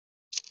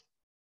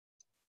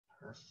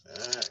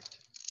Perfect.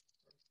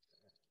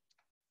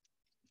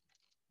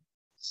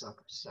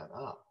 Sucker set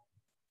up.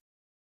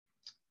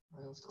 All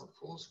right, let's go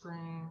full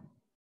screen.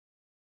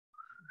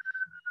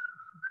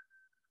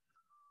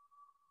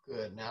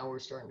 Good. Now we're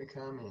starting to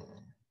come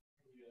in.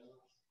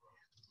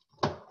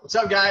 What's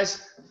up,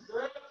 guys?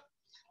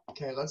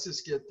 Okay, let's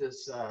just get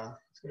this.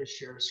 Let's go to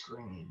share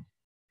screen.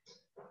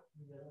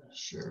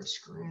 Share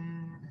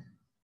screen.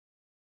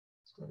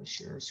 Let's go to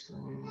share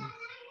screen.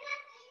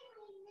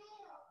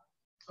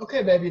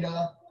 Okay, baby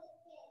doll.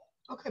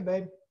 Okay,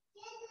 babe.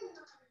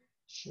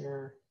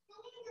 Share.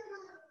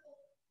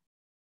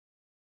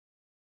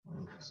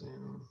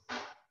 Zoom.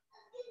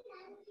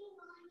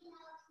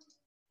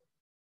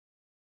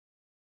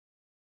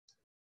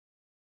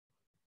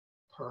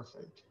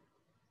 Perfect.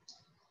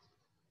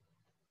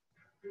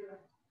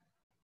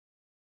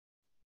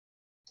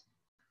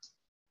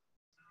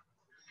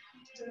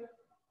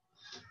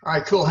 All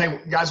right, cool. Hey,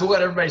 guys, we'll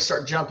let everybody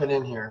start jumping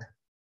in here.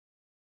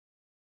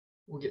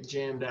 We'll get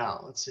jammed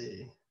out. Let's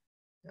see.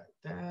 Got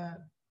that.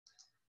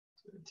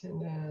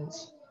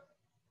 Attendance.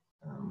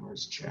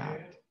 Where's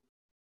chat?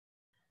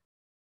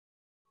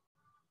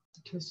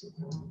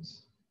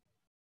 Participants.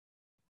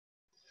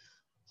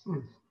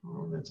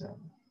 Oh, that's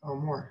happening. Oh,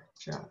 more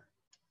chat.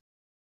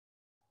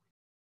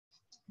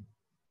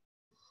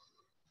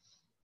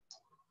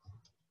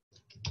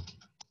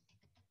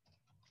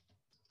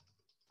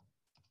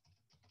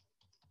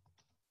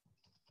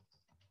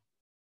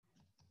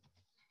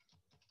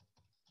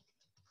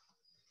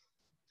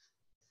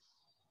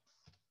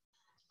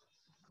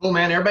 Cool,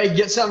 man. Everybody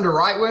get something to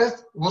write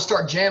with. We'll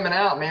start jamming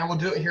out, man. We'll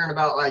do it here in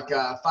about like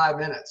 5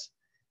 minutes.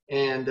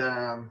 And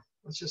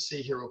let's just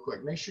see here real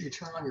quick. Make sure you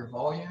turn on your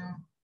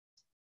volume.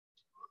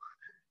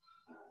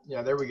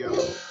 Yeah, there we go.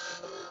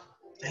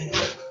 Damn.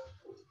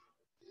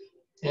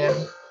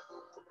 And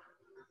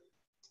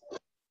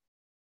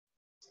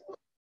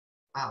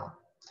wow.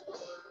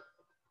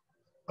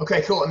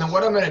 Okay, cool. And then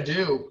what I'm going to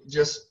do,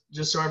 just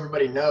so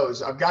everybody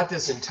knows, I've got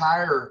this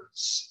entire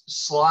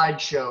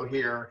slideshow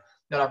here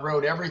that I've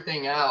wrote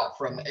everything out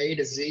from A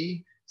to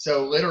Z.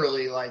 So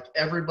literally, like,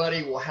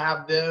 everybody will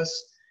have this,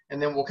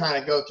 and then we'll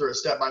kind of go through it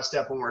step by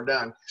step when we're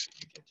done.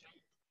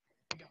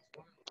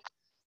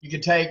 You can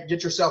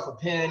get yourself a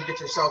pen, get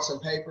yourself some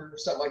paper,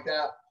 something like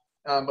that.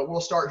 But we'll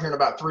start here in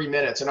about 3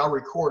 minutes, and I'll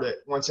record it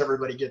once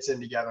everybody gets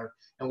in together,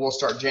 and we'll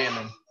start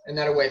jamming. And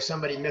that way, if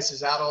somebody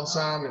misses out on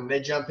some and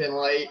they jump in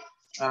late,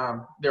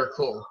 they're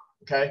cool,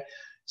 okay?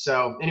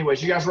 So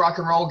anyways, you guys rock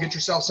and roll. Get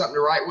yourself something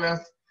to write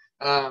with.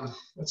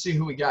 Let's see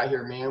who we got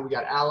here, man. We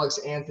got Alex,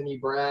 Anthony,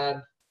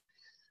 Brad,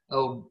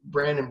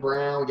 Brandon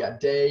Brown. We got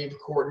Dave,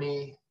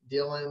 Courtney,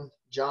 Dylan,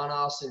 John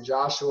Austin,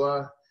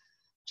 Joshua,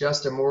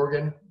 Justin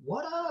Morgan.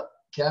 What up?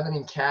 Kevin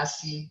and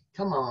Cassie.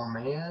 Come on,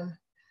 man.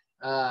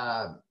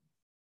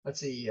 Let's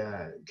see.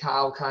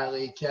 Kyle,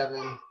 Kylie,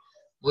 Kevin,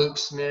 Luke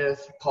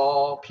Smith,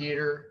 Paul,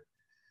 Peter,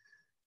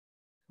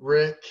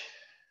 Rick,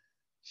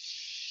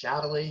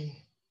 Shadley,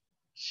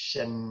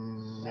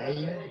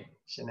 Shania,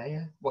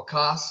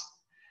 Wakas.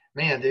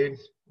 Man, dude,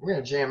 we're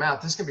going to jam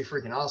out. This is going to be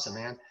freaking awesome,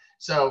 man.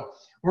 So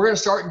we're going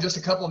to start in just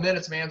a couple of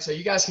minutes, man. So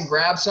you guys can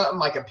grab something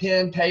like a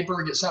pen,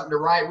 paper, get something to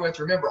write with.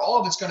 Remember, all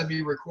of it's going to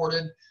be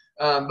recorded.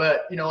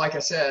 But, you know, like I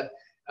said,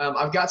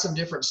 I've got some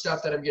different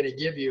stuff that I'm going to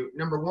give you.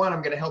 Number one,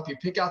 I'm going to help you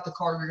pick out the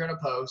card you're going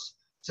to post.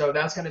 So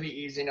that's going to be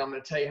easy, and I'm going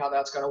to tell you how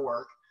that's going to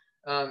work.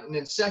 And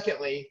then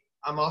secondly,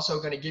 I'm also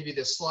going to give you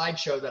this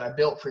slideshow that I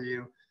built for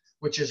you,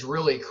 which is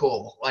really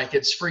cool. Like,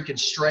 it's freaking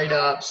straight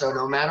up, so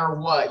no matter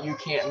what, you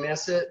can't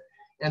miss it.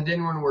 And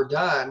then when we're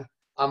done,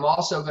 I'm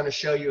also going to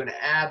show you an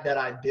ad that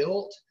I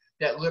built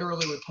that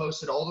literally we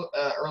posted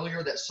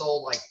earlier that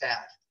sold like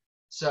that.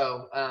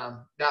 So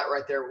that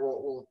right there,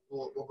 we'll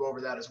go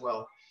over that as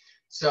well.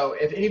 So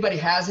if anybody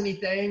has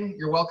anything,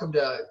 you're welcome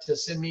to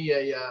send me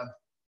a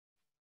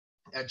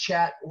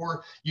chat,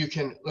 or you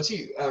can, let's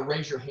see,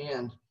 raise your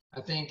hand.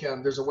 I think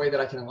there's a way that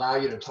I can allow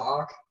you to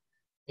talk,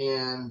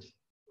 and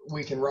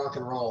we can rock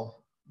and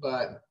roll.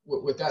 But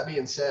with that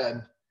being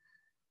said,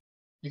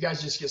 you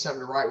guys just get something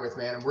to write with,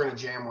 man, and we're going to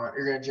jam.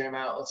 You're going to jam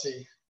out. Let's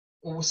see.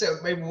 Well, we'll say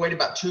maybe we'll wait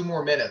about 2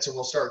 more minutes, and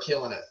we'll start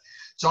killing it.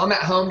 So I'm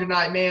at home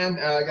tonight, man.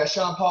 I got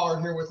Sean Pollard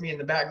here with me in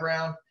the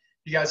background.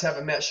 You guys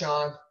haven't met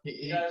Sean.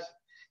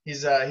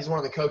 He's one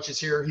of the coaches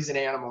here. He's an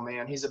animal,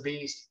 man. He's a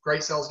beast.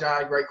 Great sales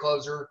guy, great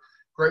closer,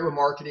 great with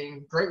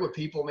marketing, great with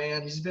people,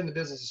 man. He's been in the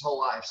business his whole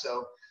life.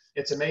 So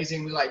it's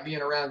amazing. We like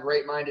being around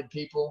great-minded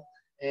people.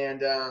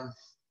 And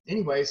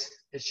anyways,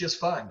 it's just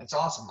fun. It's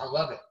awesome. I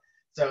love it.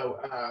 So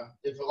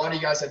if a lot of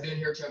you guys have been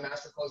here to a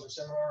Master Closer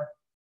seminar,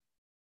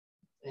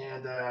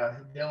 and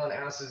Dylan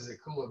asks, is it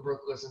cool if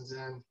Brooke listens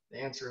in? The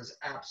answer is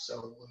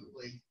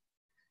absolutely.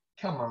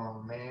 Come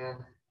on, man.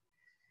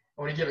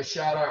 I want to give a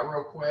shout out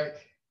real quick.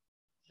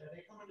 Are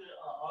they coming to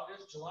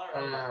August, July,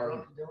 or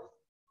Brooke and Dylan?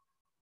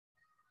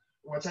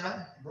 What's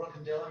that? Brooke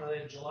and Dylan, are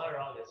they in July or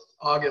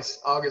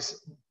August?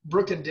 August.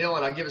 Brooke and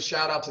Dylan, I give a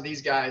shout out to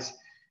these guys.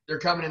 They're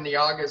coming in the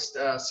August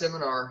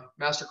seminar,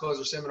 Master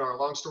Closer seminar.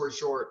 Long story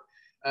short,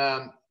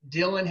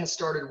 Dylan has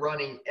started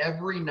running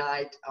every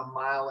night 1.5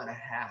 miles.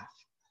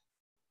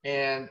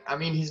 And I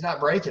mean, he's not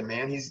breaking,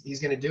 man. He's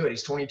going to do it.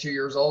 He's 22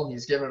 years old.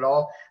 He's giving it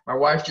all. My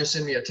wife just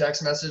sent me a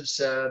text message,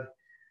 said,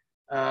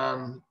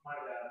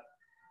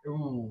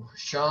 ooh,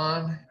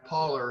 Sean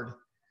Pollard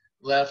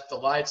left the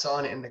lights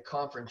on in the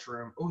conference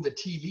room. Ooh, the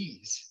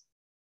TVs.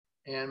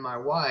 And my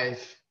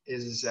wife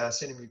is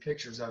sending me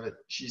pictures of it.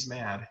 She's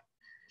mad.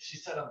 She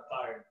said I'm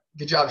fired.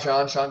 Good job,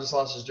 Sean. Sean just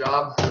lost his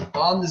job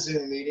on the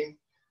Zoom meeting.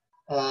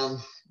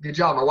 Good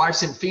job. My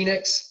wife's in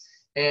Phoenix.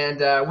 And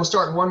we'll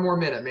start in 1 more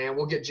minute, man.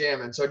 We'll get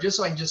jamming. So just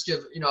so I can just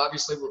give,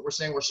 obviously we're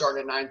saying we're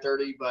starting at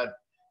 9:30, but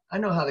I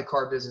know how the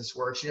car business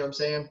works. You know what I'm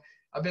saying?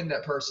 I've been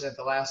that person at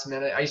the last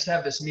minute. I used to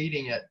have this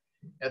meeting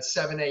at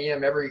 7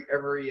 a.m.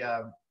 every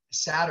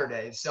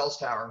Saturday, Sales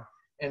Tower.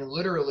 And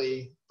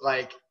literally,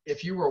 like,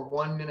 if you were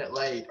 1 minute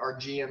late, our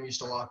GM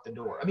used to lock the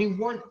door. I mean,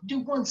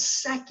 1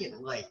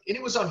 second late. And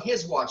it was on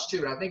his watch,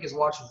 too. And I think his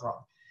watch was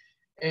wrong.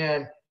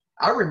 And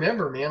I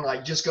remember, man,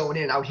 like just going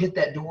in, I would hit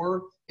that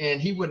door and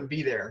he wouldn't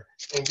be there.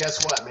 And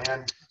guess what,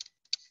 man?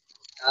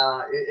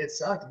 It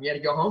sucked. You had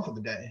to go home for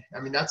the day. I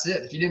mean, that's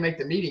it. If you didn't make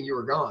the meeting, you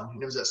were gone.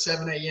 And it was at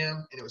 7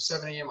 a.m. and it was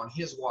 7 a.m. on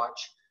his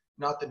watch,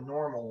 not the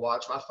normal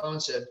watch. My phone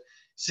said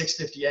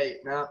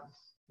 6:58. No,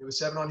 it was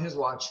 7 on his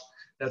watch.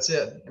 That's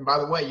it. And by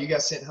the way, you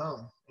got sent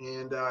home.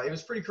 And it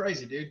was pretty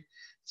crazy, dude.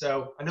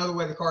 So I know the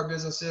way the car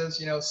business is,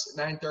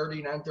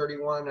 9:30,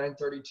 9:31,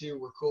 9:32,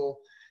 we're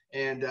cool.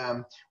 And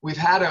we've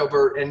had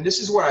over, and this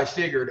is what I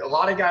figured, a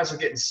lot of guys are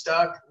getting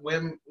stuck.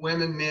 Women,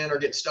 men are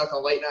getting stuck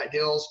on late night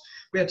deals.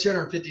 We had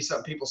 250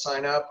 something people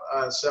sign up.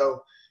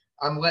 So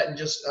I'm letting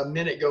just a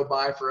minute go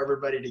by for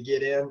everybody to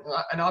get in.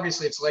 And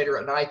obviously it's later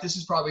at night. This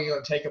is probably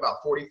going to take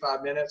about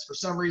 45 minutes. For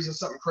some reason,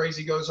 something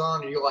crazy goes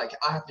on and you're like,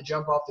 I have to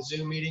jump off the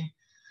Zoom meeting.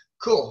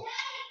 Cool.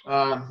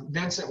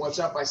 Vincent, what's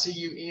up? I see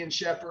you. Ian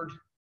Shepard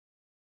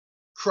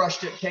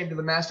crushed it, came to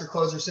the Master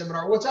Closer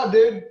Seminar. What's up,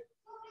 dude?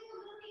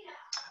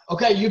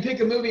 Okay, you pick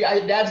a movie.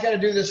 Dad's got to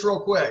do this real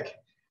quick.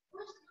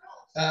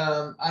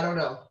 I don't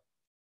know.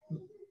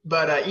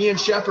 But Ian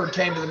Shepard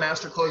came to the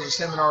Master Closer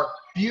Seminar.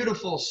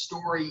 Beautiful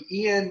story.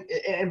 Ian,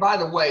 and by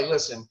the way,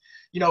 listen,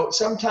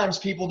 sometimes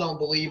people don't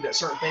believe that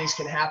certain things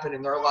can happen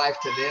in their life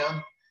to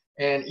them.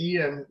 And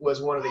Ian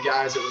was one of the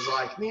guys that was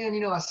like,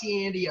 man, I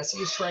see Andy. I see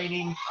his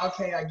training.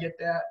 Okay, I get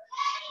that.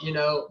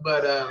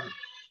 But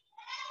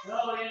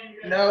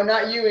no,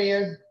 not you,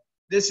 Ian.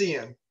 This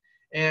Ian.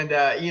 And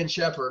Ian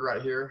Shepard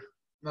right here.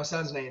 My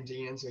son's name's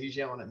Ian, so he's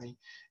yelling at me.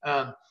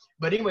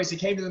 But anyways, he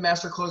came to the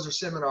Master Closer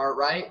Seminar,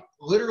 right?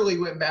 Literally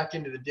went back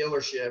into the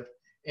dealership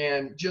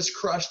and just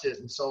crushed it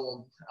and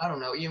sold, I don't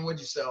know, Ian,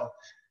 what'd you sell?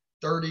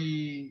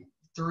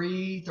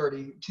 33,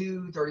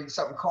 32, 30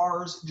 something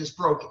cars, just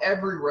broke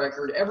every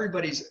record.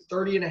 Everybody's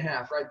 30 and a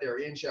half right there,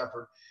 Ian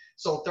Shepard.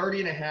 Sold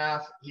 30 and a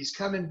half. He's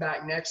coming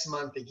back next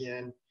month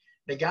again.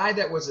 The guy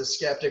that was a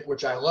skeptic,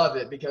 which I love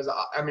it because,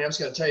 I'm just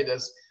going to tell you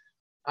this.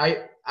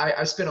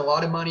 I spent a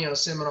lot of money on a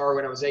seminar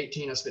when I was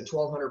 18. I spent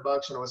 $1,200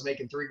 when I was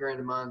making $3,000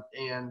 a month.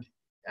 And,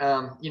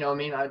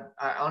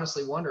 I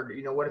honestly wondered,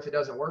 what if it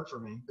doesn't work for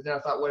me? But then I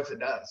thought, what if it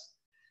does?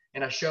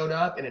 And I showed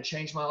up and it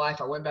changed my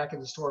life. I went back in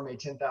the store and made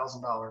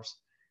 $10,000.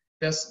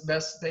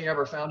 Best thing I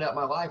ever found out in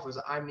my life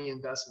was I'm the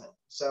investment.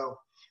 So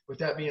with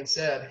that being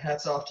said,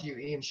 hats off to you,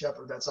 Ian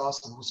Shepard. That's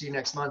awesome. We'll see you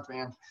next month,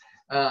 man.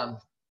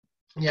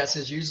 It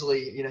says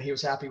usually, he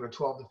was happy with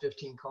 12 to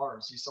 15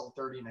 cars. He sold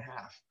 30 and a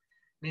half.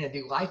 Man,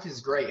 dude, life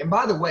is great. And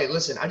by the way,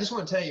 listen, I just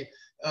want to tell you,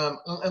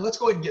 and let's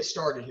go ahead and get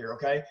started here,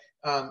 okay?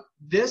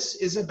 This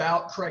is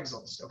about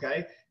Craigslist,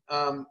 okay?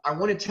 I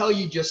want to tell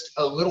you just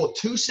a little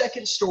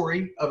 2-second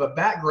story of a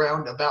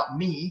background about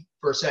me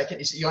for a second.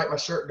 You like my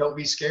shirt, don't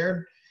be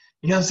scared?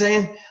 You know what I'm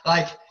saying?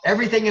 Like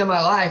everything in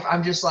my life,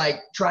 I'm just like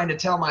trying to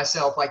tell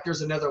myself like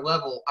there's another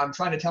level. I'm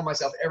trying to tell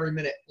myself every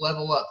minute,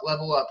 level up,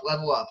 level up,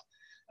 level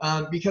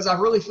up. Because I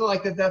really feel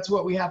like that's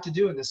what we have to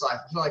do in this life.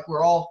 I feel like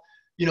we're all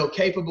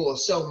capable of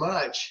so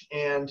much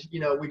and,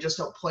 we just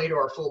don't play to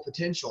our full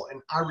potential.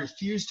 And I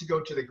refuse to go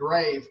to the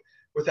grave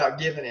without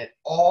giving it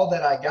all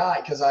that I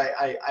got because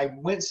I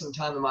went some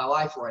time in my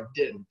life where I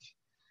didn't.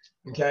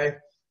 Okay.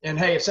 And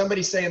hey, if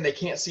somebody's saying they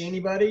can't see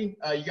anybody,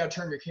 you got to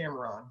turn your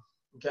camera on.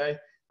 Okay.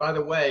 By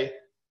the way,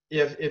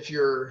 if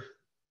you're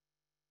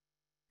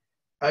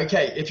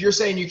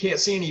saying you can't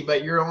see any,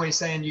 but you're only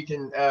saying you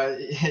can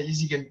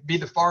be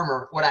the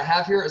farmer. What I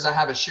have here is I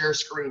have a share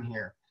screen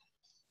here.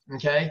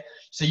 Okay,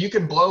 so you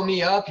can blow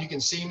me up. You can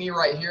see me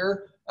right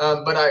here,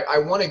 but I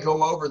want to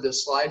go over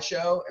this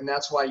slideshow, and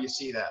that's why you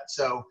see that.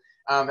 So,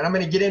 and I'm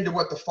going to get into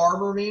what the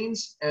farmer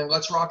means, and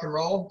let's rock and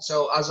roll.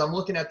 So as I'm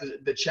looking at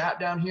the chat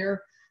down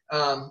here,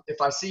 if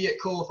I see it,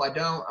 cool. If I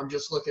don't, I'm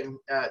just looking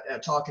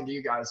at talking to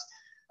you guys.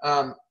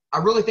 I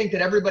really think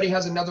that everybody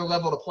has another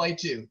level to play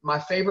to. My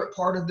favorite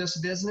part of this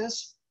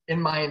business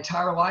in my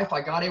entire life, I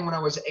got in when I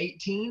was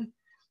 18,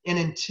 and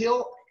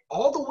until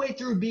all the way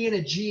through being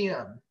a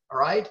GM, all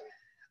right?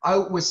 I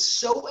was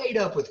so ate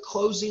up with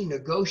closing,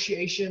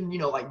 negotiation,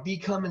 like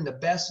becoming the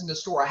best in the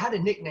store. I had a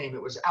nickname.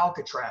 It was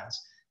Alcatraz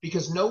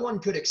because no one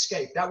could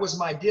escape. That was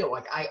my deal.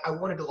 Like I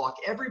wanted to lock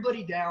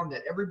everybody down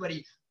that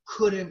everybody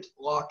couldn't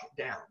lock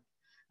down.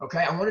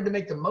 Okay. I wanted to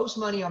make the most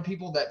money on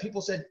people that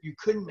people said you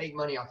couldn't make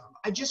money off of.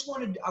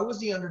 I was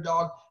the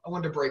underdog. I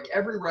wanted to break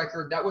every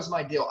record. That was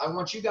my deal. I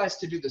want you guys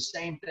to do the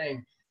same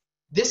thing.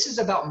 This is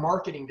about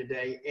marketing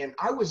today. And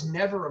I was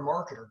never a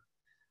marketer.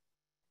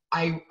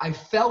 I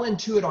fell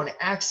into it on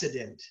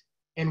accident.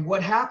 And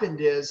what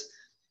happened is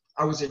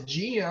I was a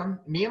GM.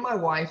 Me and my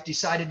wife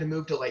decided to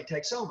move to Lake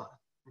Texoma.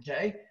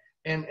 Okay.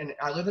 And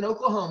I live in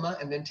Oklahoma,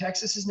 and then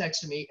Texas is next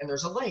to me, and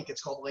there's a lake.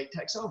 It's called Lake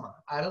Texoma.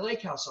 I had a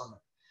lake house on it.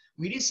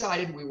 We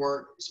decided we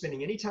weren't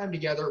spending any time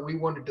together. We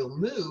wanted to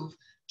move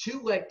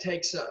to Lake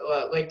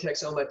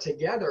Texoma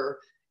together.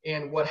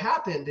 And what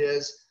happened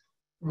is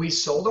we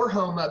sold our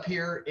home up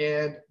here,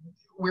 and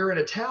we're in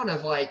a town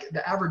of like,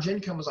 the average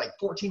income was like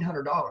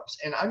 $1,400.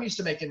 And I'm used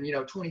to making, you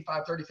know,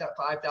 $25,000,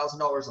 $35,000,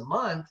 $5,000 a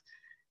month.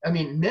 I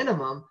mean,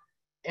 minimum.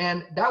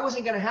 And that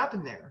wasn't going to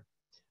happen there.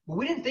 But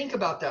we didn't think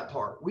about that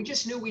part. We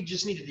just knew we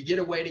just needed to get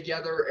away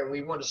together, and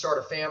we wanted to start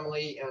a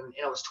family. And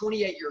I was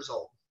 28 years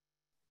old.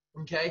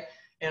 Okay.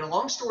 And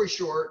long story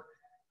short,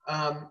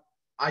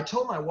 I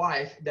told my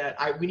wife that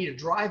we need to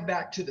drive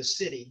back to the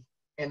city,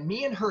 and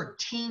me and her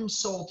team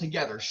sold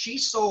together. She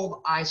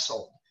sold, I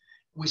sold.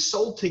 We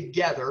sold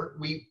together.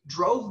 We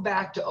drove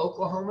back to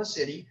Oklahoma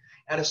City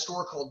at a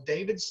store called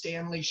David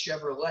Stanley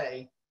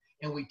Chevrolet,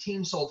 and we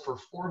team sold for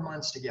 4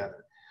 months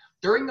together.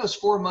 During those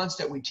 4 months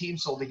that we team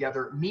sold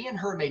together, me and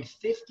her made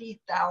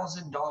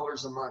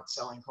 $50,000 a month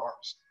selling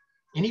cars.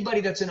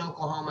 Anybody that's in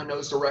Oklahoma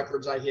knows the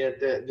records I hit,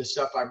 the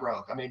stuff I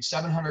broke. I made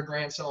 700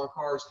 grand selling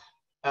cars.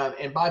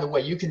 And by the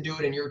way, you can do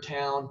it in your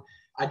town.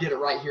 I did it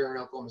right here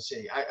in Oklahoma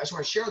City. I just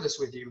want to share this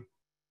with you.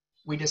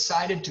 We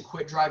decided to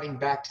quit driving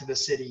back to the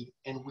city,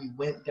 and we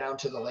went down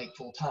to the lake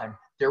full time.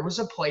 There was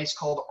a place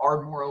called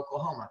Ardmore,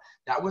 Oklahoma.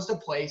 That was the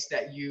place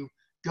that you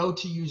go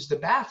to use the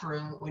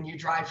bathroom when you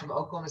drive from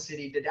Oklahoma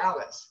City to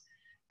Dallas.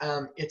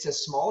 It's a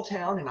small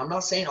town, and I'm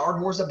not saying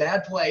Ardmore's a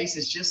bad place.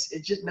 It's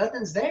just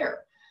nothing's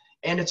there.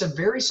 And it's a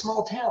very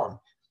small town.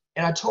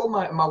 And I told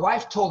my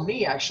wife told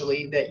me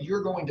actually that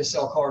you're going to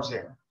sell cars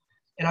there.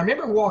 And I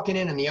remember walking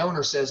in, and the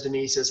owner says to me,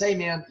 he says, "Hey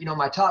man, you know,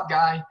 my top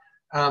guy,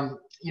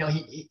 you know,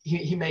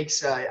 he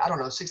makes, I don't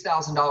know,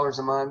 $6,000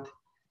 a month.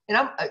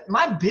 And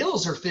my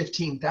bills are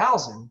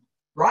 $15,000,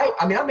 right?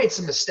 I mean, I made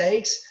some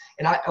mistakes,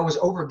 and I was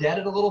over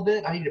debted a little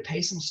bit. I needed to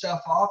pay some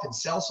stuff off and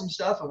sell some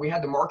stuff. And we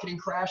had the marketing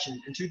crash in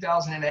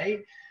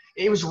 2008.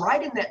 It was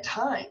right in that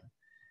time.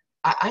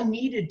 I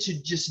needed to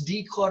just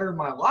declutter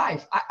my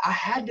life. I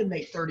had to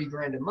make 30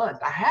 grand a month.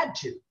 I had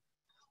to.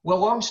 Well,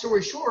 long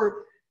story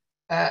short,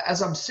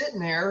 as I'm sitting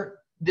there,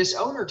 this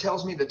owner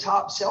tells me the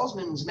top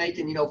salesman's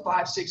making, you know,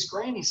 5, 6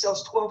 grand. He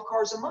sells 12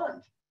 cars a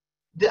month.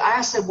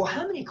 I said, well,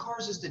 how many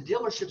cars is the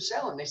dealership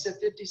selling? They said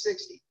 50,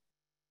 60.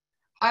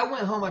 I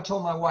went home. I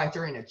told my wife,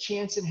 there ain't a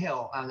chance in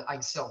hell I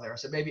can sell there. I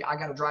said, baby, I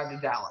got to drive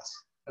to Dallas.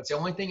 That's the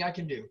only thing I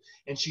can do.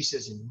 And she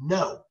says,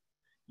 no,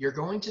 you're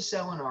going to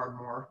sell in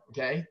Ardmore,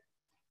 okay?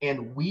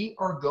 And we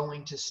are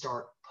going to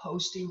start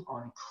posting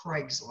on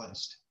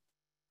Craigslist.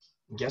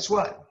 And guess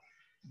what?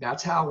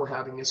 That's how we're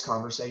having this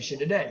conversation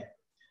today.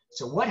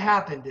 So what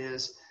happened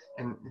is,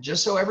 and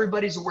just so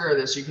everybody's aware of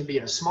this, you can be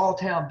in a small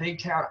town,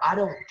 big town, I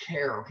don't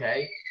care,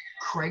 okay?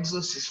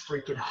 Craigslist is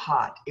freaking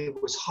hot.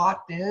 It was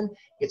hot then,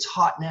 it's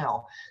hot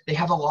now. They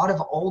have a lot of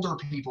older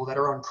people that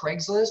are on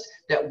Craigslist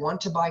that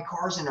want to buy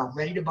cars and are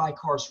ready to buy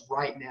cars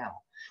right now.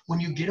 When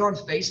you get on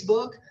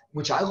Facebook,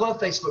 which I love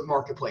Facebook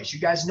Marketplace. You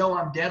guys know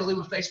I'm deadly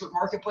with Facebook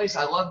Marketplace.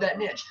 I love that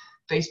niche.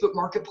 Facebook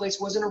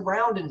Marketplace wasn't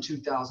around in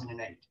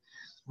 2008.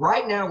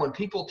 Right now, when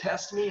people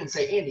test me and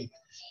say, Andy,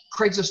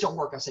 Craigslist don't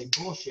work, I say,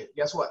 bullshit.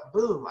 Guess what?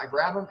 Boom, I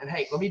grab them. And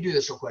hey, let me do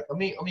this real quick. Let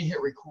me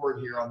hit record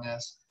here on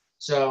this.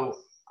 So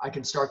I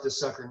can start this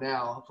sucker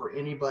now for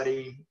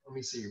anybody. Let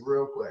me see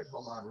real quick.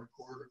 Hold on,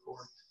 record.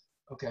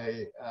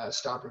 Okay,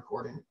 stop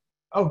recording.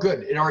 Oh,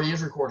 good. It already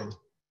is recording.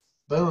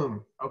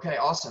 Boom. Okay,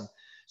 awesome.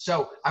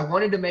 So I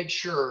wanted to make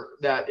sure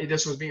that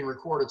this was being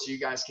recorded so you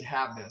guys could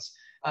have this.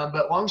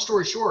 But long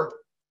story short,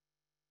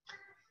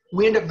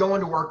 we end up going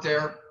to work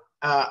there.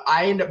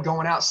 I end up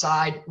going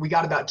outside. We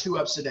got about 2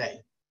 ups a day.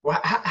 Well,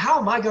 how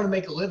am I going to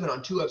make a living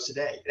on 2 ups a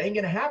day? It ain't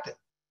going to happen.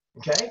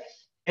 Okay.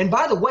 And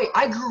by the way,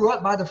 I grew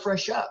up by the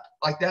fresh up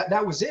like that.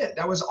 That was it.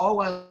 That was all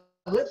I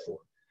lived for.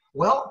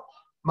 Well,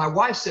 my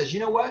wife says, you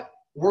know what?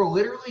 We're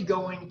literally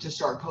going to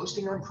start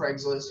posting on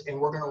Craigslist, and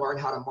we're going to learn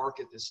how to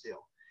market this deal.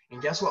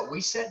 And guess what?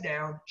 We sat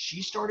down.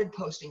 She started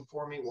posting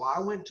for me while I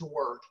went to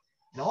work.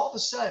 And all of a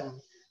sudden,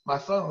 my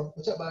phone,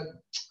 what's up, bud?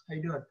 How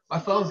you doing? My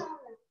phone.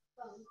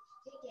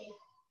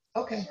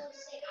 Okay.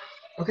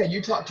 Okay,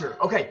 you talk to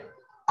her. Okay.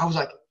 I was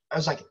like,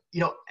 you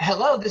know,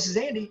 hello, this is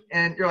Andy.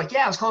 And you're like,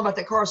 yeah, I was calling about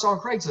that car I saw on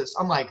Craigslist.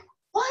 I'm like,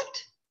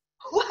 what?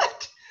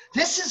 What?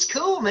 This is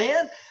cool,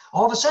 man.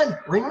 All of a sudden,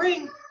 ring,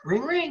 ring,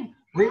 ring, ring,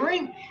 ring,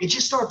 ring. It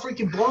just started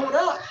freaking blowing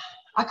up.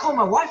 I called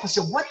my wife. I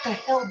said, what the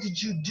hell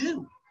did you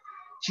do?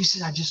 She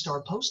said, I just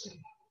started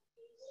posting.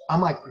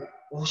 I'm like,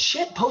 well,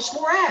 shit, post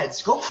more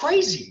ads. Go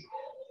crazy.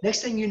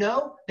 Next thing you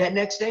know, that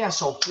next day I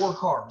sold 4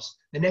 cars.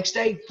 The next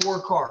day,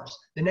 4 cars.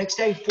 The next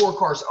day, 4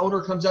 cars.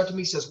 Owner comes up to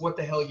me, says, what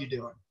the hell are you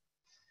doing?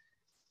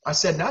 I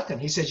said nothing.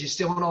 He says, you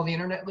stealing all the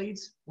internet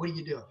leads? What are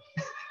you doing?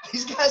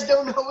 These guys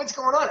don't know what's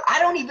going on. I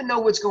don't even know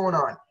what's going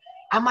on.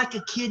 I'm like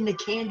a kid in a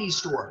candy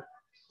store.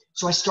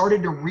 So I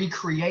started to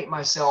recreate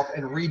myself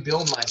and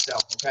rebuild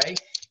myself, okay?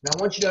 And I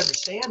want you to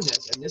understand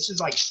this, and this is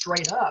like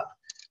straight up.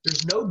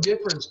 There's no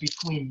difference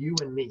between you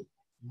and me.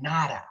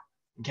 Nada,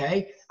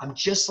 okay? I'm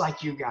just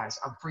like you guys.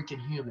 I'm freaking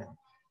human,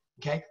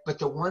 okay? But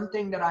the one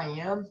thing that I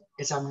am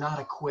is I'm not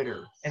a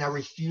quitter, and I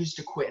refuse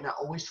to quit, and I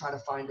always try to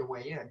find a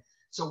way in.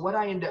 So what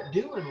I ended up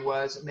doing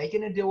was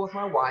making a deal with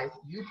my wife.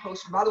 You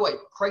post, by the way,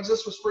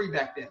 Craigslist was free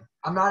back then.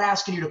 I'm not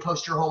asking you to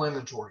post your whole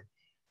inventory.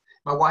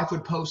 My wife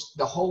would post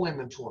the whole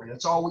inventory.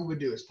 That's all we would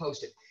do is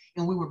post it.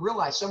 And we would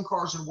realize some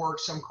cars would work,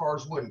 some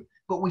cars wouldn't.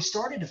 But we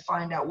started to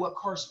find out what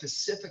cars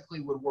specifically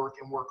would work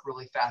and work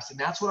really fast. And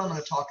that's what I'm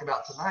going to talk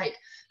about tonight,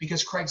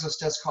 because Craigslist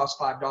does cost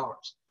 $5.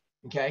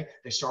 Okay,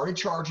 they started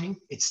charging.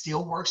 It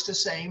still works the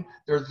same.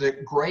 They're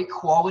the great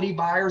quality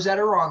buyers that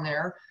are on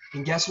there.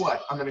 And guess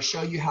what? I'm going to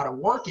show you how to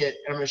work it.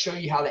 And I'm going to show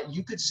you how that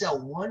you could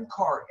sell one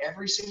car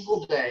every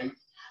single day.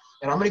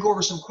 And I'm going to go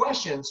over some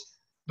questions.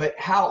 But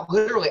how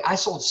literally I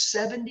sold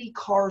 70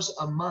 cars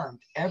a month,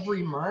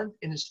 every month,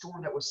 in a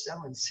store that was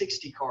selling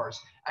 60 cars.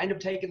 I ended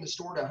up taking the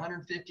store to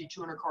 150,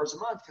 200 cars a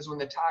month, because when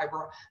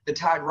the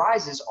tide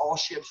rises, all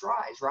ships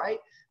rise, right?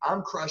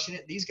 I'm crushing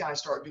it. These guys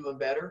start doing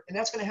better. And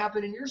that's going to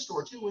happen in your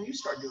store too when you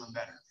start doing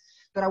better.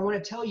 But I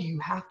want to tell you, you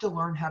have to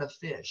learn how to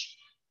fish.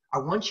 I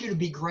want you to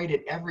be great at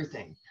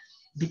everything.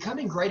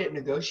 Becoming great at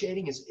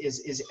negotiating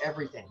is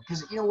everything.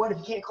 Because you know what? If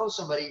you can't close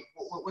somebody,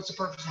 what's the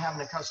purpose of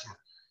having a customer?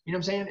 You know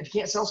what I'm saying? If you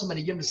can't sell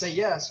somebody, get them to say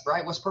yes,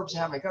 right? What's the purpose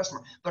of having a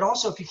customer? But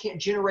also, if you can't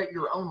generate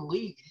your own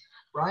lead,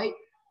 right?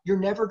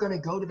 You're never going to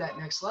go to that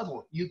next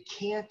level. You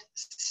can't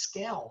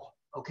scale,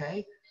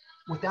 okay,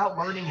 without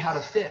learning how to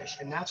fish.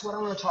 And that's what I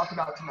want to talk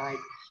about tonight,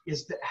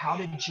 is that how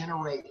to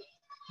generate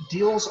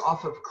deals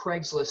off of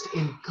Craigslist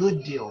in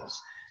good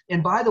deals.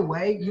 And by the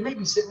way, you may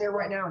be sitting there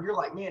right now and you're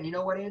like, man, you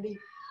know what, Andy?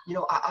 You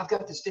know, I've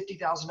got this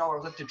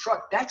 $50,000 lifted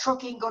truck. That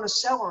truck ain't going to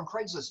sell on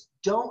Craigslist.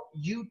 Don't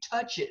you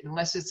touch it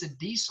unless it's a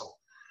diesel.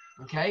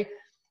 Okay,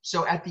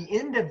 so at the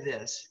end of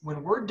this,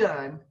 when we're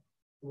done,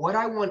 what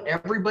I want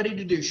everybody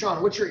to do,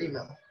 Sean, what's your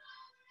email?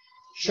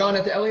 Sean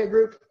at the Elliott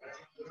Group?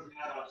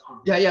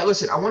 Yeah,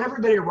 listen, I want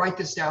everybody to write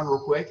this down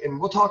real quick, and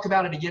we'll talk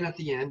about it again at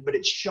the end, but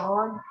it's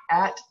Sean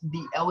at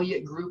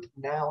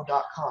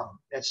theelliottgroupnow.com.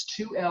 That's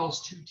 2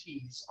 L's, 2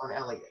 T's on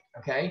Elliott,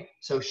 okay?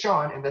 So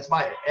Sean, and that's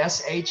my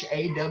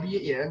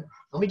SHAWN.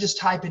 Let me just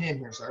type it in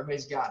here so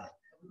everybody's got it.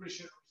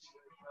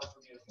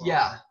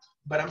 Yeah.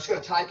 But I'm just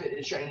going to type it,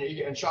 and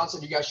Sean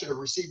said you guys should have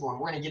received one.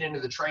 We're going to get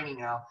into the training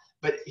now.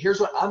 But here's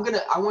what I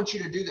want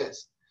you to do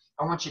this.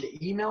 I want you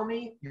to email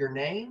me your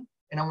name,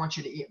 and I want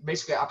you to,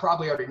 basically, I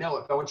probably already know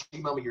it, but I want you to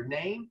email me your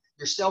name,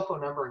 your cell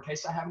phone number in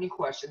case I have any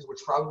questions, which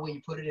probably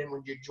you put it in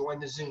when you join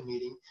the Zoom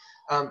meeting.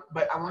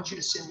 But I want you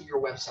to send me your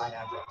website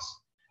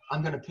address.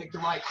 I'm going to pick the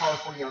right car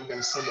for you. I'm going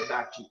to send it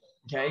back to you.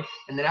 Okay.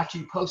 And then after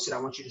you post it,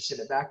 I want you to send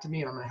it back to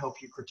me, and I'm going to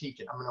help you critique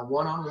it. I'm going to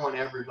one-on-one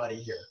everybody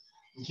here.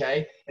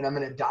 Okay, and I'm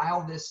going to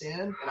dial this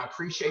in, and I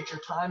appreciate your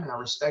time, and I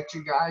respect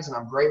you guys, and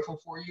I'm grateful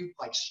for you,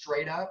 like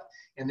straight up.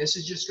 And this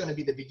is just going to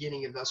be the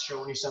beginning of us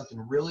showing you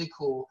something really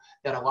cool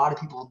that a lot of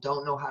people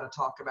don't know how to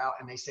talk about,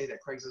 and they say that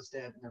Craigslist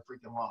dead, and they're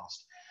freaking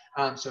lost.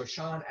 So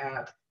Sean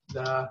at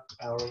the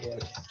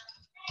Elliott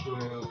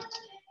Group.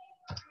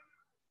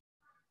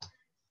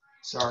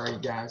 Sorry,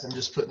 guys, I'm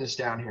just putting this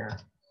down here.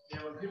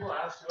 Yeah, when people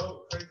ask,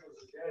 oh, Craigslist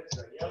is dead,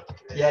 so yep.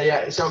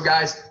 Yeah. So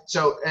guys,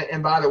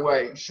 and by the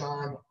way,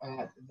 Sean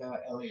at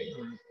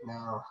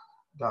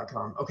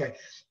theelliottgroupnow.com. Okay,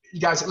 you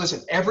guys,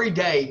 listen, every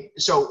day.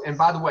 So, and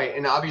by the way,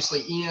 and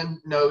obviously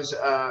Ian knows,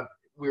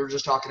 we were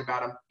just talking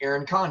about him,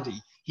 Aaron Condi.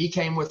 He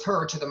came with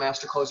her to the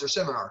Master Closer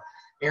seminar.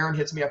 Aaron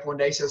hits me up one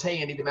day, says, hey,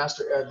 Andy, the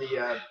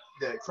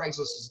Craigslist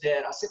is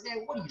dead. I said,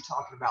 man, what are you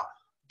talking about?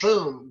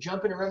 Boom,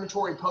 jump in her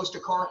inventory, post a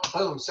car,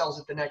 boom, sells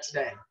it the next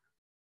day.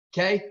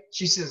 Okay,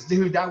 she says,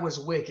 dude, that was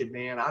wicked,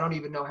 man. I don't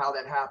even know how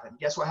that happened.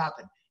 Guess what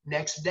happened?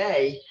 Next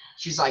day,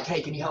 she's like,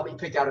 hey, can you help me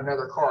pick out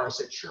another car? I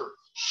said, sure.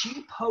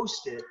 She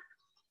posted,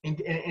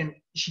 and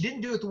she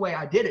didn't do it the way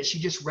I did it. She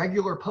just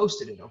regular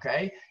posted it,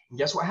 okay? And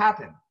guess what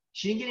happened?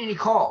 She didn't get any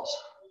calls.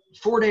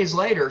 4 days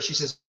later, she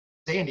says,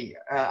 Andy,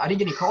 I didn't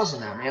get any calls on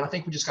that, man. I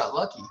think we just got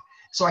lucky.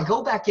 So I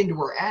go back into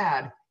her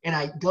ad, and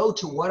I go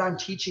to what I'm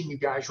teaching you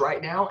guys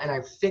right now, and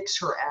I fix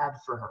her ad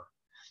for her.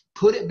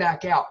 Put it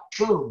back out,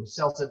 boom,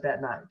 sells it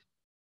that night.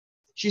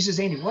 She says,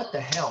 Andy, what the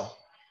hell?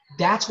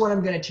 That's what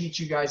I'm going to teach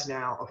you guys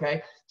now,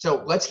 okay?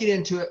 So let's get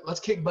into it. Let's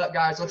kick butt,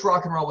 guys. Let's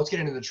rock and roll. Let's get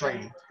into the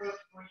training.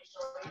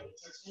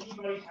 Does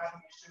anybody have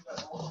an issue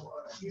that a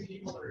few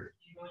people are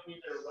emailing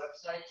me their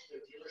website to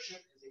their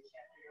dealership because they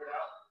can't figure it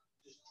out?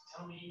 Just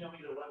tell me, email me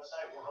their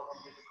website. We'll help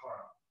them get the car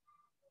out.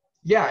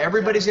 Yeah,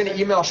 everybody's going to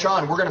email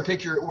Sean. We're going to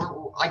pick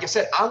like I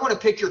said, I want to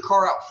pick your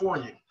car out for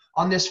you.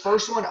 On this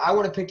first one, I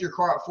want to pick your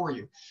car out for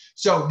you.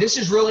 So this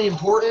is really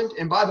important.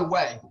 And by the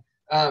way,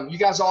 you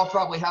guys all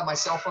probably have my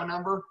cell phone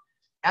number.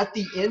 At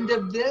the end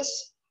of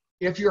this,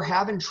 if you're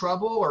having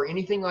trouble or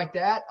anything like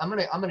that, I'm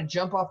gonna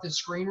jump off the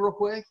screen real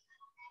quick.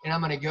 and I'm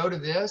going to go to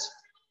this.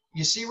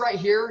 You see right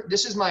here,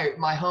 this is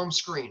my home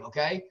screen,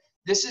 okay?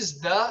 This is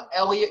the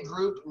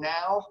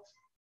ElliottGroupNow.com,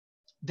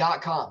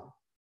 all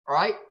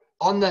right?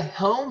 On the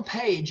home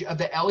page of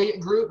the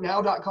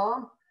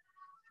ElliottGroupNow.com,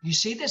 you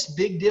see this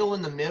big deal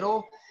in the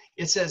middle?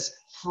 It says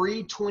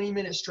free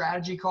 20-minute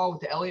strategy call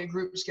with the Elliott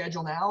Group,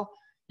 schedule now.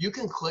 You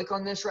can click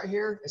on this right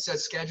here. It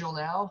says schedule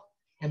now.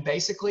 And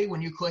basically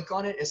when you click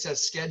on it, it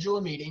says schedule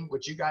a meeting,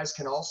 which you guys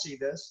can all see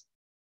this,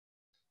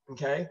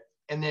 okay?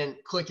 And then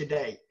click a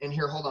date. And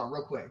here, hold on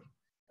real quick.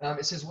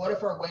 It says, what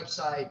if our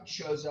website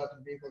shows up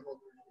in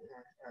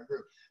our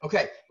group?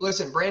 Okay,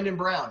 listen, Brandon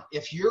Brown,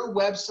 if your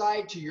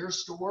website to your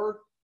store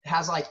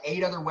has like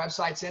 8 other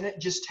websites in it,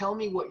 just tell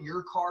me what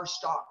your car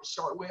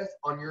start with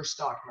on your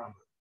stock number,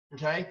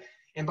 okay?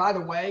 And by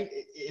the way,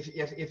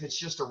 if it's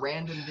just a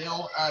random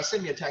deal,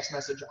 send me a text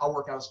message. I'll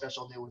work out a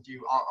special deal with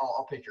you.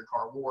 I'll pick your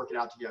car. We'll work it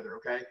out together,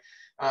 okay?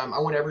 I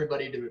want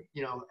everybody to,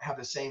 you know, have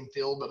the same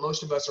field, but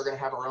most of us are going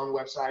to have our own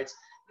websites.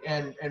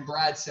 And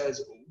Brad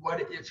says,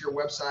 what if your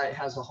website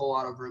has a whole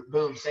auto group?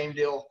 Boom, same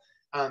deal.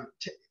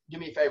 Do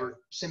me a favor,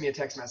 send me a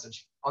text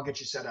message. I'll get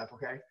you set up,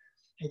 okay?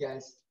 Hey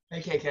guys.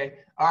 Hey KK.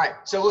 All right,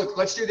 so look,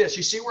 let's do this.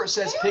 You see where it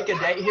says pick a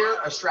date here,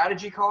 a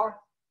strategy call?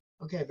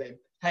 Okay, babe.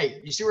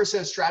 Hey, you see where it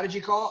says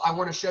strategy call? I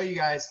want to show you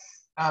guys,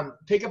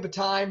 pick up a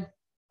time.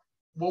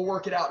 We'll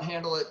work it out and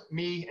handle it.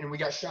 Me and we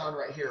got Sean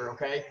right here,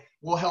 okay?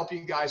 We'll help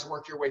you guys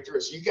work your way through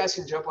it. So you guys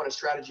can jump on a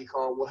strategy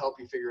call. We'll help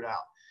you figure it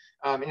out.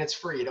 And it's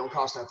free. It don't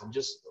cost nothing.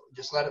 Just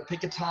let it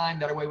pick a time.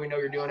 That way we know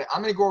you're doing it.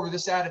 I'm going to go over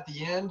this ad at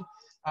the end,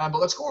 but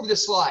let's go over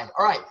this slide.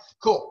 All right,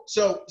 cool.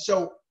 So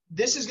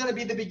this is going to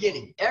be the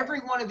beginning. Every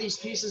one of these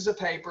pieces of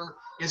paper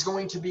is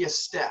going to be a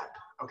step,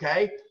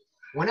 okay?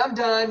 When I'm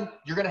done,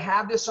 you're going to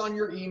have this on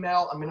your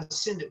email. I'm going to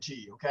send it to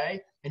you,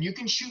 okay? And you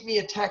can shoot me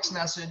a text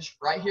message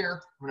right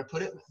here. I'm going to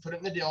put it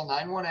in the deal,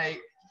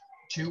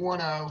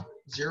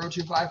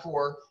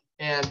 918-210-0254.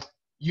 And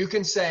you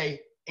can say,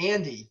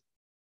 Andy,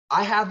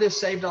 I have this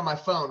saved on my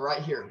phone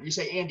right here. You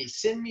say, Andy,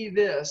 send me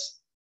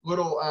this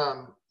little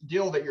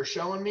deal that you're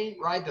showing me,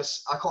 right?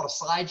 This, I call it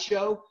a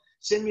slideshow.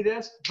 Send me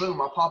this. Boom,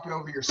 I'll pop it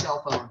over to your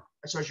cell phone.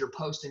 So as you're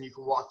posting, you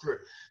can walk through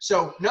it.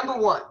 So number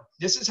one,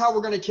 this is how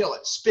we're going to kill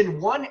it.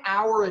 Spend 1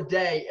 hour a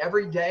day,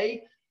 every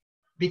day,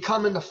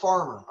 becoming the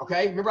farmer,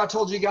 okay? Remember I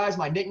told you guys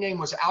my nickname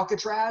was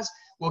Alcatraz?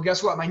 Well,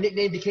 guess what? My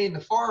nickname became the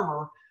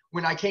farmer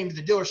when I came to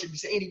the dealership. You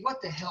say, Andy, what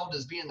the hell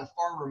does being the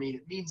farmer mean?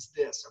 It means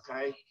this,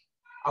 okay?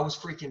 I was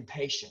freaking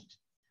patient,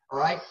 all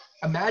right?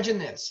 Imagine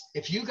this.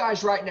 If you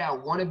guys right now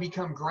want to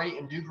become great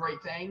and do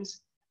great things,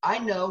 I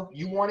know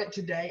you want it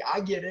today. I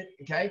get it,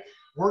 okay?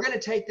 We're going to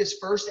take this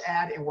first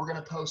ad and we're going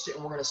to post it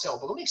and we're going to sell it.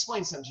 But let me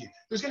explain something to you.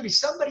 There's going to be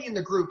somebody in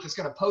the group that's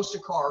going to post a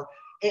car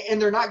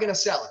and they're not going to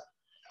sell it.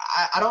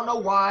 I don't know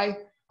why.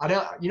 You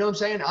know what I'm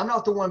saying? I'm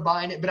not the one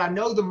buying it, but I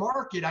know the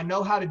market. I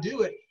know how to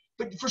do it.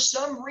 But for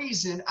some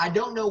reason, I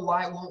don't know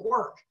why it won't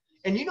work.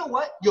 And you know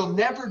what? You'll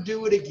never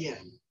do it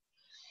again.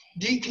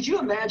 Could you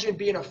imagine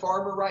being a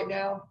farmer right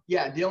now?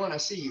 Yeah, Dylan, I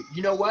see you.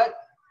 You know what?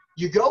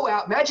 You go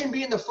out, imagine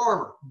being the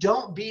farmer.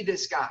 Don't be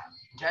this guy,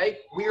 okay?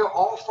 We are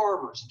all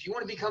farmers. If you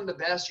want to become the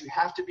best, you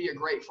have to be a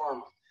great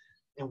farmer.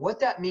 And what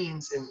that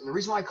means, and the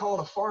reason why I call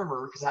it a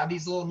farmer, because I have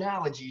these little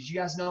analogies. You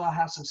guys know I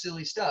have some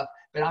silly stuff,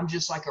 but I'm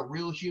just like a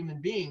real human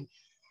being.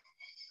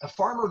 A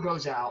farmer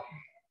goes out,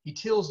 he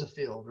tills the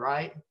field,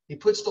 right? He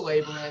puts the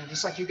labor in,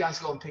 just like you guys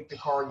go and pick the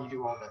car and you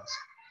do all this.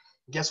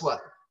 Guess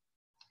what?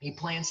 He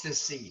plants this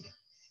seed.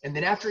 And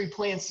then after he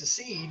plants the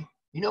seed,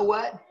 you know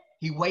what?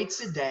 He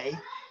waits a day.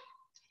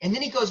 And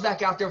then he goes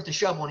back out there with the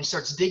shovel and he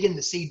starts digging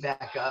the seed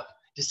back up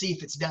to see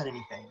if it's done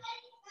anything.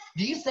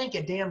 Do you think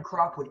a damn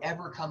crop would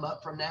ever come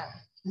up from that?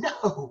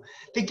 No,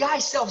 the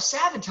guy's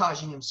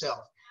self-sabotaging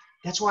himself.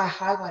 That's why I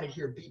highlighted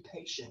here, be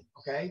patient,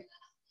 okay?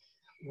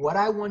 What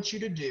I want you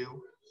to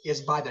do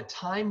is by the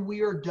time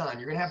we are done,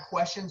 you're going to have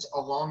questions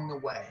along the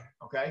way,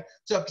 okay?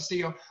 What's up,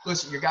 Castillo?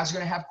 Listen, you guys are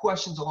going to have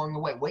questions along the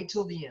way. Wait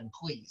till the end,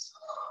 please.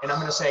 And I'm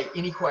going to say,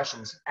 any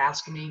questions,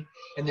 ask me.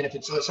 And then if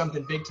it's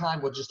something big time,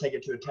 we'll just take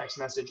it to a text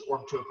message or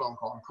to a phone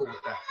call. I'm cool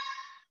with that.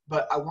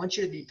 But I want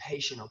you to be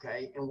patient,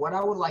 okay? And what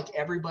I would like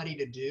everybody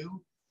to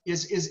do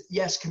is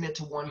yes, commit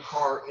to one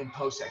car and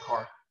post that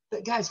car.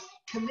 But guys,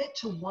 commit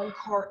to one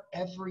car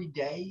every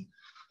day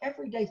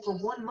for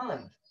 1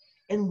 month.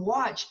 And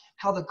watch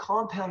how the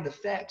compound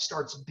effect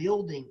starts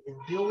building and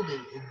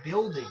building and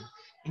building.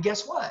 And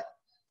guess what?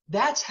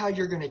 That's how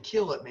you're going to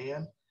kill it,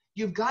 man.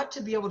 You've got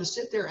to be able to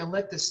sit there and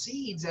let the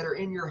seeds that are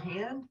in your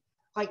hand,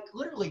 like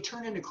literally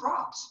turn into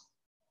crops,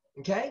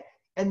 okay?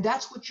 And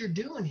that's what you're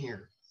doing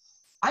here.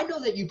 I know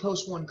that you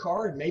post one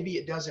car and maybe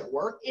it doesn't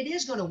work. It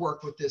is going to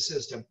work with this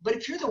system. But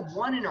if you're the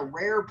one in a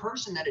rare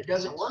person that it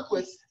doesn't work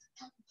with,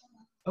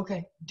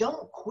 okay,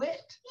 don't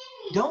quit.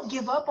 Don't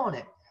give up on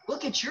it.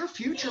 Look at your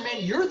future, man.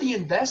 You're the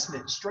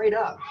investment straight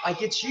up.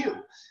 Like it's you.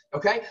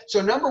 Okay.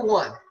 So number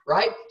one,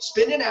 right?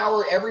 Spend an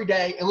hour every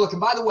day. And look,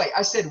 and by the way,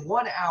 I said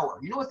 1 hour.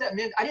 You know what that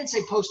meant? I didn't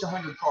say post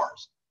 100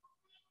 cars.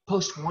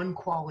 Post one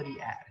quality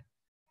ad.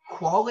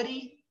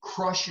 Quality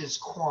crushes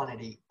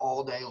quantity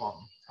all day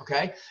long.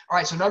 Okay. All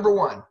right. So number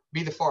one,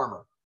 be the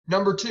farmer.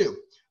 Number 2,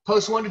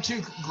 post 1 to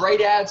 2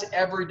 great ads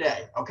every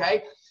day,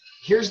 okay?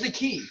 Here's the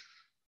key.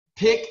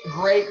 Pick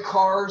great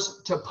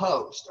cars to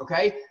post,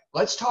 okay?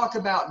 Let's talk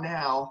about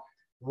now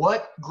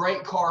what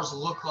great cars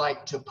look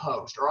like to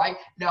post, all right?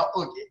 Now,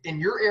 look, in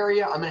your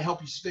area, I'm gonna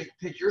help you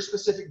pick your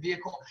specific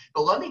vehicle,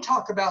 but let me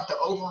talk about the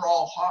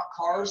overall hot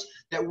cars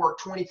that work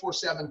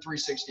 24/7,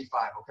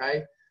 365,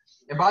 okay?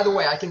 And by the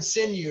way, I can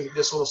send you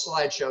this little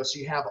slideshow so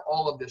you have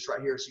all of this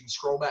right here so you can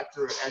scroll back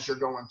through it as you're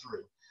going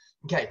through.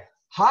 Okay,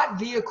 hot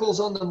vehicles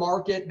on the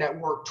market that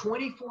work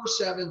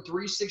 24/7,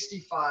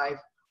 365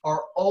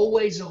 are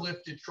always a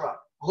lifted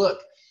truck.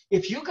 Look,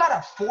 if you got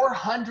a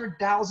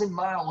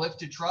 400,000-mile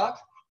lifted truck,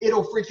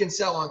 it'll freaking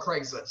sell on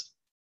Craigslist.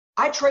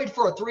 I trade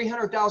for a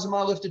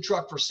 300,000-mile lifted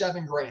truck for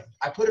 $7 grand.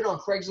 I put it on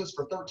Craigslist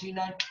for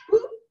 $13.9.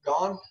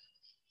 Gone.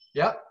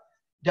 Yep.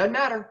 Doesn't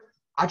matter.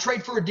 I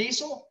trade for a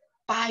diesel,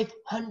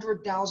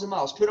 500,000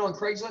 miles. Put it on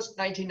Craigslist,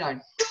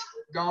 $19.9.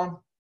 Gone.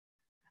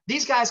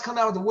 These guys come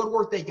out of the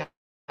woodwork. They got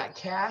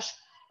cash.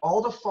 All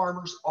the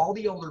farmers, all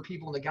the older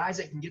people, and the guys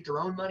that can get their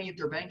own money at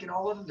their bank and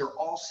all of them, they're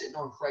all sitting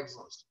on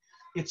Craigslist.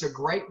 It's a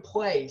great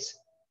place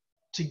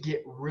to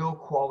get real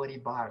quality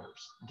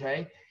buyers,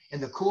 okay?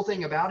 And the cool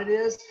thing about it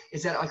is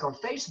that like on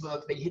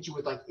Facebook, they hit you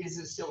with like, is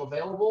this still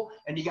available?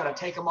 And you got to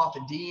take them off a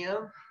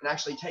DM and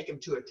actually take them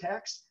to a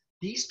text.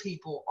 These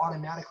people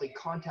automatically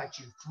contact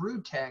you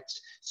through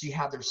text, so you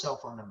have their cell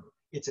phone number.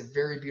 It's a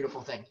very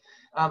beautiful thing.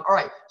 All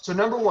right, so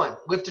number 1,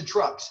 lifted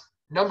trucks.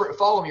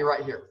 Follow me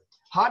right here.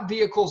 Hot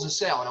vehicles to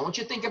sell. And I want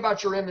you to think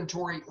about your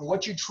inventory and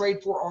what you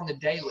trade for on the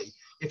daily.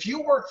 If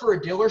you work for a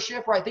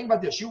dealership, right, think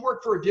about this. You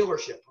work for a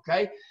dealership,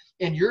 okay?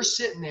 And you're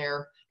sitting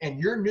there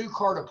and your new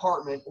car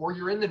department, or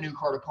you're in the new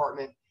car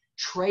department,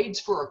 trades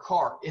for a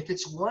car. If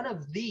it's one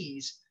of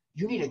these,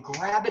 you need to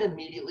grab it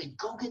immediately.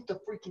 Go get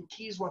the freaking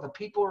keys while the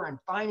people are in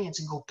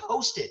finance and go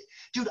post it.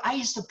 Dude, I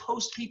used to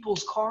post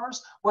people's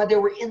cars while they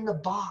were in the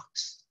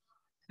box.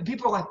 And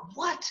people are like,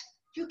 what?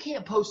 You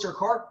can't post their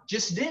car.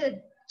 Just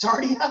did. It's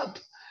already up.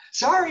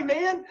 Sorry,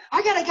 man.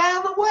 I got a guy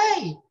on the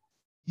way.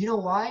 You know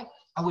why?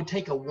 I would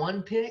take a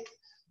 1 pick,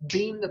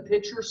 beam the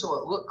picture so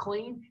it looked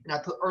clean, and I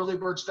put early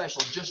bird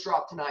special. Just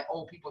dropped tonight.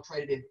 Old people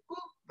traded in. Boop,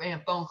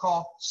 bam, phone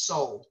call,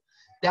 sold.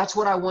 That's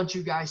what I want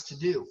you guys to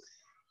do.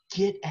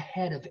 Get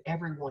ahead of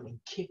everyone and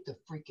kick the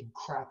freaking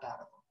crap out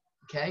of them,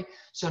 okay?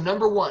 So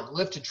number 1,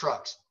 lifted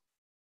trucks.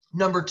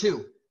 Number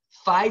 2,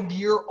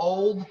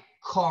 5-year-old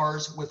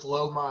cars with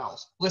low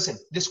miles. Listen,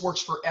 this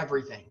works for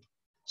everything.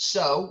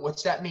 So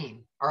what's that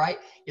mean? All right,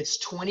 it's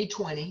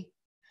 2020.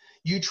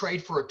 You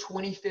trade for a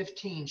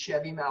 2015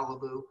 Chevy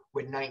Malibu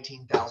with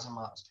 19,000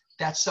 miles.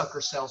 That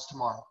sucker sells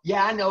tomorrow.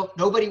 Yeah, I know.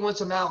 Nobody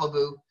wants a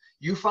Malibu.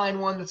 You find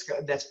one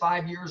that's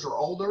 5 years or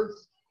older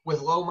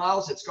with low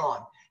miles, it's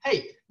gone.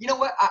 Hey, you know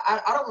what?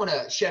 I don't want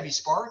a Chevy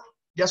Spark.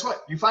 Guess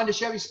what? You find a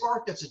Chevy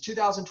Spark that's a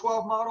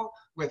 2012 model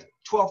with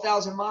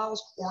 12,000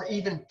 miles or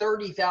even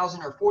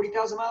 30,000 or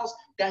 40,000 miles,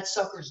 that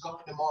sucker's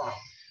gone tomorrow.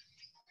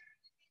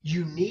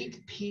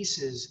 Unique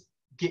pieces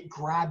get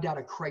grabbed out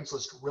of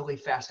Craigslist really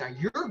fast. Now,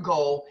 your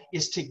goal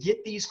is to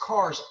get these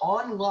cars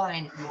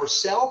online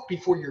yourself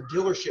before your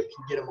dealership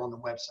can get them on the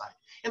website.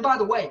 And by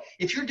the way,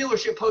 if your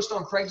dealership posts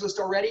on Craigslist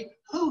already,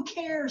 who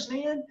cares,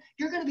 man?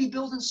 You're going to be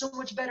building so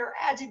much better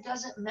ads, it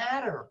doesn't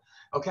matter.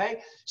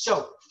 Okay,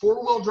 so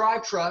 4-wheel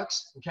drive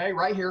trucks, okay,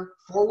 right here,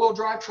 4-wheel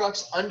drive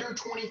trucks under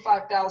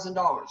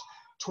 $25,000.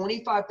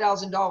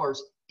 $25,000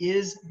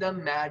 is the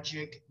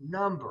magic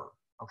number,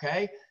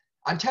 okay?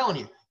 I'm telling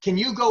you, can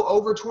you go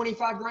over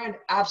 25 grand?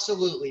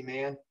 Absolutely,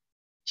 man.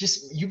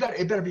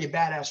 It better be a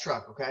badass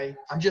truck, okay?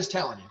 I'm just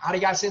telling you. I had a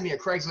guy send me a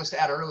Craigslist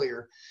ad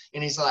earlier,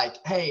 and he's like,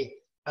 hey,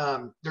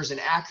 there's an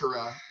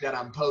Acura that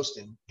I'm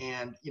posting,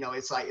 and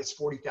it's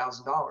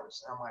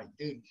 $40,000. I'm like,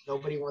 dude,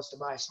 nobody wants to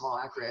buy a small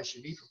Acura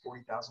SUV for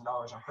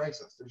 $40,000 on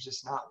Craigslist. There's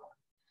just not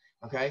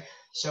one. Okay,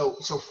 so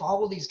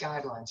follow these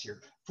guidelines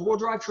here. 4-wheel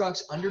drive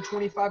trucks under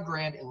 25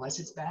 grand, unless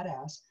it's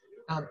badass.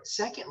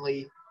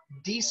 Secondly,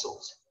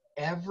 diesels.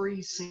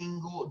 Every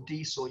single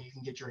diesel you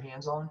can get your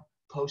hands on,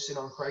 post it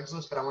on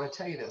Craigslist. But I want to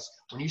tell you this: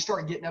 when you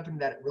start getting up into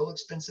that real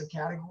expensive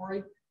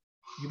category,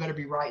 you better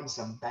be writing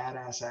some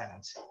badass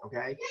ads.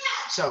 Okay?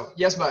 So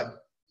yes, bud.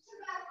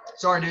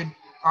 Sorry, dude.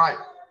 All right.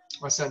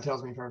 My son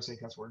tells me if I ever say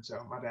cuss words,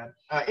 so my bad.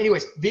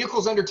 Anyways,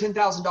 vehicles under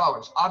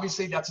 $10,000.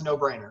 Obviously, that's a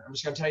no-brainer. I'm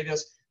just going to tell you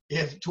this: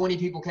 if 20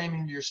 people came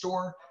into your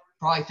store,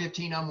 probably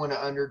 15 of them want an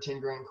under 10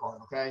 grand car.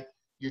 Okay?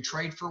 You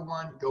trade for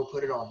one, go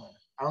put it on there.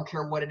 I don't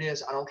care what it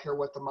is. I don't care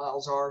what the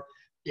miles are.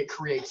 It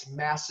creates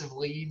massive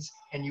leads,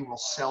 and you will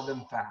sell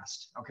them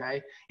fast,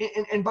 okay?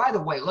 And by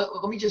the way,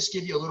 let me just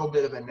give you a little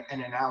bit of an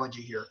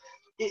analogy here.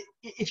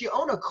 If you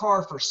own a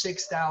car for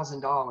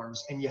 $6,000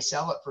 and you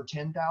sell it for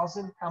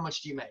 $10,000, how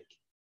much do you make?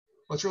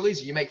 Well, it's real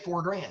easy. You make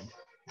 $4 grand,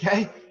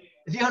 okay?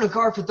 If you own a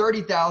car for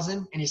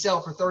 $30,000 and you sell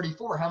it for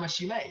 $34,000, how much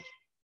do you make?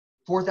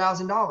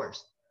 $4,000.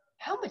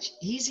 How much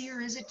easier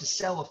is it to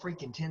sell a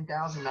freaking $10,000,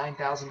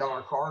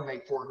 $9,000 car and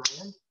make $4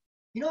 grand?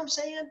 You know what I'm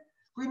saying?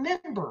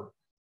 Remember,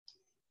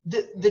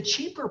 the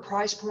cheaper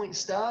price point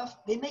stuff,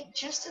 they make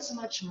just as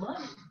much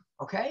money,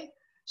 okay?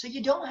 So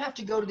you don't have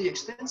to go to the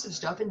expensive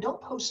stuff, and don't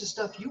post the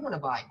stuff you want to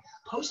buy.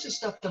 Post the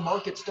stuff the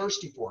market's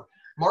thirsty for.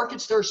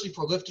 Market's thirsty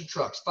for lifted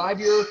trucks,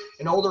 5-year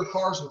and older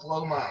cars with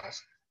low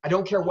miles. I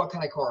don't care what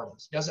kind of car it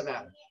is. Doesn't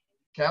matter.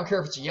 Okay, I don't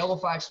care if it's a yellow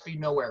 5-speed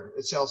nowhere.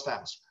 It sells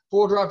fast.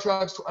 4-wheel drive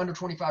trucks under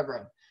 25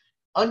 grand.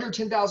 Under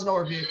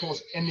 $10,000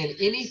 vehicles, and then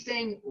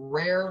anything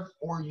rare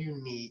or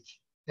unique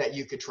that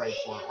you could trade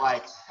for.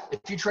 Like if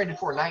you traded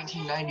for a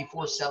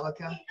 1994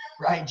 Celica,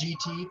 right,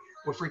 GT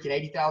with freaking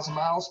 80,000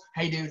 miles,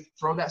 hey dude,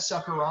 throw that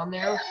sucker on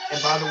there,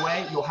 and by the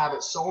way, you'll have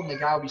it sold, and the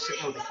guy will be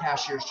sitting there with a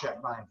cashier's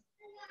check buying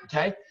it.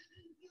 Okay?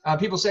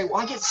 People say, well,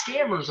 I get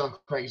scammers on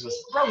Craigslist.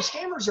 Bro,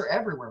 scammers are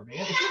everywhere,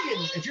 man.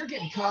 If you're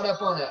getting caught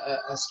up on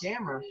a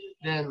scammer,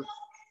 then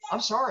I'm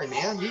sorry,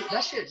 man.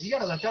 That shit, you got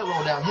to let that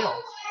roll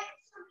downhill.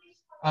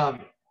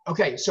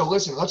 Okay, so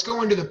listen, let's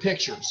go into the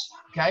pictures,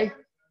 okay?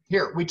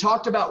 Here, we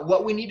talked about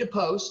what we need to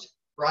post,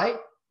 right?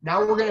 Now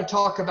we're going to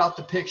talk about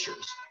the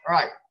pictures. All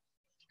right,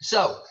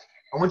 so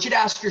I want you to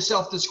ask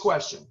yourself this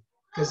question,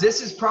 because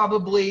this is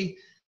probably,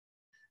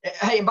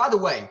 hey, and by the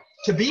way,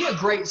 to be a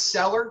great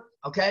seller,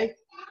 okay,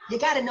 you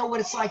got to know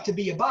what it's like to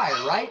be a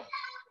buyer, right?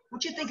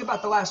 What you think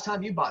about the last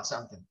time you bought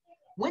something?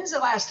 When's the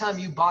last time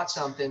you bought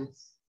something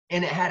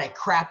and it had a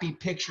crappy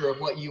picture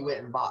of what you went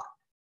and bought?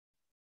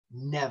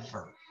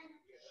 Never.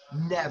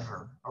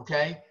 Never,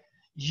 okay?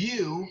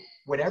 You,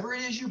 whatever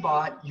it is you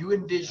bought, you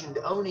envisioned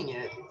owning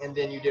it, and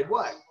then you did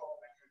what?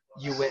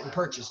 You went and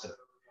purchased it,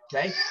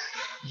 okay?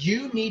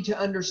 You need to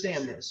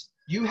understand this.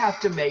 You have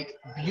to make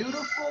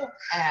beautiful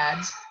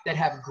ads that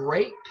have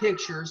great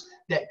pictures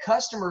that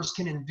customers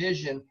can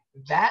envision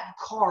that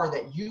car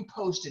that you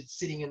posted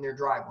sitting in their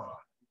driveway.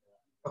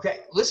 Okay,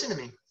 listen to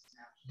me.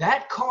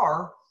 That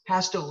car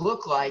has to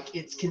look like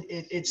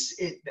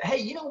hey,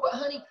 you know what,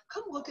 honey?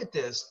 Come look at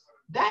this.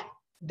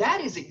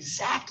 That is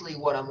exactly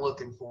what I'm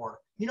looking for.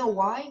 You know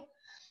why?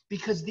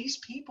 Because these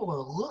people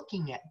are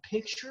looking at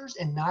pictures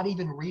and not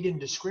even reading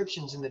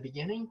descriptions in the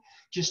beginning,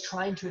 just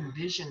trying to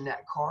envision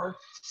that car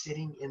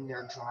sitting in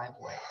their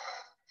driveway.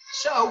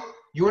 So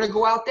you want to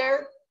go out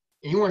there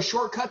and you want to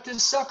shortcut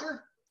this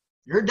sucker?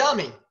 You're a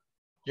dummy.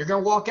 You're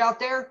going to walk out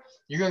there,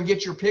 you're going to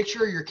get your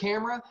picture, your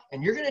camera,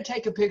 and you're going to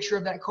take a picture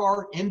of that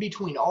car in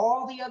between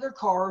all the other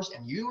cars,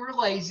 and you were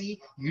lazy.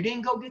 You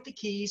didn't go get the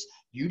keys.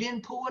 You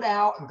didn't pull it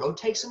out and go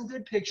take some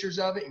good pictures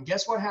of it, and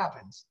guess what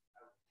happens?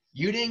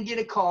 You didn't get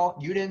a call.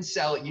 You didn't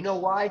sell it. You know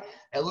why?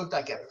 It looked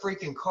like a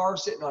freaking car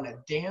sitting on a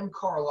damn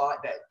car lot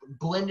that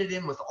blended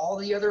in with all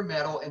the other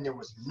metal, and there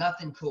was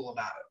nothing cool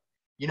about it.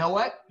 You know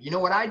what? You know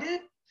what I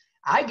did?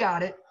 I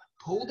got it,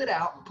 pulled it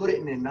out, put it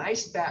in a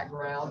nice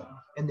background,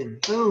 and then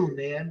boom,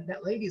 man,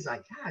 that lady's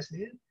like, gosh,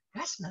 man,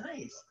 that's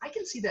nice. I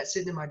can see that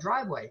sitting in my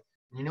driveway.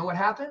 And you know what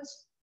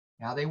happens?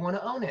 Now they want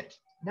to own it.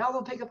 Now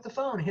they'll pick up the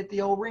phone and hit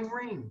the old ring,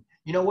 ring.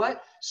 You know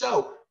what?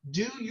 So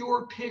do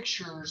your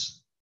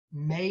pictures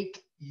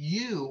make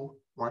you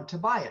want to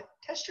buy it?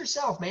 Test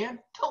yourself, man.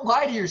 Don't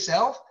lie to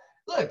yourself.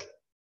 Look,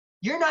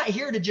 you're not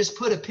here to just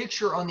put a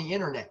picture on the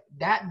internet.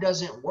 That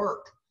doesn't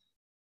work.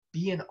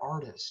 Be an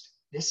artist.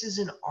 This is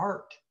an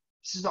art.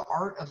 This is the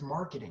art of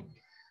marketing.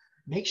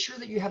 Make sure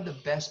that you have the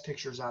best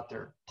pictures out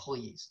there,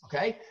 please,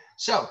 okay?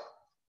 So,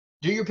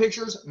 do your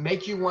pictures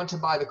make you want to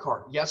buy the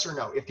car? Yes or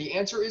no? If the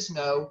answer is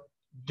no,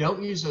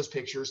 don't use those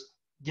pictures.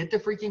 Get the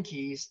freaking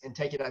keys and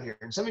take it out here.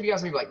 And some of you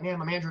guys may be like, man,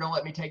 my manager don't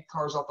let me take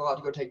cars off the lot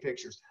to go take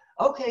pictures.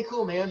 Okay,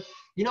 cool, man.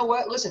 You know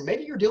what? Listen,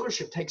 maybe your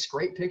dealership takes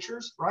great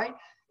pictures, right?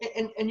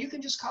 And you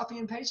can just copy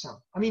and paste them.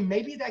 I mean,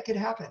 maybe that could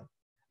happen.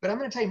 But I'm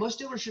going to tell you, most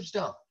dealerships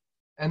don't,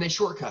 and they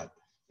shortcut.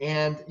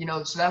 And, you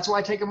know, so that's why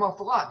I take them off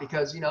the lot,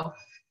 because, you know,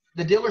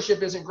 the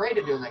dealership isn't great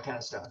at doing that kind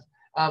of stuff.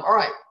 All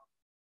right,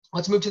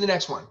 let's move to the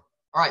next one.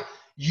 All right,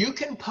 you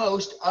can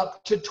post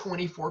up to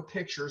 24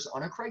 pictures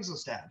on a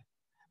Craigslist ad.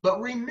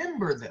 But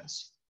remember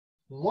this,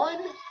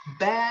 one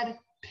bad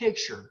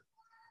picture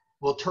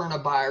will turn a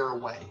buyer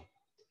away.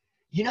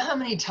 You know how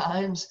many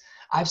times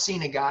I've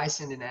seen a guy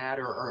send an ad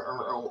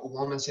or a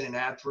woman send an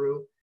ad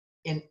through,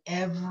 and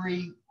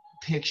every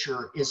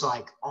picture is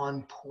like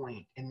on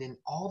point, and then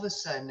all of a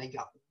sudden they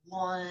got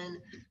one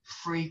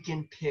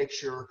freaking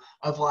picture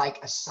of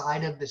like a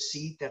side of the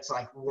seat that's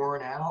like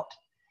worn out,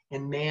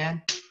 and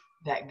man,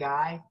 that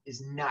guy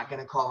is not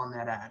going to call on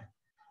that ad.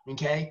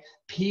 Okay,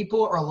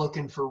 people are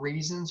looking for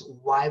reasons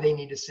why they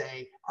need to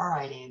say, all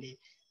right, Andy,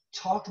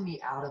 talk me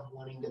out of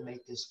wanting to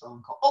make this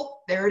phone call. Oh,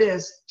 there it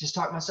is. Just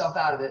talk myself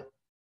out of it.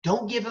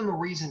 Don't give them a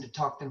reason to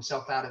talk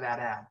themselves out of that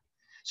ad.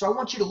 So I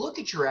want you to look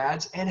at your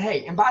ads, and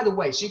hey, and by the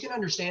way, so you can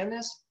understand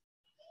this,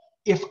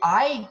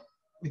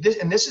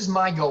 this is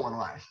my goal in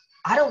life.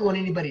 I don't want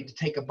anybody to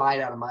take a bite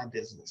out of my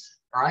business,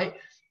 all right?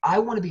 I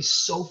want to be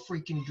so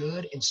freaking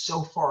good and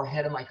so far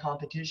ahead of my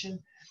competition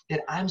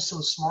that I'm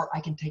so smart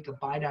I can take a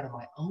bite out of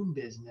my own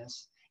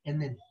business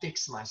and then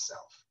fix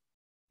myself,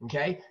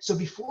 okay? So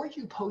before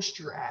you post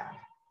your ad,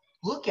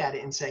 look at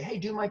it and say, hey,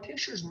 do my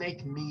pictures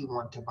make me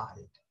want to buy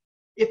it?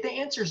 If the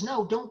answer is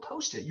no, don't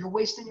post it. You're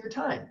wasting your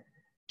time.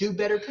 Do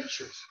better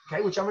pictures,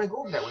 okay? Which I'm going to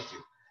go over that with you.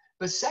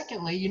 But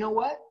secondly, you know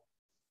what?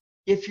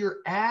 If your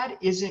ad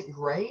isn't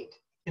great,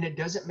 and it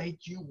doesn't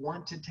make you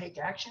want to take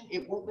action,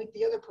 it won't make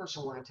the other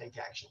person want to take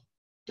action.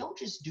 Don't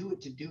just do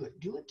it to do it.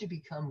 Do it to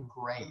become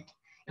great.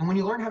 And when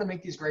you learn how to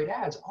make these great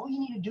ads, all you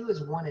need to do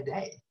is one a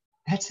day.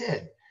 That's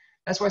it.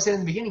 That's why I said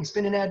in the beginning,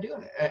 spend an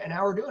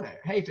hour doing it.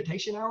 Hey, if it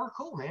takes you an hour,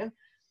 cool, man.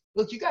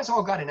 Look, you guys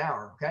all got an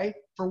hour, okay?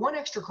 For one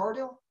extra car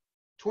deal,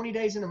 20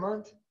 days in a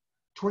month,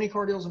 20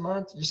 car deals a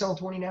month, you're selling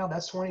 20 now,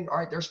 that's 20. All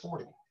right, there's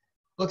 40.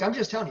 Look, I'm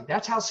just telling you,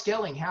 that's how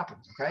scaling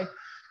happens, okay?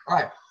 All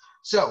right,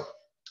 so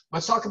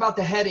let's talk about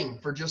the heading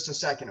for just a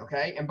second,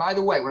 okay? And by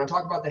the way, when I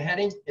talk about the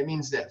heading, it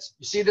means this.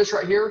 You see this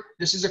right here?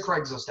 This is a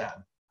Craigslist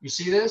ad. You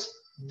see this?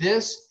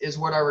 This is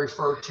what I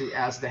refer to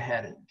as the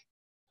heading,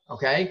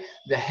 okay?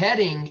 The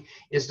heading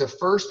is the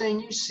first thing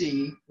you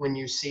see when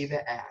you see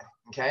the ad,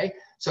 okay?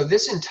 So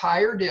this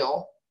entire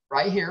deal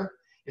right here,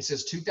 it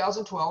says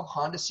 2012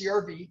 Honda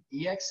CR-V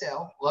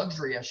EXL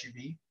luxury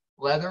SUV,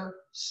 leather,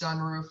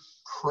 sunroof,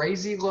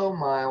 crazy low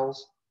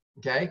miles,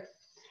 okay?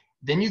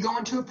 Then you go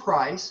into a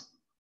price,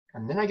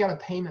 and then I got a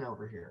payment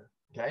over here,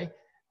 okay?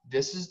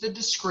 This is the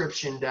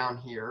description down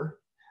here,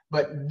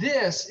 but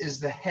this is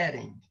the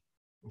heading,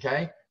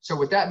 okay? So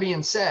with that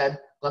being said,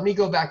 let me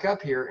go back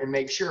up here and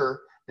make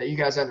sure that you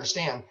guys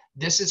understand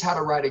this is how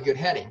to write a good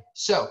heading.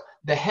 So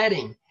the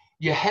heading,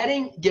 your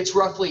heading gets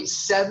roughly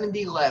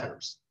 70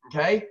 letters,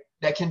 okay,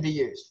 that can be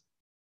used.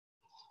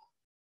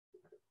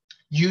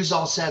 Use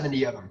all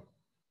 70 of them.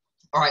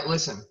 All right,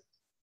 listen,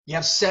 you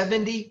have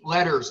 70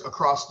 letters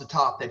across the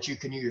top that you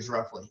can use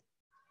roughly.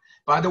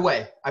 By the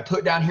way, I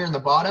put down here in the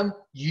bottom,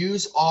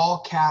 use all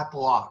cap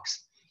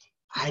locks.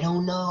 I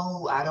don't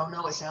know.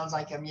 It sounds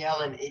like I'm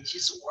yelling. It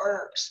just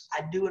works.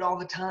 I do it all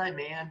the time,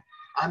 man.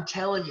 I'm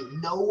telling you,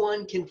 no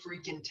one can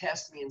freaking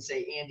test me and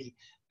say, Andy,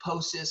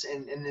 post this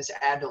and this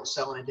ad don't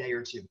sell in a day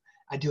or two.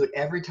 I do it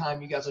every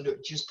time. You guys will do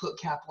it. Just put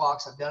cap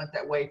locks. I've done it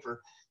that way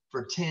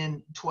for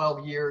 10,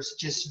 12 years.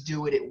 Just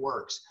do it. It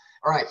works.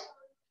 All right.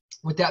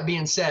 With that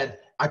being said,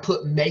 I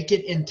put make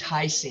it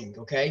enticing,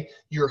 okay?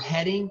 Your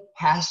heading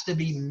has to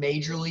be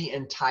majorly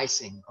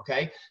enticing,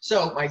 okay?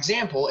 So my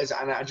example is,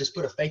 and I just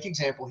put a fake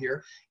example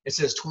here. It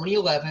says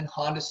 2011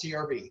 Honda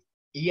CR-V,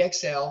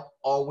 EXL,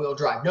 all-wheel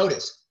drive.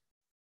 Notice,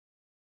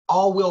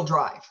 all-wheel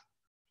drive,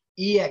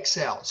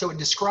 EXL. So it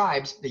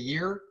describes the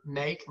year,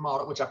 make,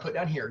 model, which I put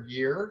down here,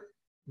 year,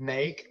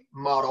 make,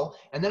 model,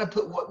 and then I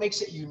put what makes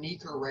it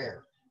unique or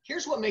rare.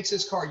 Here's what makes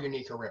this car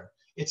unique or rare.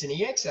 It's an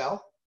EXL.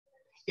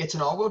 It's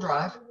an all-wheel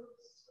drive,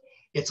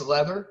 it's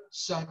leather,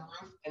 sunroof,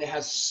 and it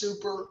has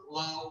super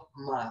low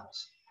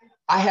miles.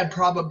 I had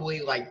probably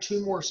like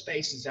 2 more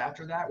spaces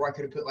after that where I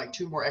could have put like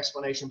 2 more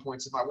explanation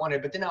points if I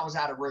wanted, but then I was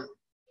out of room.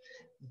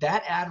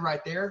 That ad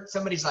right there,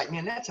 somebody's like,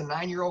 man, that's a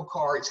 9-year-old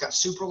car. It's got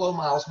super low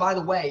miles. By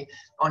the way,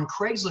 on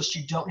Craigslist,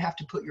 you don't have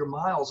to put your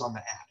miles on the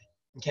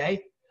ad,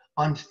 okay?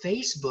 On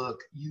Facebook,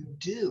 you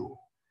do.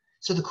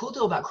 So the cool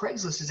deal about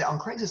Craigslist is that on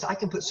Craigslist, I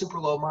can put super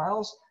low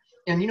miles.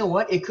 And you know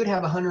what? It could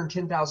have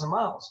 110,000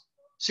 miles.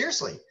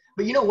 Seriously.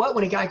 But you know what?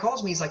 When a guy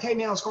calls me, he's like, hey,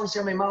 man, I was going to see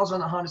how many miles on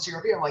the Honda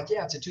CR-V. I'm like,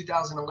 yeah, it's a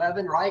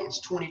 2011, right? It's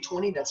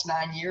 2020. That's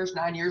 9 years.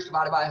 9 years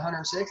divided by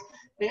 106.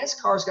 Man, this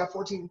car's got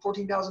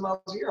 14,000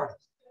 miles a year on it.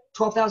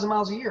 12,000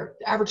 miles a year.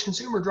 The average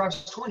consumer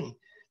drives 20.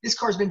 This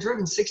car's been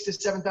driven 6,000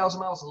 to 7,000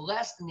 miles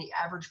less than the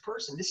average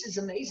person. This is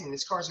amazing.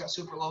 This car's got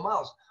super low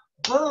miles.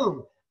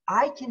 Boom.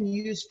 I can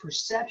use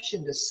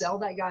perception to sell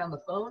that guy on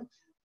the phone.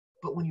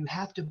 But when you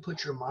have to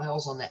put your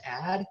miles on the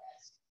ad,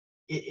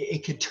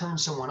 it could turn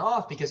someone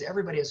off because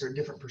everybody has their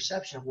different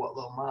perception of what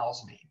low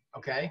miles mean,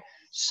 okay?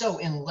 So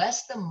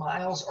unless the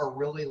miles are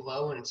really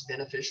low and it's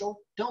beneficial,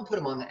 don't put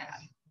them on the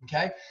ad,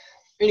 okay?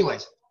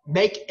 Anyways,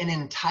 make an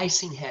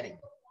enticing heading.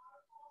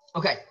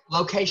 Okay,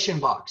 location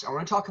box. I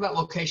want to talk about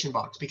location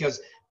box because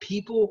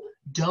people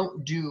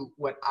don't do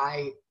what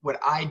I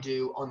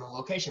do on the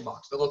location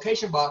box. The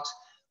location box,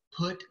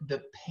 put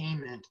the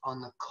payment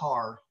on the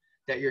car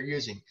that you're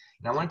using.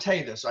 And I want to tell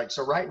you this, right?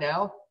 So right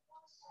now,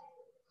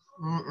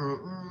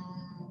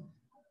 I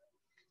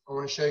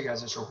want to show you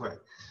guys this real quick.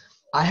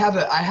 I have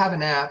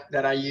an app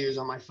that I use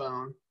on my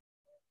phone.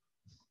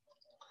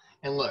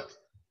 And look,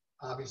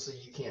 obviously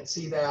you can't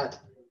see that.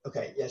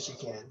 Okay, yes you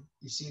can.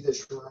 You see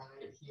this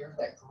right here,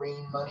 that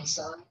green money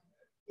sign?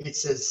 It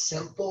says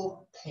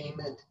Simple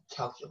Payment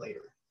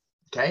Calculator,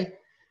 okay?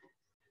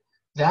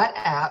 That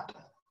app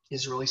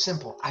is really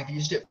simple. I've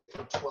used it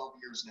for 12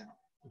 years now,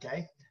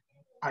 okay?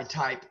 I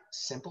type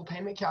Simple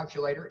Payment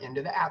Calculator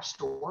into the App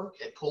Store.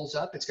 It pulls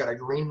up. It's got a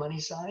green money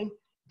sign.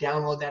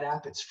 Download that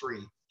app. It's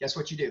free. Guess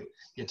what you do?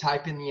 You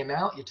type in the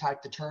amount. You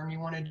type the term you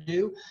want to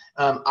do.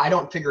 I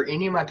don't figure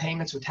any of my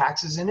payments with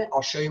taxes in it.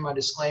 I'll show you my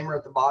disclaimer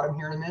at the bottom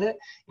here in a minute.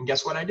 And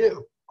guess what I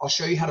do? I'll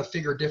show you how to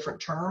figure different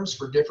terms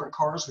for different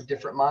cars with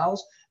different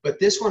miles.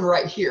 But this one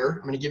right here,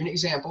 I'm going to give you an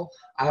example.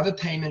 I have a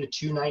payment of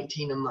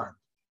 $219 a month.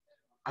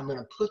 I'm going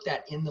to put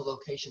that in the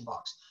location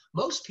box.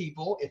 Most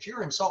people, if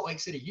you're in Salt Lake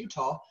City,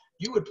 Utah,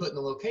 you would put in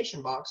the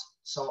location box,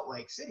 Salt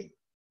Lake City,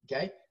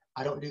 okay?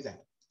 I don't do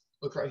that.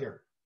 Look right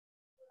here.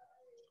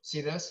 See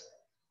this?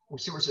 We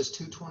see where it says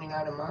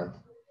 $229 a month?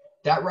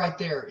 That right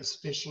there is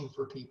fishing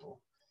for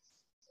people.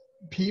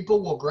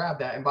 People will grab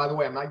that. And by the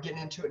way, I'm not getting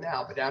into it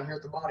now, but down here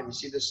at the bottom, you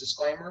see this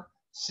disclaimer,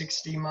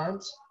 60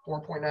 months,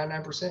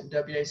 4.99%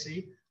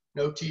 WAC,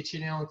 no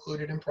TTL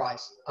included in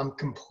price. I'm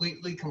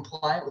completely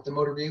compliant with the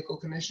Motor Vehicle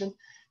Commission.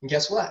 And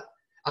guess what?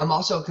 I'm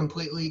also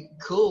completely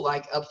cool,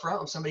 like up front,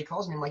 when somebody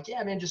calls me, I'm like,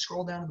 yeah, man, just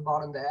scroll down to the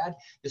bottom of the ad.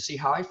 You'll see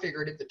how I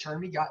figured it, the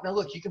term you got. Now,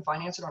 look, you can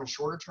finance it on a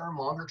shorter term,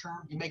 longer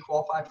term. You may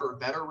qualify for a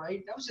better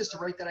rate. That was just a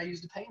rate that I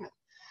used to payment.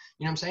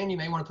 You know what I'm saying? You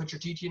may want to put your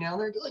TT down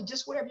there. Look,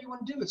 just whatever you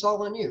want to do. It's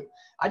all on you.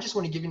 I just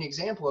want to give you an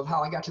example of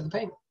how I got to the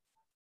payment.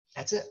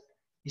 That's it.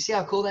 You see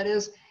how cool that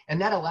is? And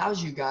that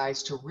allows you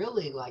guys to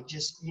really like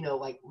just, you know,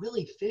 like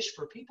really fish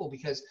for people,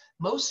 because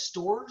most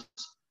stores,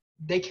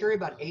 they carry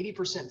about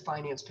 80%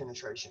 finance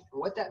penetration. And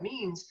what that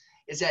means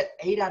is that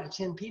 8 out of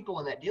 10 people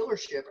in that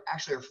dealership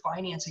actually are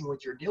financing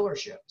with your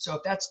dealership. So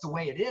if that's the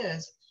way it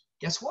is,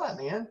 guess what,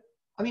 man?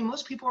 I mean,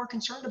 most people are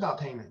concerned about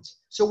payments.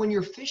 So when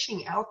you're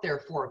fishing out there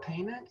for a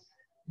payment,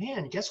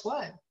 man, guess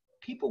what?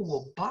 People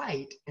will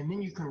bite, and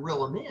then you can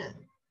reel them in,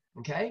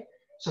 okay?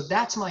 So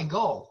that's my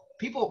goal.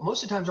 People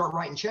most of the times aren't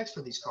writing checks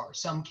for these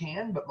cars. Some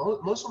can, but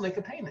most will make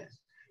a payment.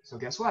 So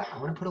guess what? I'm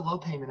going to put a low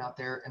payment out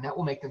there, and that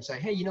will make them say,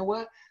 hey, you know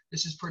what?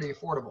 This is pretty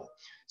affordable.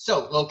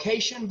 So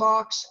location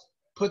box,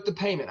 put the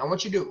payment. I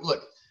want you to do,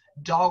 look,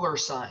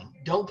 $sign.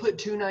 Don't put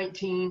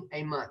 $219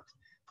 a month.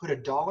 Put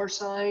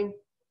a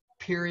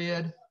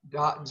 $period,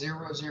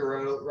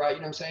 .00, right? You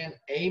know what I'm saying?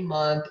 A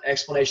month,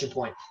 exclamation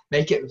point.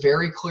 Make it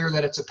very clear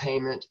that it's a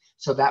payment,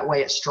 so that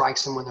way it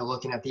strikes them when they're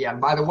looking at the ad.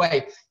 And by the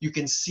way, you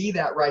can see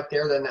that right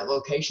there in that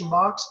location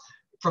box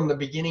from the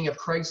beginning of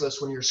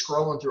Craigslist. When you're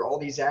scrolling through all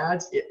these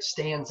ads, it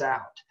stands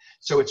out.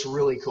 So it's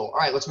really cool. All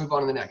right, let's move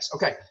on to the next.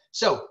 Okay,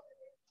 so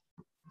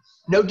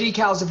no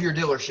decals of your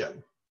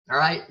dealership. All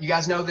right, you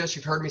guys know this.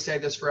 You've heard me say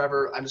this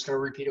forever. I'm just going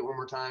to repeat it one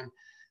more time.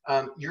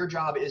 Your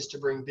job is to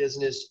bring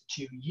business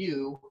to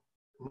you,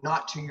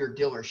 not to your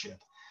dealership.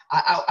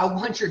 I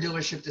want your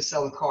dealership to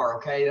sell a car,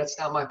 okay? That's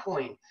not my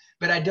point.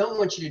 But I don't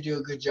want you to do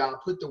a good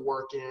job, put the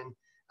work in,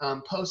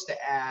 post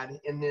the ad,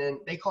 and then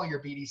they call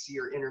your BDC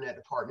or internet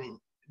department.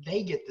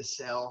 They get the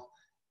sell.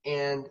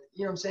 And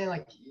you know what I'm saying?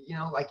 Like, you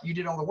know, like you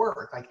did all the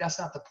work. Like, that's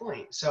not the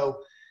point. So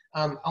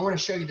I want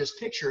to show you this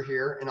picture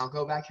here, and I'll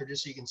go back here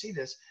just so you can see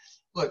this.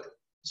 Look,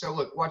 so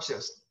look, watch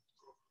this.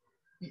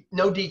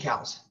 No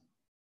decals.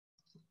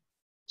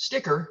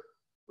 Sticker,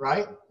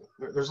 right?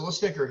 There's a little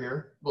sticker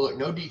here, but look,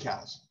 no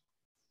decals.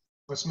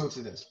 Let's move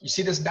through this. You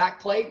see this back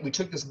plate? We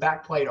took this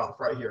back plate off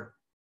right here.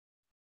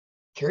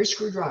 Carry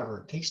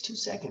screwdriver. It takes 2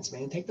 seconds,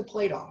 man. Take the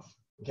plate off,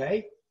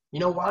 okay? You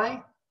know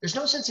why? There's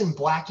no sense in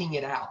blacking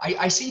it out.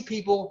 I see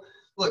people,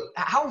 look,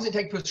 how long does it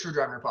take to put a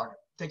screwdriver in your pocket?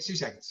 It takes 2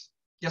 seconds.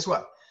 Guess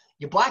what?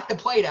 You black the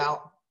plate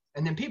out,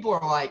 and then people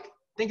are like,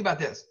 think about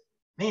this.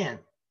 Man,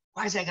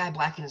 why is that guy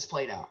blacking his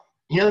plate out?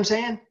 You know what I'm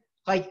saying?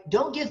 Like,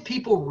 don't give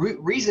people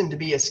reason to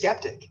be a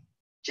skeptic.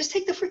 Just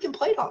take the freaking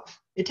plate off.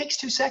 It takes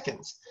 2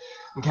 seconds,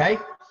 okay?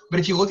 But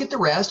if you look at the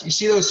rest, you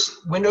see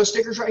those window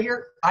stickers right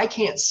here? I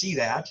can't see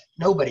that.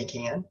 Nobody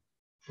can,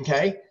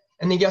 okay?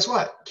 And then guess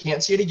what?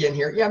 Can't see it again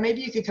here. Yeah,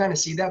 maybe you could kind of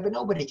see that, but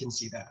nobody can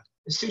see that.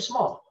 It's too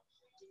small,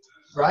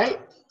 right?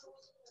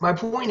 My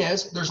point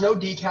is there's no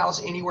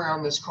decals anywhere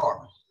on this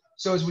car.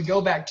 So as we go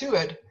back to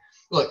it,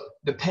 look,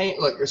 the paint,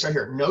 look, it's right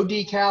here. No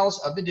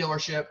decals of the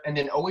dealership, and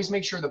then always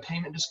make sure the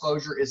payment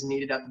disclosure is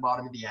needed at the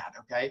bottom of the ad,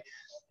 okay?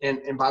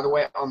 And by the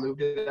way, I'll move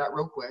to that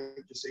real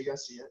quick just so you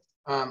guys see it.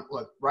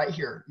 Look, right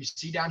here, you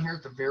see down here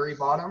at the very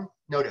bottom,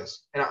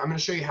 notice, and I'm going to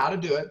show you how to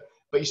do it,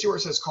 but you see where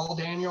it says call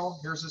Daniel?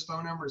 Here's his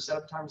phone number to set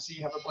up a time to see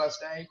you. Have a blessed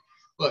day.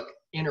 Look,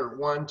 enter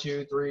 1,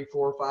 2, 3,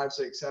 4, 5,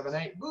 6, 7,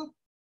 8, boop,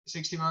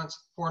 60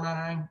 months,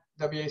 $499,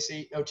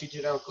 WAC, no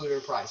TT, no included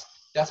in price.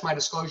 That's my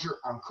disclosure.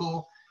 I'm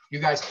cool. You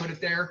guys put it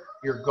there,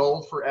 you're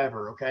gold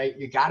forever, okay?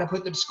 You got to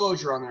put the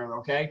disclosure on there,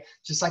 okay?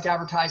 Just like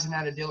advertising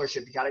at a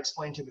dealership, you got to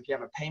explain to them if you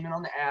have a payment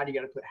on the ad, you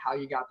got to put how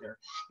you got there.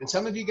 And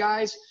some of you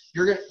guys,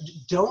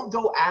 don't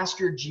go ask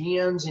your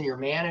GMs and your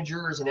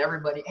managers and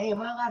everybody, hey,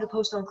 am I allowed to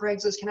post on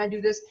Craigslist? Can I do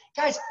this?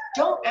 Guys,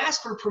 don't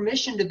ask for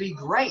permission to be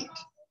great,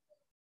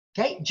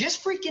 okay?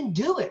 Just freaking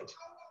do it.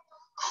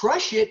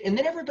 Crush it, and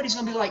then everybody's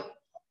going to be like,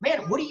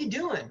 man, what are you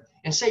doing?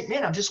 And say,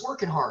 man, I'm just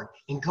working hard,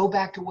 and go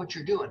back to what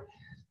you're doing.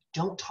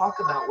 Don't talk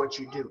about what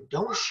you do.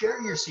 Don't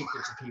share your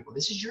secrets with people.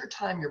 This is your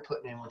time you're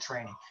putting in with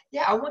training.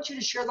 Yeah, I want you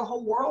to share the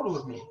whole world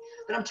with me.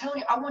 But I'm telling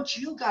you, I want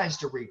you guys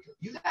to reap it.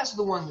 You guys are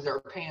the ones that are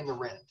paying the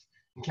rent,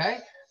 okay?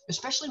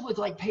 Especially with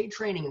like paid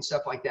training and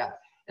stuff like that.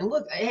 And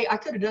look, hey, I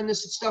could have done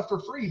this stuff for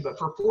free, but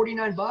for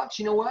 49 bucks,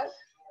 you know what?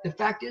 The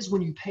fact is,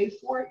 when you pay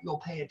for it, you'll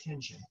pay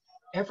attention.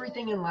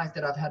 Everything in life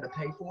that I've had to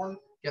pay for,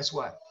 guess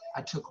what?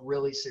 I took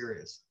really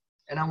serious.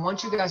 And I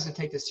want you guys to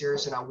take this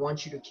serious, and I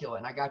want you to kill it.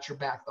 And I got your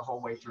back the whole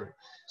way through.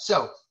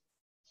 So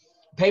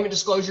payment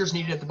disclosure is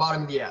needed at the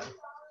bottom of the ad.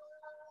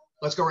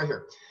 Let's go right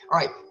here. All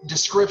right,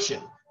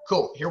 description.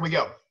 Cool, here we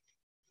go.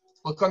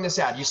 Look on this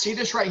ad. You see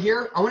this right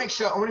here? I want to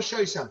show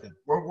you something.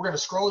 We're going to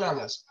scroll down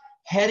this.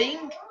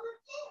 Heading,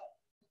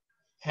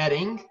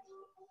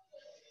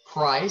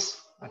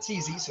 price. That's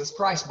easy. It says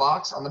price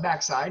box on the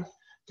back side.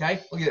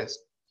 Okay, look at this.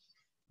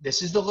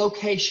 This is the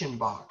location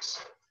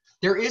box.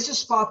 There is a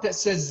spot that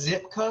says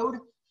zip code.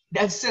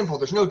 That's simple.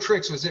 There's no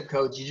tricks with zip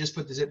codes. You just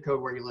put the zip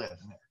code where you live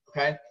in there,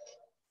 okay?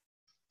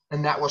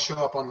 And that will show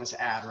up on this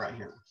ad right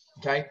here,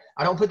 okay?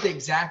 I don't put the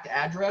exact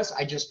address.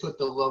 I just put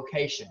the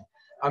location.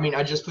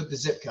 I just put the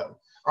zip code.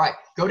 All right,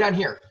 go down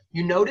here.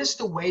 You notice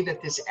the way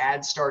that this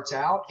ad starts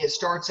out? It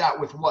starts out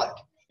with what?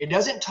 It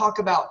doesn't talk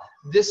about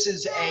this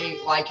is a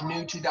like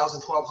new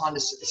 2012 Honda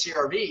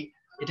CR-V.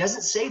 It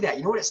doesn't say that.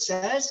 You know what it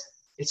says?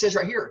 It says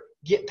right here,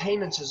 get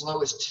payments as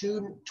low as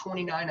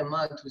 $229 a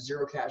month with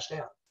zero cash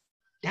down.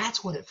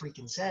 That's what it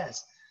freaking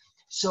says.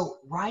 So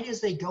right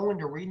as they go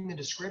into reading the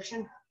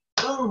description,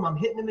 boom, I'm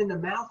hitting them in the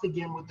mouth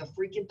again with the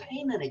freaking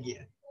payment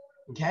again,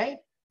 okay?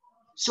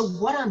 So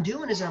what I'm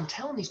doing is I'm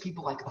telling these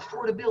people like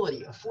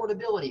affordability,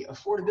 affordability,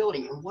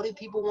 affordability. And what do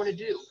people want to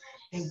do?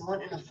 They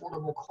want an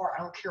affordable car.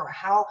 I don't care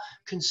how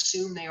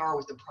consumed they are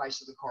with the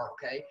price of the car,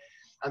 okay?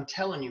 I'm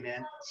telling you,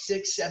 man,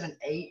 6, 7,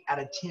 8 out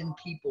of 10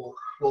 people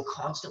will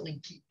constantly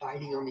keep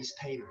biting on these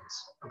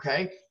payments,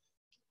 okay?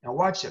 Now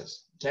watch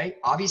this, okay?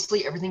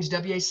 Obviously, everything's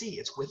WAC.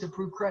 It's with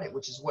approved credit,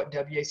 which is what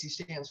WAC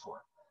stands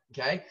for,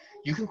 okay?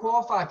 You can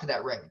qualify for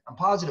that rate. I'm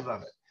positive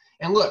of it.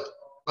 And look,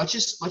 let's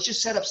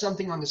just set up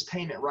something on this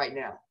payment right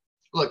now.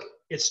 Look,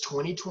 it's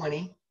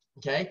 2020,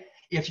 okay?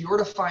 If you were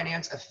to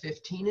finance a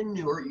 15 and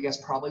newer, you guys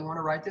probably want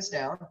to write this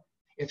down.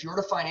 If you were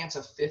to finance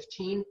a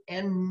 15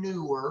 and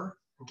newer,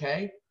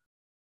 okay,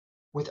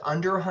 with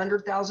under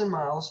 100,000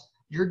 miles,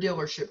 your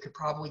dealership could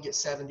probably get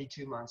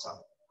 72 months of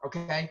it,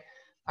 okay?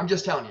 I'm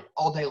just telling you,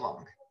 all day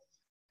long.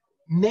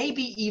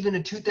 Maybe even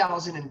a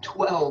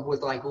 2012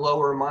 with like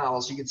lower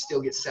miles, you could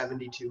still get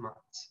 72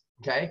 months,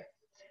 okay?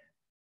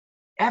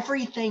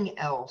 Everything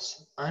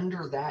else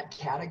under that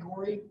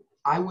category,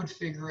 I would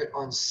figure it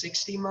on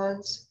 60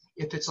 months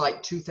if it's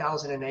like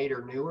 2008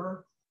 or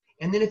newer.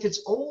 And then if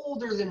it's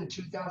older than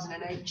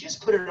 2008,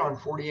 just put it on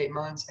 48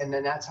 months, and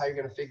then that's how you're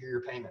going to figure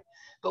your payment.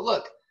 But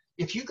look,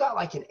 if you got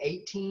like an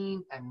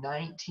 18, a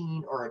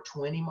 19, or a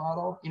 20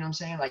 model, you know what I'm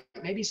saying? Like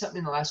maybe something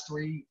in the last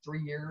three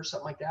years,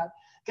 something like that.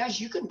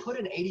 Guys, you can put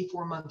an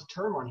 84-month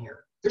term on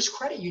here. There's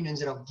credit unions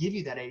that'll give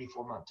you that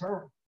 84-month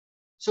term.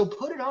 So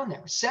put it on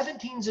there.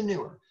 17s and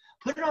newer.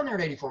 Put it on there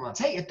at 84 months.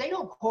 Hey, if they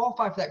don't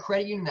qualify for that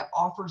credit union that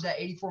offers that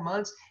 84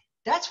 months,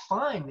 that's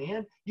fine,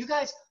 man. You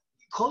guys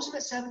close them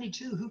at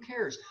 72. Who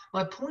cares?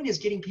 My point is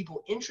getting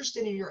people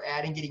interested in your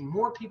ad and getting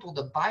more people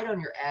to bite on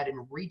your ad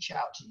and reach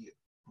out to you,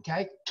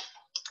 okay?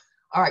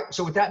 All right,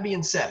 so with that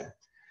being said,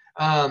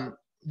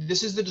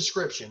 this is the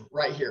description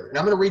right here. And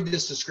I'm going to read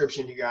this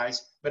description, you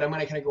guys, but I'm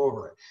going to kind of go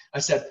over it. I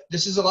said,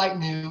 this is a like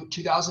new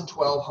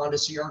 2012 Honda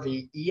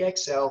CR-V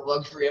EXL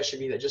luxury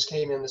SUV that just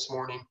came in this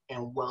morning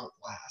and won't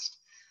last.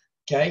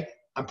 Okay,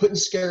 I'm putting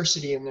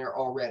scarcity in there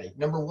already.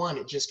 Number one,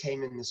 it just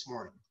came in this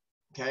morning.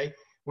 Okay,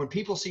 when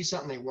people see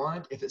something they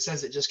want, if it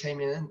says it just came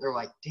in, they're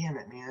like, damn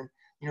it, man. You know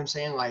what I'm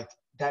saying? Like,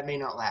 that may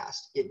not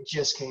last. It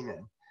just came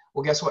in.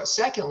 Well, guess what?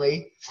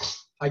 Secondly,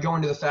 I go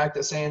into the fact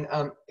that saying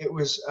it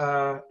was,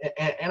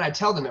 and I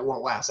tell them it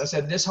won't last. I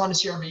said, this Honda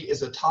CR-V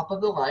is the top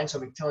of the line.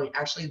 So I'm telling you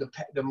actually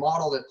the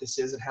model that this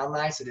is and how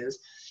nice it is.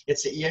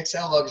 It's the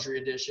EXL Luxury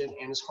Edition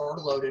and it's hard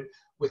loaded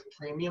with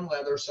premium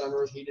leather,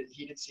 sunroof,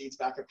 heated seats,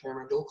 backup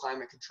camera, dual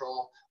climate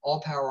control,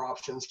 all power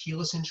options,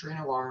 keyless entry and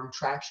alarm,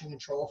 traction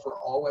control for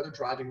all weather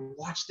driving.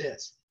 Watch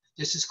this.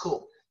 This is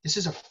cool. This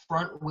is a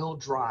front wheel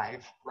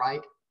drive,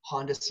 right?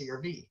 Honda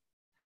CR-V,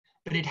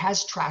 but it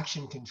has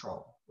traction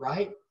control,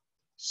 right?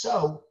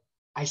 So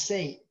I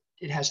say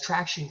it has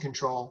traction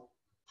control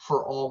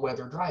for all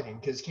weather driving,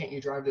 because can't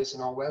you drive this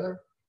in all weather?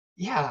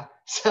 Yeah.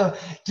 So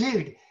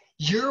dude,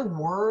 your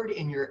word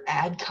in your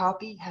ad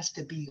copy has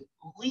to be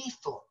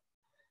lethal.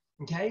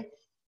 Okay.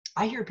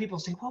 I hear people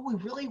say, well, we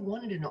really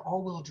wanted an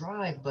all-wheel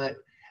drive, but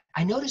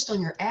I noticed on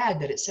your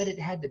ad that it said it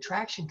had the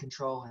traction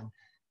control, and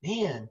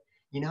man,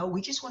 you know, we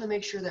just want to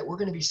make sure that we're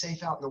going to be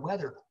safe out in the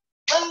weather.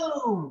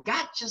 Boom,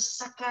 gotcha,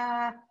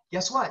 sucker.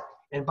 Guess what?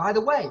 And by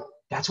the way,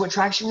 that's what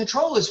traction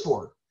control is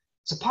for.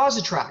 It's a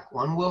Positrack.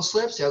 One wheel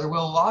slips, the other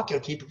wheel will lock.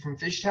 It'll keep it from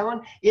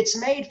fishtailing. It's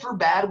made for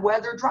bad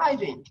weather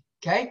driving.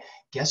 Okay.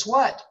 Guess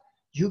what?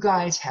 You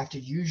guys have to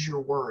use your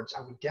words.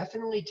 I would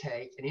definitely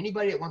take, and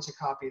anybody that wants a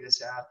copy of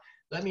this ad,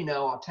 let me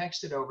know. I'll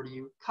text it over to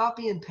you.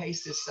 Copy and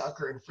paste this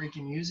sucker and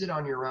freaking use it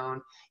on your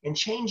own and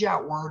change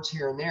out words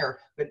here and there.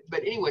 But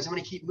anyways, I'm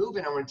going to keep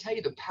moving. I'm going to tell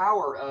you the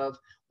power of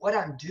what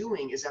I'm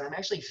doing is that I'm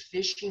actually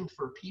fishing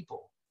for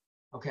people.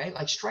 Okay.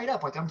 Like straight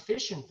up, like I'm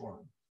fishing for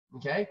them.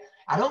 Okay.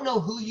 I don't know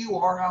who you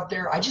are out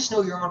there. I just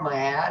know you're on my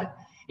ad.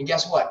 And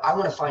guess what? I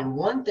want to find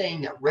one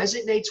thing that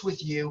resonates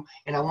with you.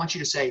 And I want you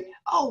to say,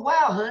 oh,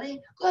 wow,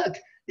 honey, look,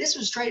 this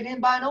was traded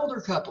in by an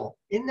older couple.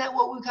 Isn't that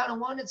what we kind of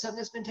wanted? Something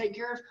that's been taken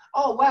care of?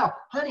 Oh, wow,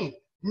 honey,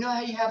 you know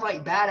how you have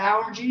like bad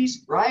allergies,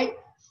 right?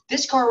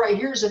 This car right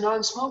here is a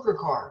non-smoker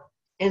car.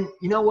 And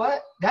you know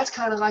what? That's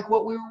kind of like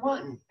what we were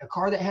wanting, a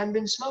car that hadn't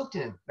been smoked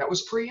in, that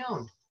was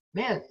pre-owned.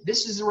 Man,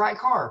 this is the right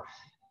car.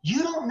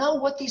 You don't know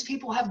what these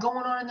people have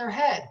going on in their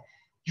head.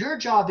 Your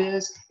job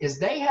is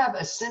they have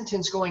a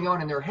sentence going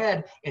on in their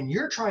head and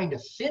you're trying to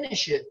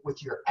finish it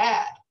with your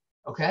ad,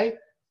 okay?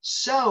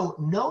 So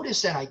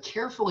notice that I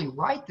carefully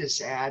write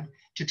this ad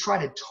to try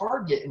to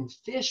target and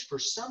fish for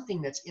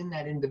something that's in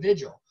that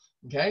individual,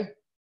 okay?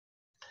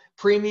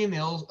 Premium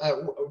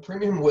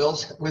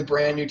wheels with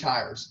brand new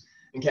tires,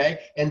 okay?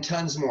 And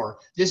tons more.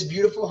 This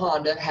beautiful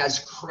Honda has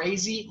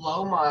crazy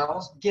low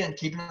miles. Again,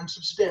 keeping them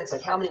suspense,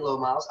 like how many low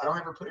miles? I don't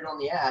ever put it on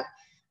the ad.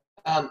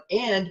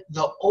 And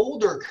the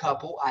older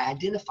couple, I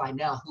identify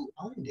now who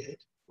owned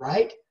it,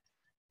 right?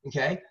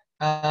 Okay,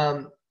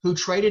 who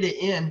traded it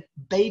in,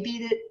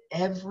 babied it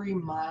every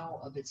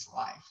mile of its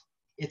life.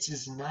 It's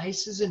as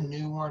nice as a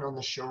new one on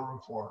the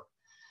showroom floor.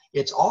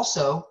 It's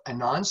also a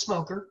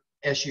non-smoker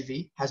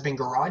SUV, has been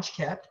garage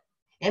kept,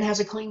 and has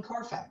a clean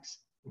Carfax.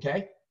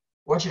 Okay,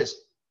 watch this.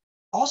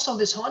 Also,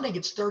 this Honda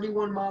gets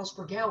 31 miles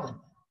per gallon.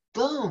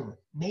 Boom,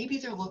 maybe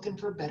they're looking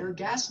for better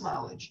gas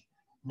mileage.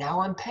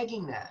 Now I'm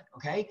pegging that,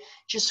 okay?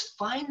 Just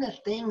find the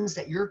things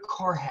that your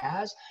car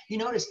has. You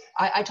notice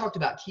I talked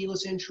about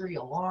keyless entry,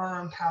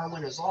 alarm, power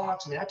windows,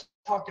 locks. I mean, I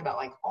talked about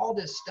like all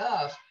this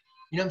stuff,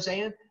 you know what I'm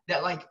saying?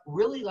 That like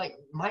really like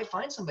might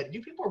find somebody. Do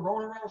people are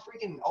rolling around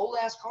freaking old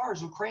ass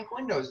cars with crank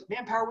windows?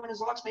 Man, power windows,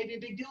 locks may be a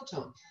big deal to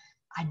them.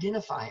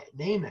 Identify it,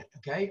 name it,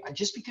 okay?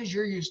 Just because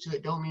you're used to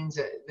it don't mean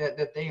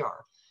that they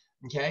are.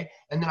 Okay,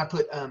 and then I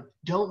put,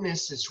 don't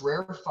miss this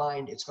rare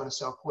find, it's going to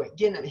sell quick.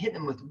 Again, I'm hitting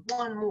them with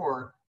one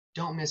more,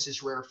 don't miss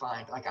this rare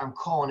find. Like I'm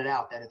calling it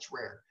out that it's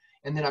rare.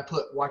 And then I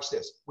put, watch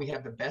this, we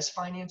have the best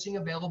financing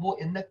available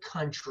in the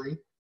country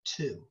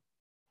too.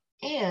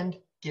 And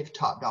give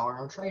top dollar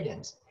on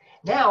trade-ins.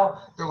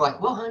 Now they're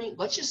like, well, honey,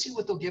 let's just see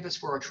what they'll give us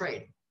for our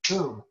trade.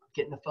 Boom,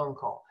 getting a phone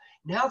call.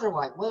 Now they're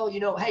like, well, you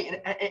know,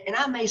 hey, and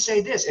I may say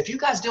this, if you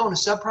guys deal in a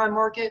subprime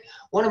market,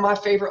 one of my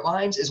favorite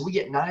lines is we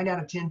get 9 out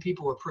of 10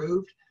 people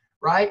approved.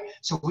 Right?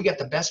 So we got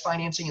the best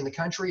financing in the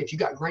country. If you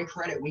got great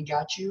credit, we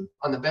got you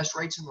on the best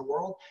rates in the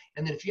world.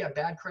 And then if you have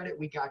bad credit,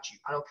 we got you.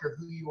 I don't care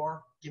who you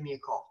are, give me a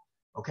call.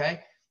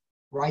 Okay?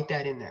 Write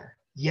that in there.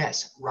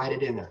 Yes, write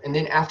it in there. And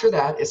then after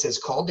that, it says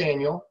call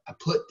Daniel. I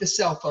put the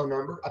cell phone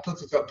number. I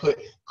put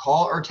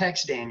call or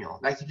text Daniel.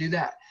 I like to do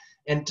that.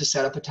 And to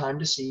set up a time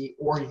to see,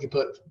 or you can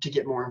put to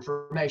get more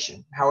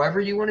information.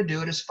 However you want to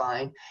do it is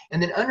fine.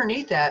 And then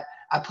underneath that,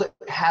 I put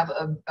have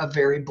a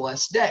very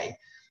blessed day.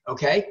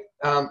 Okay.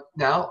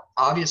 Now,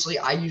 obviously,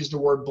 I use the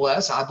word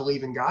bless. I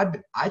believe in God,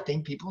 but I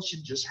think people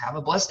should just have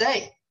a blessed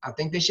day. I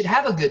think they should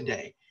have a good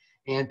day.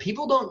 And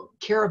people don't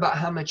care about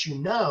how much you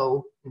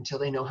know until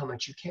they know how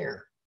much you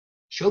care.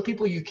 Show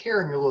people you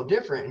care and you're a little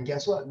different. And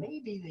guess what?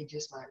 Maybe they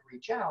just might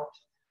reach out.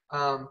 You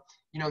know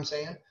what I'm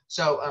saying?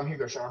 So here you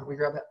go, Sean. We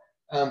grab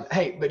that.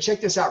 Hey, but check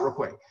this out real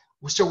quick.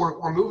 So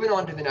we're moving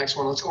on to the next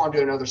one. Let's go on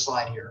to another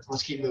slide here.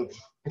 Let's keep moving.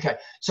 Okay.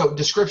 So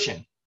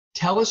description.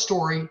 Tell a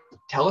story.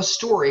 Tell a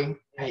story.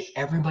 Hey,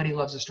 everybody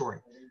loves a story.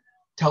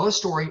 Tell a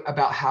story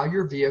about how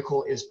your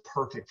vehicle is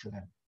perfect for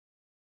them.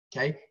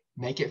 Okay?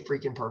 Make it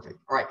freaking perfect.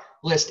 All right.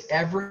 List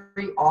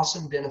every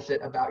awesome benefit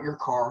about your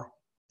car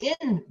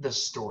in the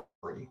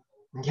story.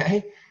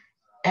 Okay?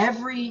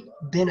 Every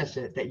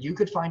benefit that you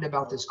could find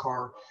about this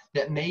car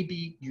that may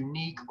be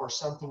unique or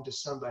something to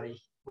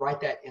somebody,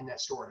 write that in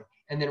that story.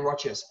 And then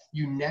watch this.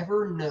 You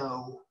never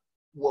know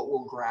what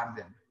will grab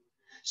them.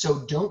 So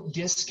don't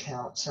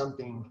discount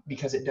something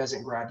because it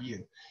doesn't grab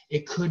you.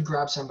 It could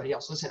grab somebody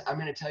else. Listen, I'm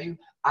going to tell you,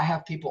 I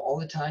have people all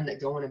the time that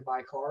go in and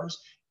buy cars,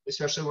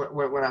 especially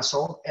when I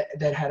sold,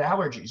 that had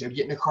allergies. They'd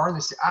get in a car and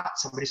they say,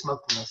 somebody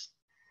smoked in this.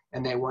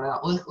 And they went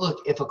out.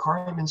 Look, if a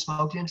car had been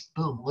smoked in,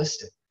 boom,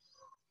 list it.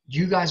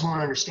 You guys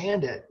won't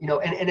understand it. You know,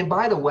 and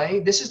by the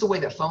way, this is the way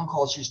that phone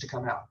calls used to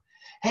come out.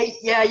 Hey,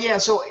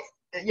 so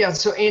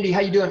Andy,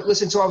 how you doing?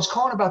 Listen, so I was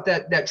calling about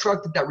that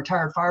truck that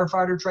retired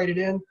firefighter traded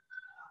in.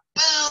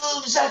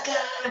 Boom,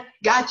 sucker,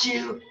 got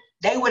you.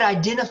 They would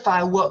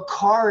identify what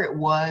car it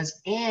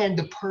was and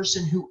the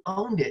person who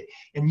owned it.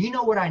 And you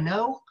know what I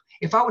know?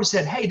 If I would have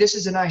said, hey, this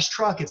is a nice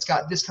truck, it's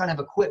got this kind of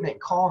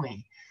equipment, call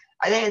me.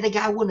 The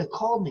guy wouldn't have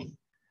called me.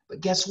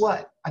 But guess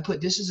what? I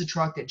put, this is a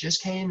truck that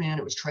just came in.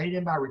 It was traded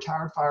in by a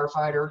retired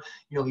firefighter.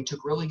 You know, he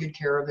took really good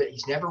care of it.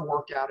 He's never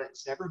worked out it.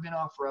 It's never been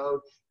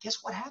off-road. Guess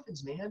what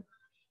happens, man?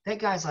 That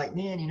guy's like,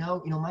 man, you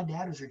know, my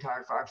dad was a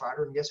retired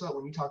firefighter, and guess what?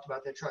 When you talked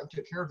about that truck and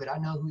took care of it, I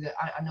know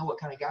I know what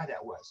kind of guy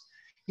that was.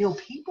 You know,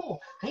 people,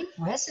 they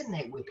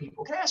resonate with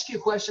people. Can I ask you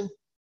a question?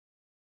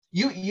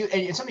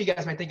 And some of you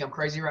guys might think I'm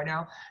crazy right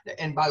now.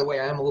 And by the way,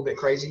 I am a little bit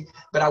crazy,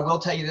 but I will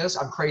tell you this: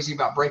 I'm crazy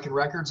about breaking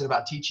records and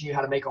about teaching you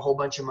how to make a whole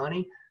bunch of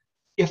money.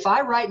 If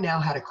I right now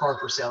had a car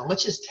for sale,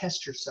 let's just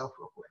test yourself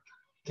real quick.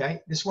 Okay,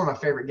 this is one of my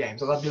favorite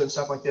games. I love doing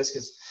stuff like this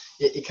because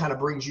it kind of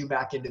brings you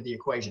back into the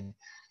equation.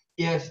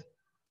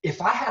 If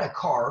I had a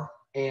car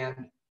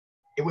and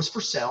it was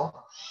for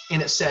sale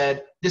and it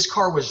said this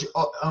car was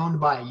owned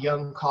by a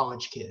young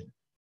college kid,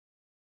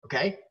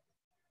 okay?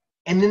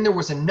 And then there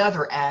was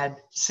another ad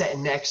set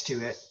next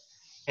to it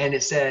and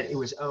it said it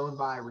was owned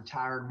by a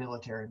retired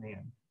military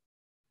man.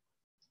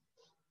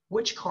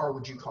 Which car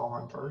would you call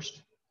on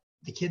first?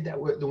 The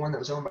one that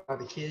was owned by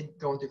the kid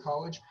going through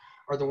college,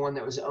 or the one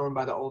that was owned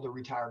by the older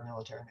retired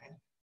military man?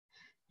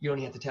 You don't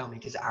even have to tell me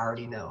because I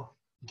already know,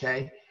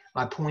 okay?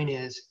 My point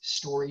is,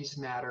 stories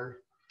matter,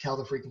 tell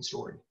the freaking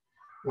story.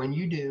 When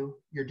you do,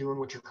 you're doing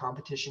what your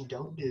competition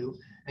don't do,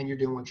 and you're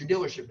doing what your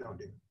dealership don't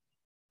do.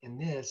 And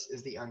this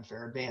is the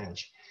unfair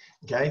advantage.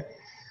 Okay.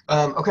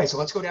 Okay, so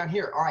let's go down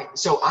here. All right,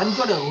 so I'm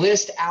going to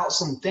list out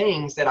some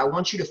things that I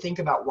want you to think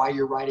about while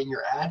you're writing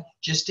your ad,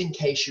 just in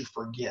case you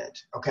forget.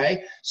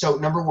 Okay, so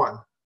number one,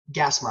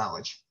 gas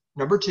mileage.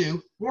 Number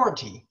two,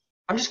 warranty.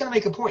 I'm just going to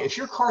make a point. If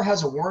your car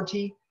has a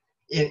warranty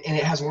and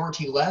it has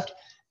warranty left,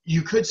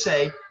 you could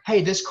say,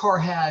 hey, this car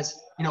has,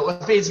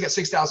 let's say it's got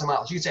 6,000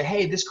 miles. You could say,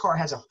 hey, this car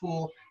has a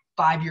full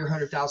 5-year,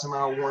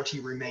 100,000-mile warranty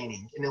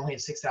remaining, and it only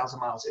has 6,000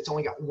 miles. It's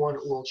only got one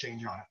oil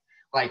change on it.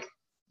 Like,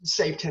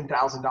 save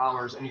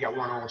 $10,000 and you got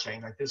one oil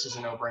change. Like, this is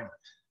a no-brainer.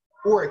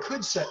 Or it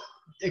could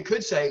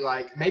say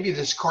like, maybe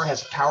this car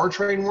has a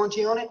powertrain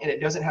warranty on it and it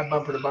doesn't have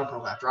bumper to bumper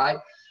left, right?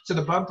 So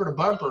the bumper to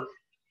bumper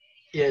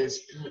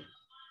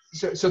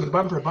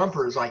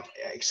is like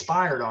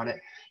expired on it,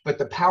 but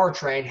the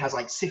powertrain has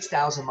like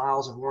 6,000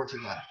 miles of warranty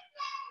left.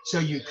 So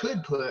you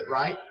could put,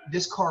 right,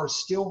 this car is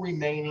still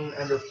remaining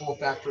under full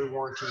factory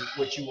warranty,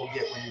 which you will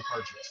get when you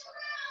purchase.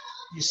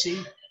 You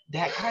see,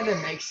 that kind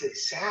of makes it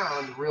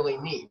sound really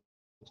neat.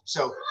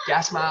 So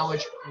gas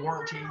mileage,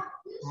 warranty,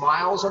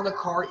 miles on the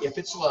car if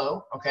it's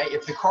low, okay?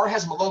 If the car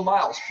has low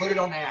miles, put it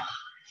on the app.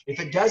 If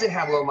it doesn't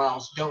have low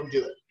miles, don't do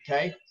it,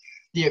 okay?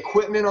 The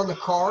equipment on the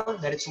car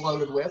that it's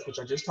loaded with, which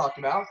I just talked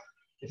about.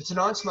 If it's a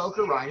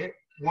non-smoker, write it.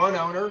 One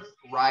owner,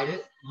 write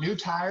it. New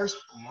tires,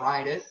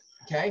 write it,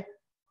 okay?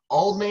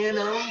 Old man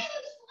owned,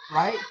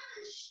 right?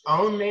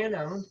 Owned man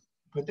owned,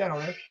 put that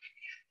on it.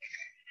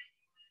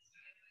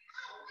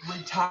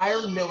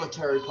 Retired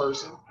military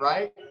person,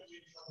 right?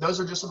 Those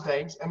are just some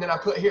things. And then I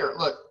put here,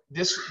 look,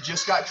 this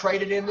just got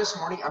traded in this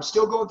morning. I'm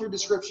still going through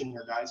description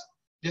here, guys.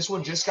 This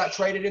one just got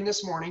traded in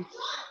this morning.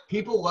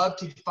 People love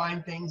to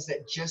find things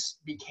that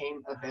just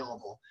became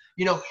available.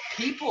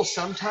 People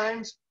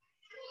sometimes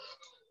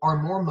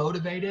are more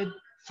motivated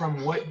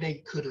from what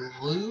they could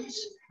lose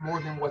more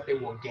than what they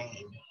will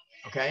gain,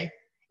 okay?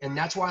 And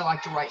that's why I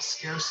like to write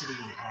scarcity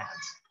in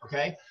ads,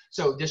 okay?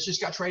 So this just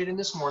got traded in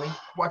this morning.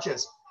 Watch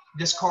this.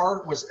 This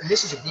car was, and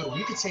this is a good one.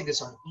 You could say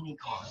this on any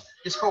car.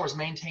 This car was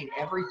maintained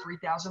every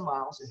 3,000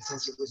 miles, and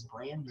since it was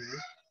brand new,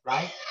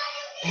 right?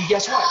 And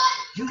guess what?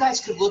 You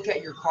guys could look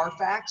at your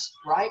Carfax,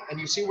 right? And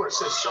you see where it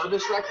says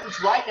service records.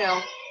 Right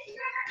now,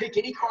 pick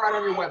any car out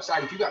on your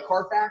website. If you got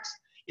Carfax,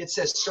 it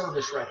says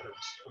service records,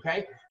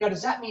 okay? Now,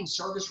 does that mean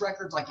service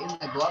records like in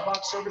the glove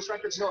box service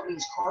records? No, it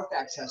means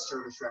Carfax has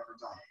service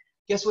records on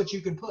it. Guess what you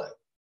can put?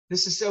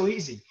 This is so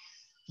easy.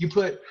 You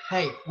put,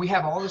 hey, we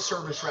have all the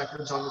service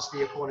records on this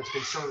vehicle, and it's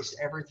been serviced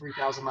every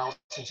 3,000 miles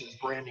since it was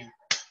brand new.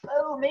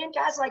 Oh, man,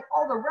 guys, like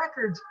all the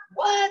records.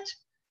 What?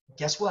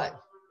 Guess what?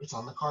 It's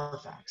on the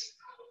Carfax.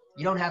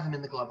 You don't have them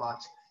in the glove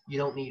box. You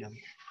don't need them.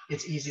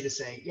 It's easy to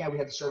say, yeah, we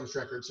have the service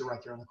records. They're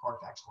right there on the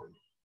Carfax for you.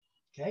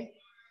 Okay?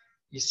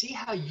 You see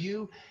how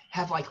you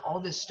have like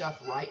all this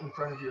stuff right in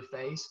front of your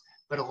face,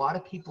 but a lot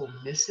of people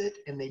miss it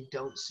and they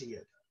don't see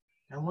it.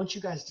 And I want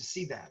you guys to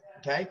see that.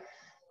 Okay?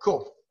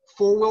 Cool.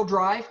 4-wheel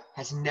drive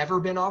has never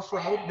been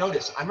off-road.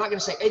 Notice, I'm not going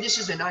to say, hey, this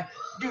is a nice,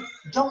 dude,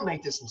 don't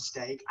make this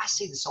mistake. I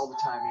see this all the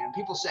time, man.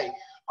 People say,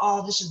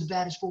 oh, this is the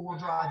baddest 4-wheel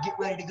drive. Get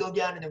ready to go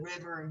down in the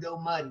river and go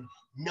mudding.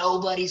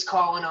 Nobody's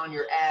calling on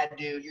your ad,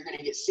 dude. You're going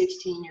to get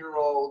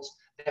 16-year-olds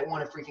that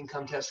want to freaking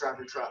come test drive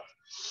your truck.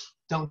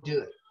 Don't do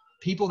it.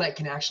 People that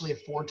can actually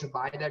afford to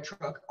buy that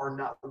truck are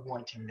not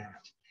wanting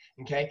that,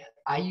 okay?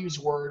 I use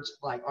words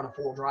like on a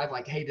 4-wheel drive,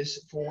 like, hey,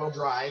 this 4-wheel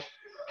drive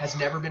has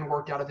never been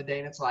worked out of a day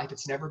in its life.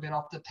 It's never been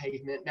off the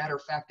pavement. Matter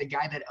of fact, the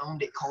guy that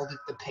owned it called it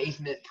the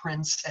pavement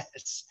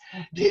princess.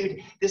 Dude,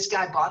 this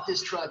guy bought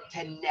this truck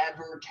to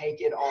never take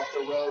it off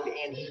the road,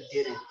 and he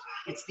didn't.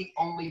 It's the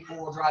only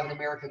 4-wheel drive in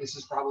America this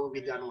is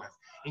probably done with.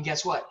 And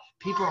guess what?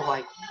 People are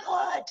like,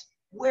 what?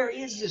 Where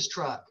is this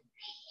truck?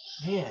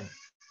 Man.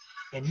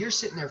 And you're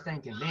sitting there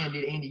thinking, man,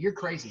 dude, Andy, you're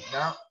crazy.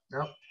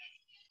 No.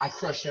 I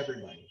crush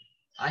everybody.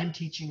 I'm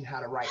teaching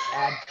how to write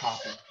ad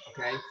copy,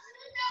 okay?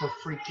 For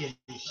freaking,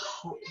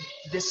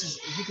 this is,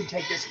 you can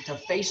take this to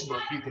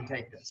Facebook, you can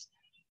take this.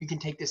 You can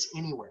take this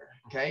anywhere,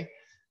 okay?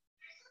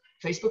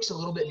 Facebook's a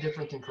little bit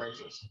different than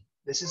Craigslist.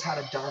 This is how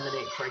to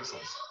dominate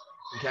Craigslist,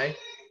 okay?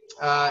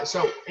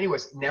 So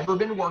anyways, never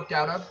been worked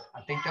out of.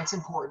 I think that's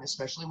important,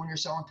 especially when you're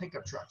selling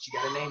pickup trucks. You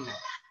got to name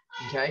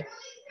that, okay?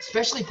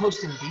 Especially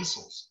posting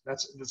diesels.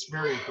 That's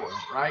very important,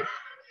 right?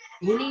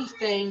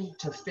 Anything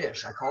to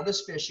fish. I call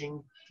this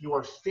fishing. You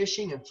are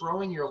fishing and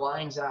throwing your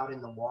lines out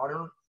in the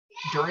water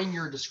during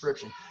your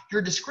description.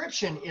 Your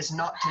description is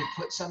not to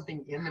put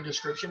something in the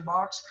description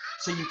box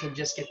so you can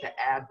just get the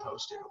ad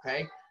posted,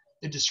 okay?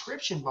 The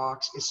description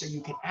box is so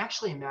you can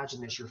actually imagine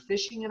this. You're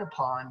fishing in a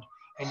pond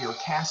and you're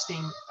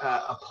casting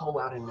a pole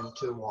out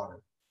into the water.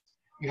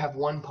 You have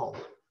one pole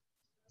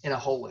in a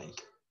whole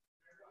lake.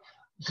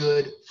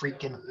 Good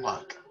freaking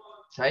luck,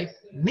 okay?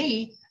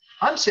 Me,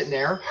 I'm sitting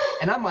there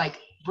and I'm like,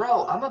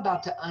 bro, I'm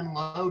about to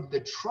unload the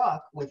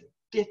truck with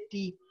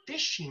 50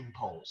 fishing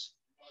poles.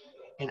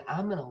 And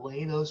I'm going to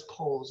lay those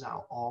poles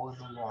out all in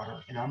the water,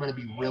 and I'm going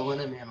to be reeling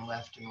them in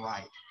left and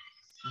right.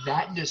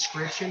 That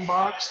description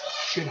box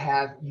should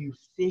have you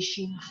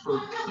fishing for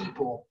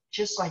people,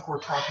 just like we're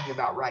talking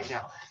about right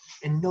now.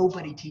 And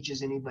nobody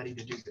teaches anybody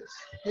to do this.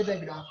 Hey,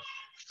 baby doll.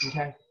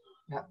 Okay.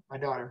 Yeah, my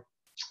daughter.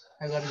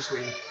 I love you,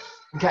 sweetie.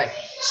 Okay.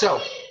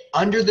 So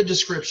under the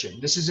description,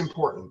 this is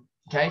important.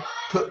 Okay.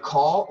 Put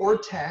call or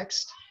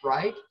text,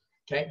 right?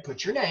 Okay.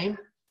 Put your name.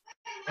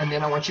 And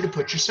then I want you to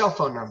put your cell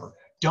phone number.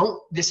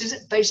 This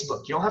isn't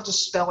Facebook. You don't have to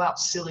spell out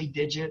silly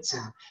digits.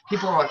 And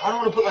people are like, I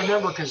don't want to put my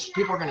number because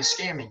people are going to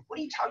scam me. What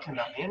are you talking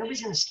about, man?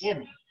 Nobody's going to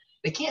scam you.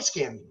 They can't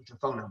scam you with your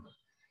phone number.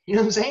 You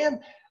know what I'm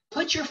saying?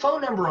 Put your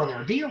phone number on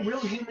there. Be a real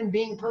human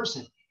being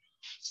person.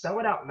 Spell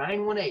it out,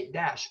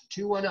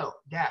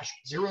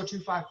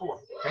 918-210-0254.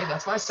 Okay,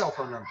 that's my cell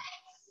phone number.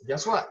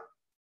 Guess what?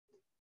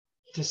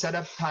 To set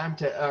up time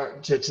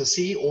to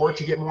see or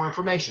to get more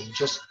information,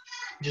 just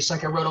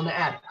like I wrote on the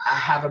ad. I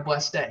have a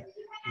blessed day.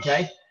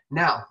 Okay,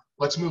 now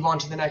let's move on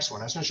to the next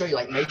one. I just want to show you,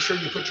 like, make sure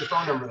you put your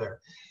phone number there.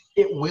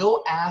 It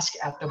will ask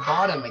at the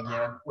bottom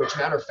again, which,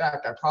 matter of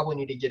fact, I probably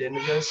need to get into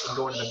this and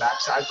go into the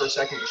backside for a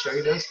second to show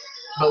you this.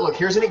 But look,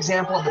 here's an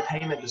example of the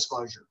payment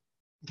disclosure.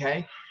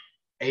 Okay,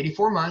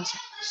 84 months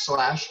 /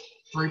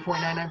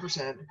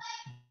 3.99%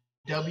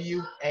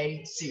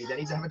 WAC. That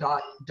needs to have a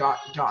dot.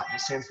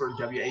 It stands for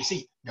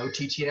WAC. No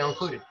TTL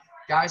included.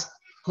 Guys,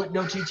 put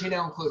no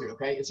TTL included,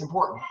 okay? It's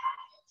important.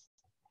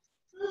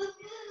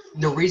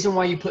 The reason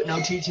why you put no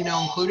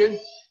TTL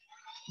included,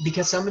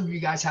 because some of you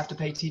guys have to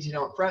pay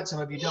TTL up front, some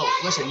of you don't.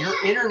 Listen, your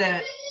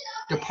internet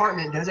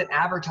department doesn't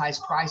advertise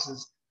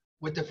prices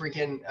with the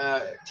freaking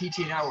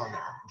TTL on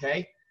there,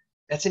 okay?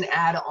 That's an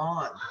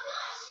add-on.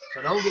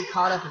 So don't get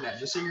caught up in that.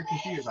 Just so you're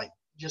confused, like,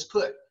 just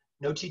put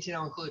no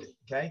TTL included,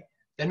 okay?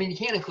 Doesn't mean you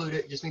can't include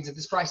it. It just means that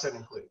this price doesn't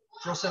include it.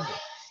 It's real simple.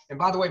 And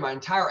by the way, my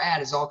entire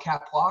ad is all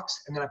cap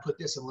locks, and then I put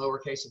this in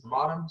lowercase at the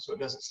bottom so it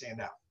doesn't stand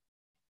out.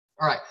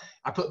 All right,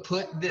 I put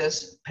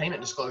this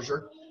payment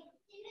disclosure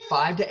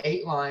 5 to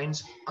 8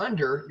 lines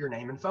under your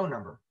name and phone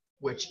number,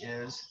 which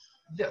is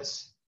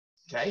this,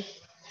 okay?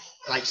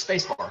 Like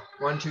spacebar,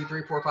 1, 2,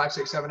 3, 4, 5,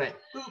 6, 7, 8,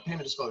 boop,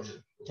 payment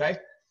disclosure, okay?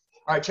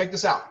 All right, check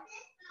this out.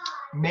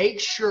 Make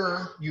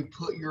sure you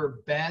put your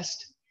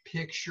best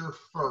picture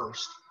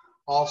first,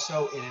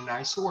 also in a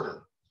nice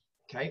order,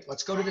 okay?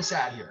 Let's go to this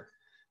ad here.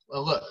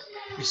 Well, look,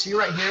 you see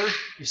right here,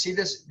 you see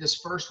this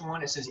first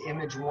one, it says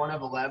image 1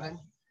 of 11.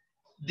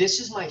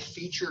 This is my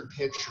featured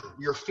picture.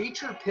 Your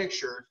featured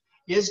picture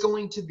is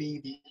going to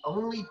be the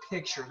only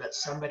picture that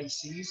somebody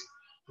sees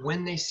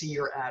when they see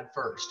your ad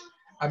first.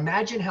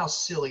 Imagine how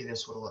silly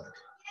this would look.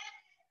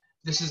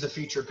 This is the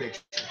featured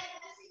picture.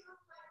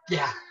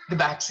 Yeah, the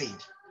back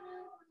seat.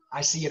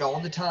 I see it all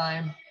the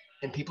time,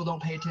 and people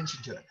don't pay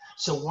attention to it.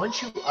 So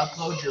once you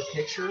upload your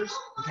pictures,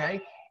 okay,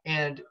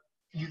 and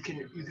you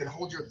can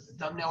hold your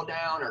thumbnail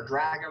down or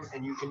drag them,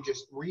 and you can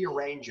just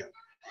rearrange them.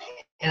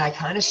 And I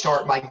kind of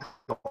start by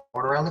going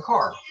around the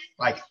car.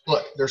 Like,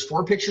 look, there's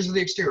 4 pictures of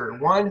the exterior.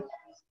 1,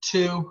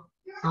 2,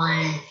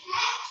 3,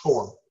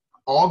 4.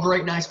 All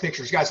great, nice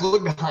pictures. Guys,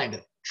 look behind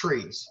it.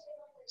 Trees.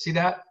 See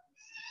that? You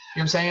know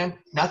what I'm saying?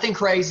 Nothing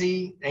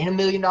crazy. Ain't $1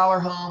 million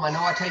home. I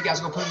know I tell you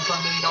guys go put in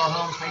front of $1 million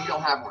homes. Maybe you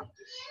don't have one.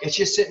 It's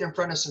just sitting in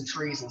front of some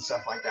trees and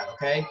stuff like that,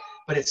 okay?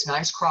 But it's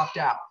nice cropped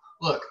out.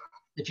 Look,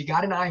 if you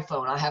got an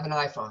iPhone, I have an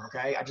iPhone,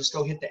 okay? I just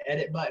go hit the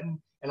edit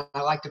button, and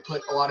I like to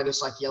put a lot of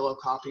this like yellow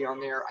copy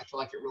on there. I feel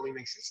like it really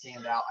makes it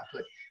stand out.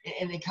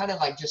 And it kind of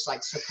like just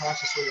like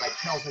subconsciously like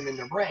tells them in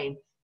their brain,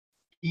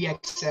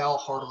 EXL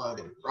hard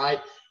loaded,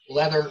 right?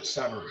 Leather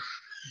sunroof,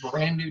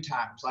 brand new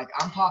tires. Like,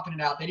 I'm popping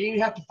it out. They didn't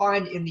even have to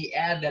find in the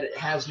ad that it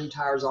has new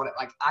tires on it.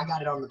 Like, I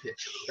got it on the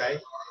picture, okay?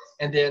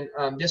 And then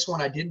this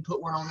one, I didn't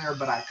put one on there,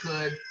 but I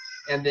could.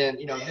 And then,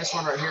 you know, this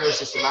one right here is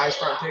just a nice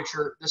front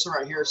picture. This one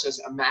right here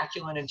says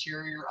immaculate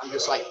interior. I'm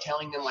just like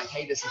telling them like,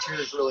 hey, this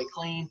interior is really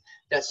clean.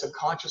 That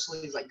subconsciously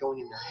is like going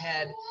in their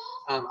head.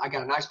 I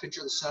got a nice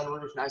picture of the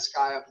sunroof, nice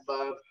sky up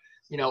above.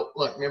 You know,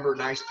 look, remember,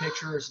 nice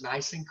pictures,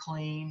 nice and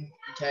clean,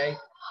 okay?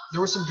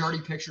 There were some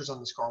dirty pictures on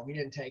this car. We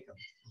didn't take them,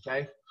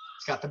 okay?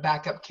 It's got the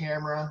backup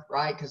camera,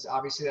 right? Because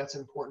obviously that's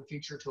an important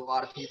feature to a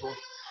lot of people.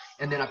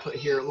 And then I put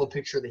here a little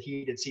picture of the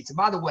heated seats. And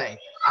by the way,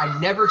 I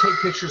never take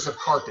pictures of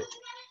carpet,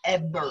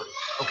 ever,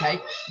 okay?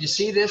 You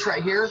see this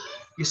right here?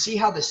 You see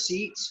how the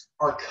seats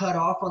are cut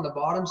off on the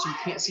bottom so you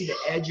can't see the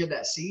edge of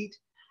that seat?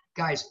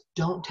 Guys,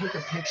 don't take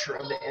a picture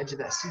of the edge of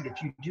that seat.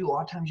 If you do, a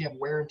lot of times you have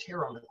wear and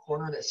tear on the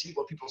corner of that seat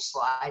where people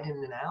slide in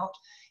and out.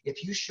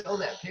 If you show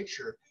that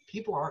picture,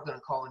 people aren't going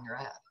to call in your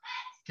ad,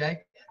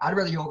 okay? I'd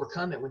rather you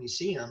overcome it when you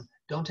see them.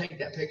 Don't take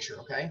that picture,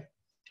 okay?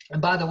 And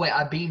by the way,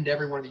 I beamed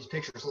every one of these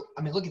pictures.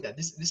 I mean, look at that.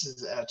 This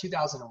is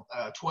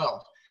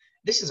 2012.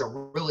 This is a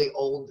really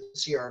old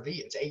CRV.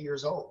 It's 8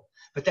 years old.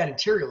 But that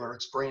interior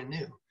looks brand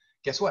new.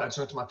 Guess what? I just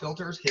went to my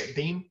filters, hit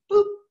beam,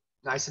 boop,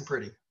 nice and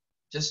pretty.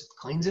 Just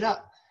cleans it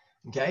up,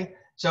 okay?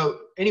 So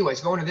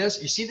anyways, going to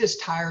this, you see this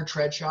tire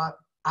tread shot?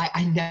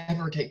 I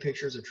never take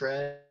pictures of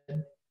tread,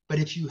 but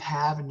if you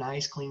have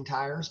nice, clean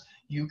tires,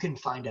 you can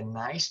find a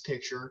nice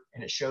picture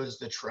and it shows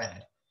the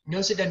tread.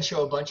 Notice it doesn't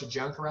show a bunch of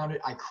junk around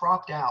it. I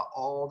cropped out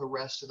all the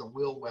rest of the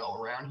wheel well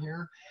around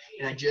here,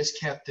 and I just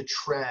kept the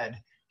tread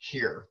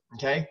here,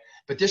 okay?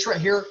 But this right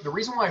here, the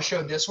reason why I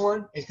showed this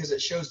one is because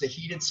it shows the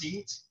heated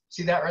seats.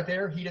 See that right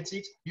there, heated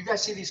seats? You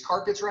guys see these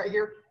carpets right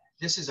here?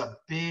 This is a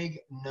big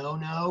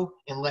no-no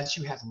unless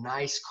you have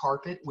nice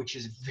carpet, which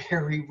is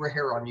very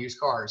rare on used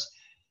cars.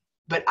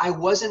 But I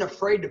wasn't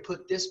afraid to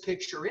put this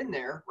picture in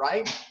there,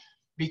 right?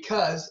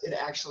 Because it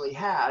actually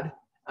had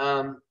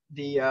I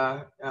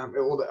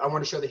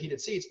want to show the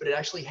heated seats, but it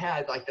actually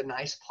had like the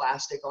nice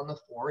plastic on the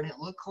floor and it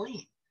looked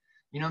clean.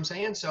 You know what I'm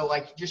saying? So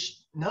like,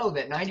 just know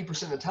that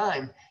 90% of the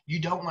time, you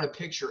don't want a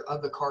picture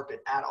of the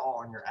carpet at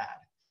all on your ad.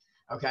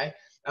 Okay.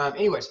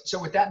 Anyways,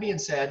 so with that being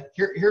said,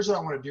 here's what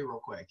I want to do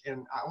real quick.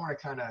 And I want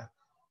to kind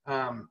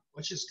of,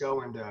 let's just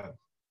go into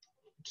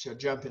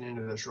jumping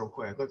into this real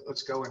quick.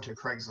 Let's go into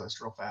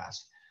Craigslist real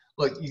fast.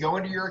 Look, you go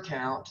into your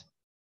account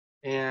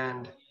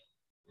and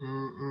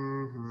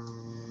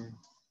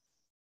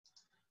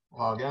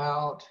log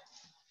out.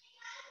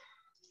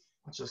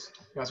 Let's just,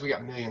 guys, we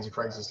got millions of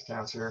Craigslist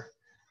accounts here.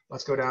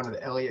 Let's go down to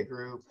the Elliott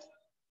group.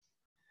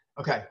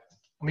 Okay,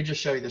 let me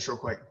just show you this real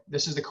quick.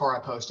 This is the car I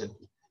posted.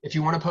 If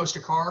you want to post a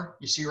car,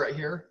 you see right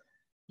here,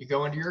 you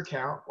go into your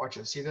account, watch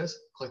it, see this?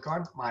 Click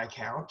on my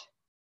account,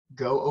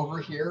 go over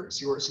here,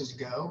 see where it says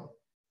go,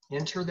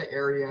 enter the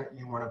area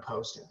you want to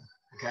post in,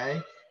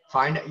 okay?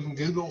 Find it, you can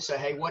Google, say,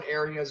 hey, what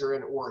areas are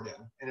in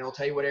Oregon? And it'll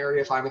tell you what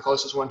area, find the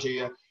closest one to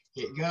you,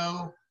 hit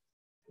go.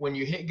 When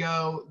you hit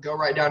go, go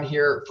right down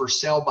here for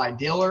sell by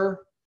dealer,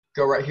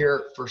 go right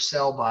here for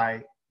sell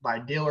by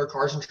dealer,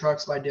 cars and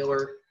trucks by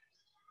dealer.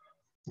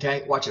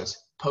 Okay, watch this.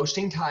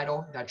 Posting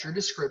title, that's your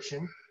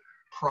description.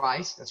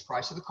 Price, that's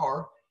price of the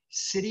car.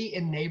 City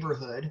and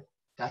neighborhood,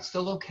 that's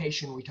the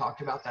location we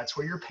talked about. That's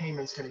where your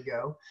payment's gonna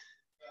go.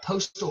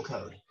 Postal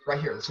code,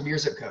 right here. It's gonna be your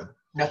zip code.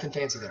 Nothing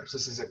fancy there, so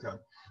this is zip code.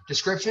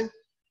 Description,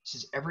 this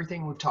is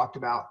everything we've talked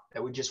about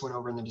that we just went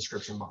over in the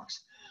description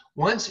box.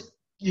 Once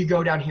you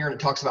go down here and it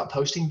talks about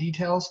posting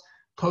details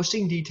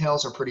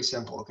are pretty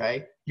simple,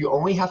 okay? You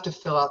only have to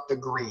fill out the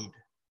green.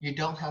 You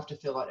don't have to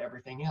fill out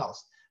everything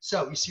else.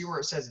 So you see where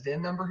it says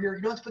VIN number here?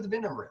 You don't have to put the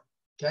VIN number in,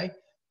 okay?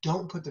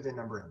 Don't put the VIN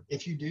number in.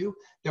 If you do,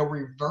 they'll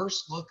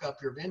reverse look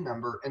up your VIN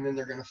number and then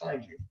they're gonna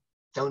find you.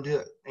 Don't do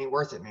it. Ain't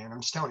worth it, man.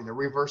 I'm just telling you, they'll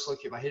reverse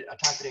look you. If I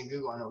type it in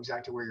Google, I know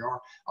exactly where you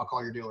are. I'll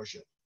call your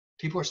dealership.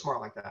 People are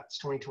smart like that. It's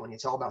 2020.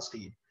 It's all about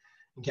speed,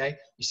 okay?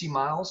 You see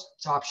miles,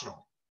 it's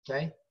optional,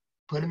 okay?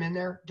 Put them in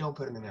there, don't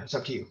put them in there. It's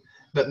up to you.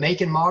 But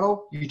make and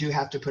model, you do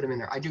have to put them in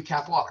there. I do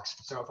cap locks.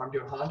 So if I'm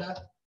doing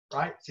Honda,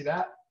 right? See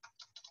that?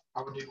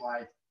 I would do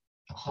like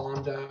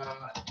Honda,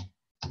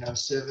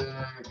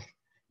 Civic.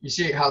 You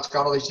see how it's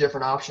got all these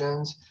different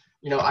options?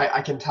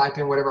 I can type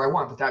in whatever I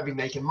want, but that'd be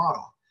make and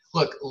model.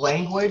 Look,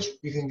 language,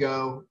 you can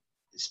go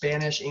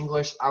Spanish,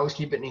 English. I always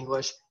keep it in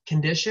English.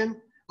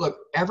 Condition, look,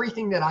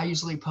 everything that I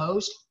usually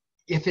post,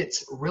 if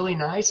it's really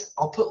nice,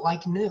 I'll put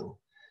like new,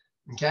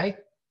 okay?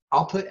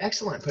 I'll put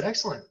excellent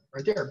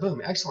right there,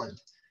 boom, excellent.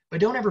 But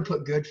don't ever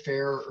put good,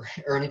 fair,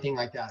 or anything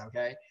like that,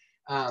 okay?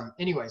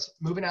 Anyways,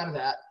 moving out of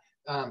that,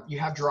 you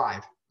have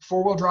drive.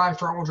 Four-wheel drive,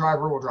 front-wheel drive,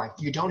 rear-wheel drive.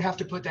 You don't have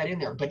to put that in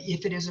there, but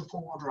if it is a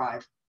four-wheel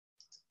drive,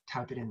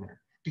 type it in there.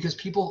 Because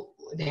people,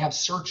 they have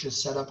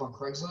searches set up on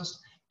Craigslist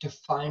to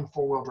find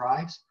four-wheel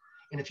drives,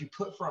 and if you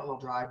put front-wheel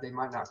drive, they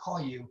might not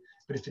call you,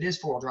 but if it is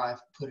four-wheel drive,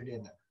 put it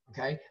in there,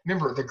 okay?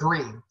 Remember, the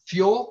green,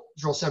 fuel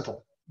is real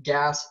simple.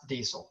 Gas,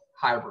 diesel,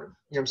 hybrid,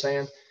 you know what I'm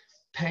saying?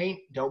 Paint,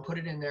 don't put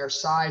it in there.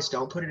 Size,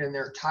 don't put it in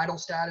there. Title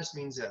status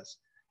means this.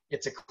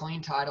 It's a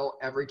clean title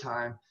every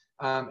time.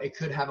 It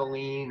could have a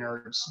lien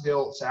or it's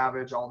built,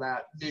 salvage, all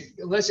that.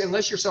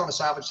 Unless you're selling a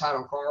salvage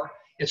title car,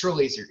 it's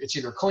real easy. It's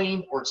either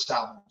clean or it's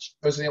salvage.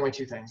 Those are the only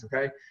two things,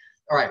 okay?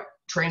 All right,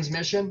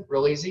 transmission,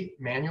 real easy.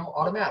 Manual,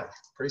 automatic,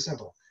 pretty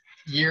simple.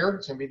 Year,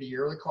 it's gonna be the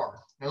year of the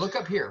car. Now look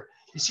up here.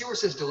 You see where it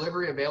says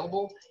delivery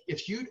available?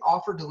 If you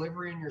offer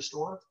delivery in your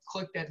store,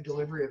 click that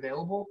delivery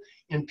available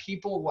and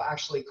people will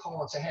actually call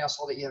and say, hey, I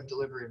saw that you have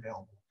delivery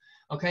available.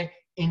 Okay,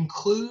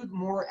 include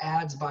more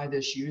ads by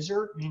this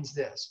user means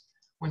this.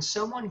 When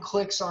someone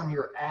clicks on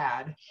your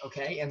ad,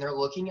 okay, and they're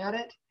looking at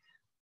it,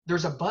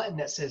 there's a button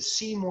that says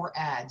see more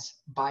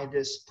ads by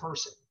this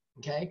person,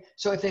 okay?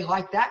 So if they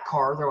like that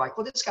car, they're like,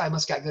 well, this guy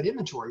must got good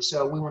inventory,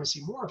 so we want to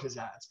see more of his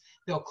ads.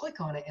 They'll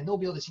click on it and they'll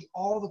be able to see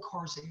all the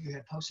cars that you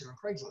had posted on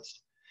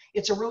Craigslist.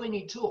 It's a really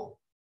neat tool.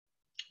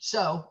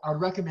 So I would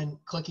recommend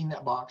clicking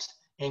that box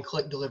and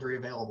click delivery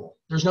available.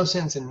 There's no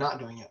sense in not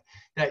doing it.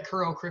 That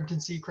Curl Crimson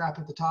C crap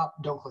at the top,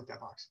 don't click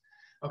that box.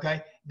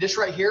 Okay, this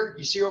right here,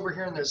 you see over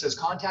here and there says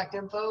contact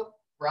info,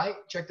 right?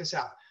 Check this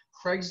out.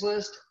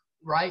 Craigslist,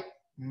 right?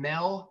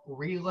 Mail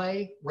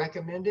relay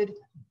recommended.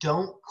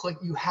 Don't click,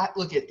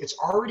 look, it's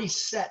already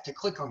set to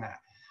click on that.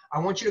 I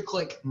want you to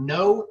click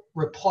no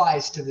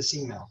replies to this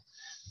email.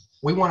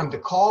 We want them to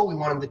call, we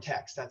want them to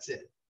text, that's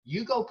it.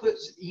 You go put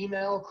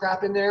email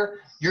crap in there,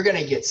 you're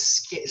gonna get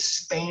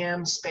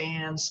spam,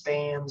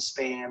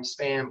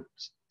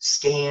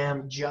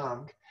 scam,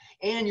 junk,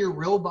 and your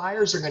real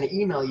buyers are gonna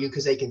email you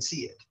because they can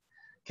see it,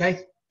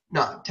 okay?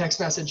 No, text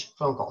message,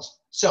 phone calls.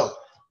 So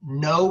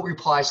no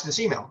replies to this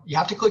email. You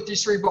have to click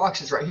these 3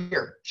 boxes right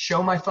here.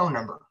 Show my phone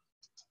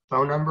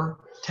number,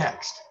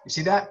 text. You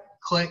see that?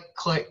 Click,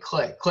 click,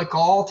 click. Click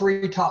all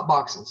 3 top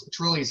boxes. It's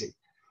real easy.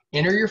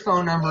 Enter your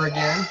phone number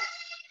again.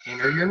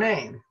 Enter your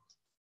name.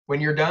 When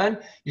you're done,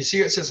 you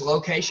see it says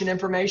location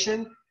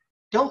information.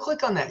 Don't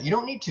click on that. You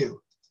don't need to.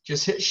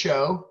 Just hit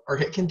show or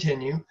hit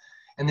continue,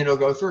 and then it'll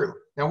go through.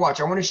 Now watch,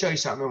 I want to show you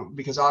something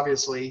because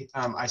obviously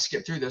I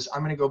skipped through this.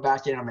 I'm going to go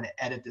back in. I'm going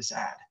to edit this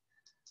ad.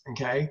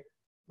 Okay.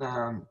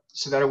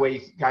 So that way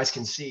you guys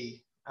can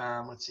see.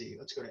 Let's see.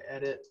 Let's go to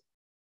edit.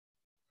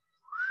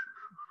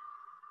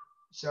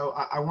 So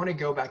I want to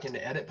go back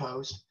into edit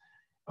post.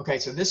 Okay,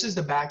 so this is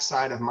the back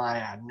side of my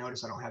ad.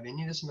 Notice I don't have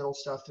any of this middle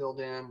stuff filled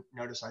in.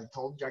 Notice I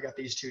told you I got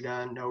these 2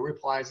 done. No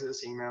replies to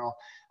this email.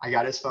 I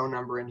got his phone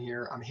number in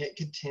here. I'm hit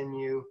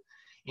continue.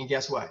 And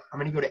guess what? I'm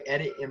going to go to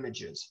edit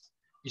images.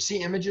 You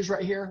see images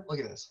right here? Look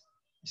at this.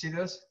 You see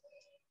this?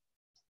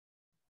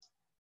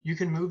 You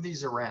can move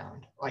these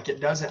around. Like it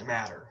doesn't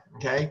matter.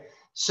 Okay.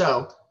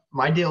 So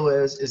my deal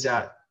is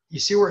that you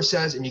see where it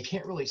says, and you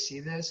can't really see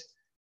this,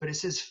 but it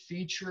says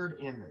featured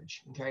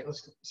image. Okay.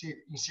 Let's see.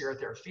 You see right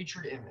there,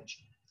 featured image.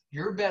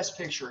 Your best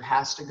picture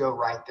has to go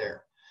right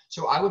there.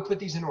 So I would put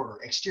these in order: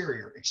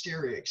 exterior,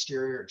 exterior,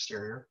 exterior,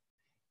 exterior,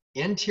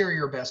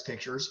 interior best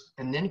pictures,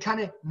 and then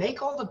kind of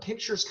make all the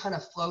pictures kind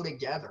of flow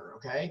together.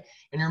 Okay.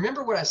 And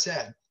remember what I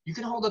said, you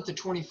can hold up to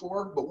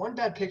 24, but one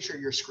bad picture,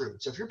 you're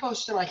screwed. So if you're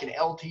posting like an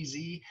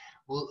LTZ,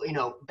 you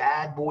know,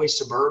 bad boy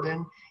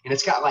suburban, and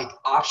it's got like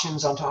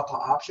options on top of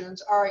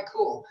options, all right,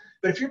 cool.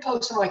 But if you're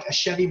posting like a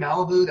Chevy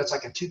Malibu that's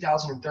like a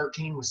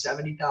 2013 with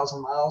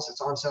 70,000 miles, it's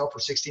on sale for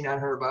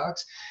 $6,900.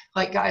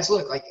 Like guys,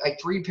 look, like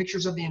 3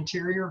 pictures of the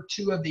interior,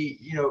 2 of the,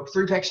 you know,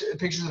 3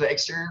 pictures of the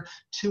exterior,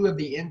 2 of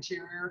the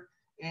interior,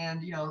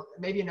 and you know,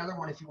 maybe another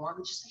one if you want,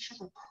 but just make sure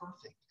they're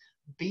perfect.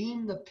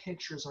 Beam the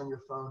pictures on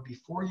your phone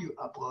before you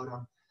upload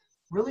them.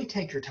 Really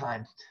take your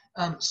time.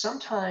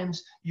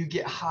 Sometimes you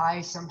get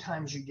high,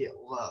 sometimes you get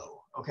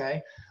low,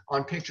 okay,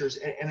 on pictures.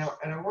 And I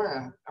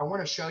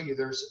want to show you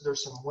there's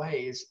some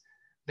ways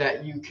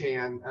that you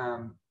can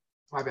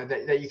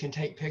that you can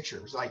take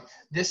pictures. Like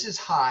this is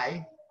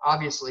high.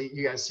 Obviously,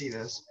 you guys see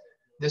this.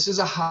 This is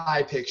a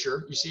high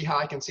picture. You see how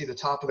I can see the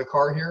top of the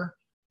car here,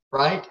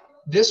 right?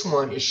 This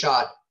one is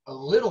shot a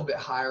little bit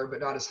higher,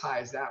 but not as high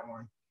as that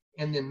one.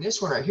 And then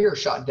this one right here is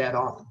shot dead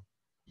on.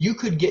 You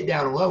could get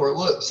down lower.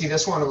 Look, see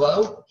this one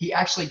low? He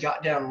actually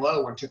got down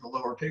low and took a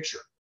lower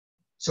picture.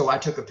 So I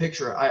took a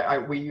picture.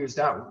 We used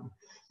that one.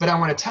 But I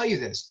want to tell you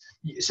this.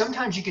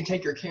 Sometimes you can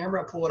take your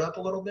camera, pull it up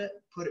a little bit,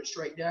 put it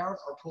straight down,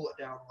 or pull it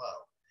down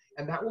low.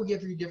 And that will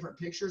give you different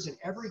pictures. And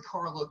every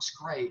car looks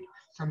great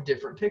from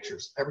different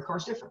pictures. Every car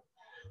is different.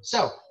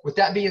 So with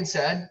that being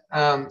said,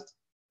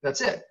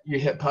 that's it. You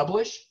hit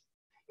publish.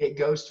 It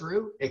goes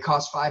through. It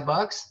costs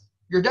 $5.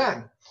 You're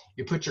done.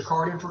 You put your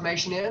card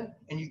information in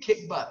and you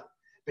kick butt.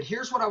 But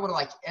here's what I would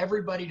like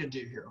everybody to do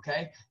here,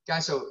 okay,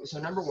 guys? So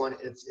number one,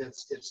 it's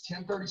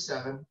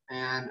 10:37,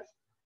 and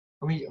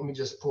let me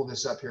just pull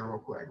this up here real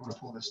quick. I'm gonna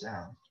pull this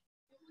down.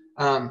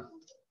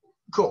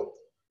 Cool.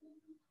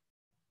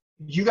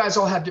 You guys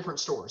all have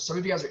different stores. Some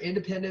of you guys are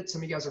independent.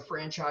 Some of you guys are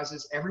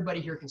franchises. Everybody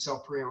here can sell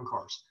pre-owned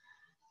cars.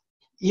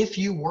 If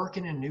you work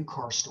in a new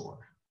car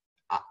store,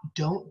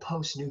 don't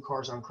post new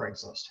cars on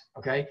Craigslist,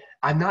 okay?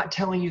 I'm not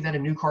telling you that a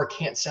new car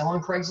can't sell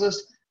on Craigslist.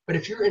 But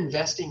if you're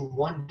investing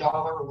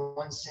 $1,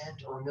 1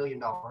 cent, or $1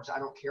 million, I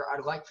don't care.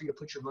 I'd like for you to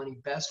put your money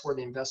best where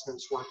the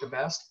investments work the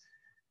best.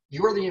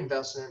 You're the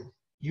investment.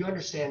 You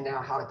understand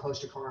now how to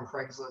post a car on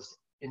Craigslist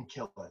and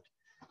kill it.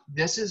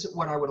 This is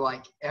what I would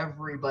like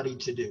everybody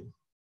to do.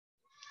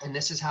 And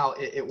this is how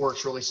it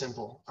works really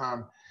simple.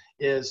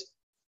 Is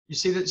you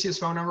see this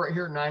phone number right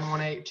here,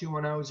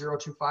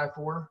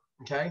 918-210-0254,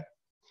 okay?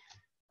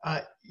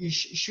 You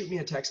shoot me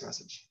a text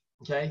message,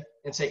 okay?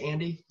 And say,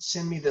 Andy,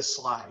 send me this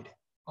slide.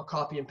 I'll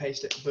copy and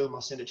paste it. Boom, I'll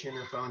send it to you on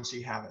your phone so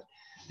you have it.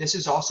 This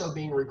is also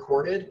being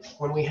recorded.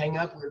 When we hang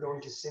up, we're going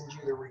to send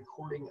you the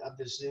recording of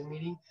this Zoom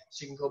meeting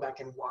so you can go back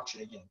and watch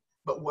it again.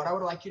 But what I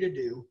would like you to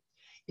do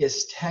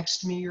is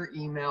text me your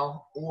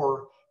email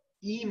or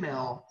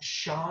email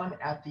Sean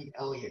at the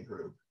Elliott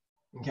Group,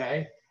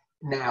 okay?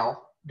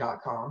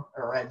 Now.com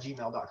or at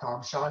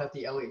gmail.com. Sean at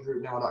the Elliott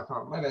Group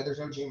now.com. My bad, there's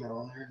no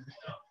Gmail in there.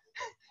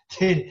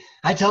 Dude,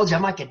 I told you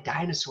I'm like a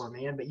dinosaur,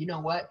 man. But you know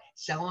what?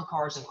 Selling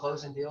cars and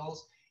closing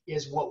deals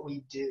is what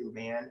we do,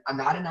 man. I'm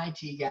not an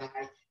IT guy.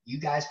 You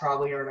guys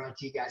probably are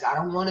IT guys. I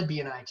don't want to be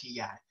an IT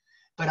guy,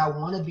 but I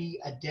want to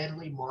be a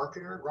deadly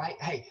marketer, right?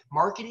 Hey,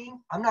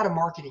 marketing, I'm not a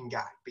marketing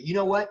guy, but you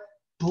know what?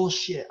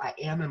 Bullshit. I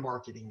am a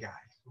marketing guy,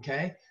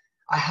 okay?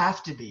 I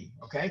have to be,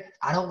 okay?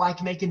 I don't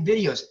like making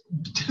videos.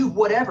 Do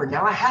whatever.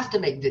 Now I have to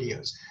make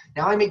videos.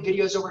 Now I make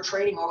videos over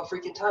training all the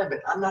freaking time,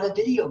 but I'm not a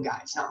video guy.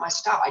 It's not my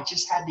style. I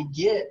just had to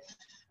get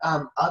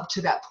up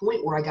to that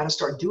point where I got to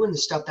start doing the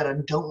stuff that I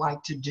don't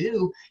like to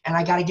do, and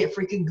I got to get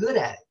freaking good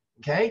at it,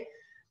 okay?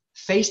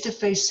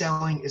 Face-to-face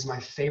selling is my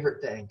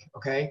favorite thing,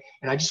 okay?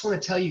 And I just want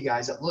to tell you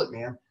guys that, look,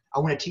 man, I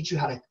want to teach you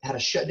how to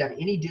shut down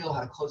any deal,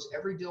 how to close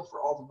every deal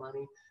for all the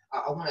money.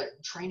 I want to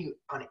train you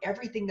on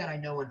everything that I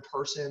know in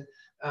person,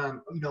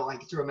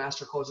 like through a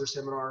master closer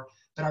seminar.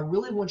 But I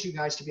really want you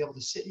guys to be able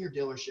to sit in your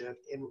dealership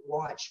and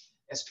watch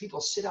as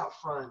people sit out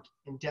front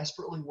and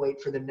desperately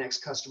wait for the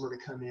next customer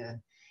to come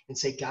in and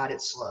say, God,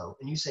 it's slow.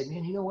 And you say,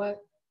 man, you know what?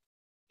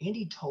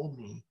 Andy told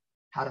me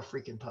how to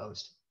freaking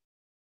post.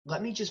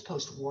 Let me just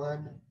post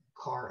one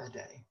car a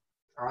day.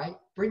 All right?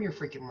 Bring your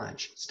freaking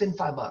lunch. Spend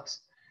 $5.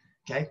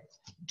 Okay?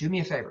 Do me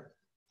a favor.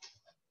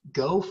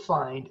 Go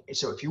find,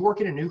 so if you work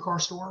in a new car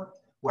store,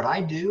 what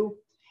I do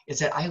is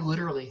that I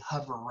literally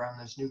hover around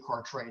those new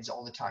car trades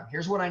all the time.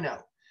 Here's what I know.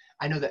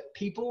 I know that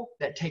people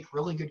that take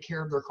really good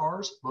care of their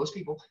cars, most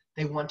people,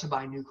 they want to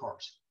buy new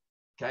cars.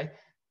 Okay?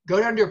 Go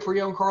down to a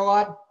pre-owned car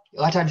lot.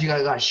 A lot of times you got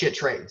a lot of shit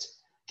trades.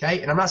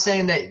 Okay? And I'm not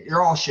saying that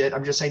you're all shit.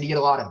 I'm just saying you get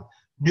a lot of them.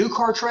 New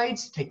car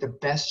trades, take the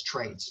best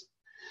trades.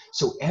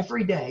 So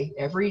every day,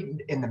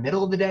 in the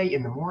middle of the day,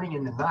 in the morning,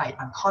 in the night,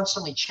 I'm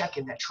constantly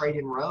checking that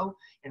trade-in row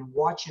and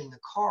watching the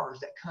cars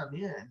that come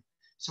in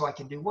so I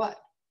can do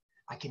what?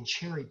 I can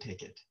cherry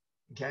pick it.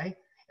 Okay?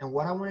 And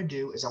what I want to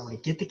do is I want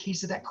to get the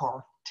keys to that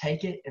car,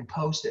 take it and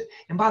post it.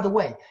 And by the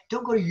way,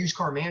 don't go to your used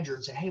car manager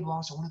and say, hey,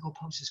 boss, I want to go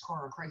post this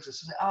car on Craigslist.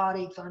 Say, oh, it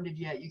ain't funded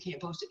yet. You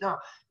can't post it. No,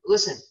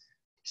 listen,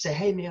 say,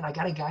 hey, man, I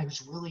got a guy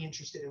who's really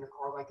interested in a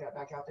car like that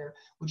back out there.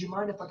 Would you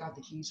mind if I got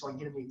the keys so I can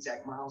get him the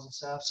exact miles and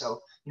stuff?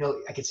 So,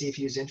 I could see if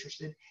he was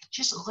interested.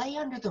 Just lay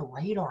under the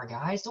radar,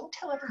 guys. Don't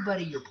tell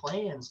everybody your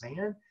plans,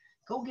 man.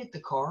 Go get the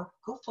car,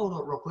 go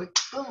photo it real quick,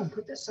 boom,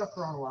 put this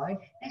sucker online.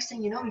 Next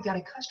thing you know, you got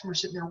a customer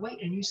sitting there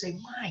waiting and you say,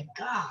 my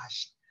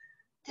gosh,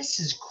 this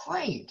is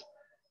great.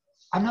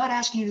 I'm not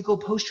asking you to go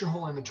post your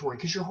whole inventory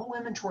because your whole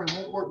inventory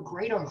won't work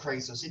great on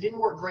Craigslist. It didn't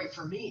work great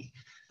for me,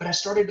 but I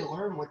started to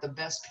learn what the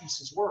best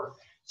pieces were.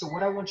 So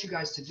what I want you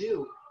guys to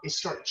do is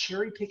start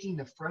cherry picking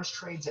the fresh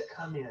trades that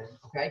come in,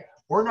 okay?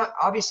 We're not,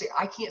 obviously,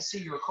 I can't see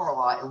your car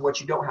lot and what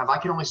you don't have. I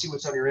can only see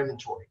what's on your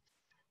inventory.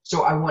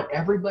 So I want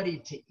everybody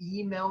to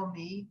email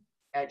me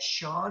at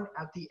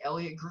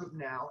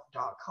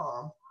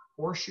sean@theelliottgroupnow.com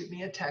or shoot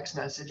me a text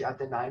message at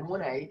the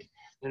 918,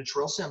 and it's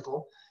real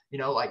simple.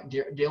 Like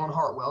Dylan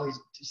Hartwell, he's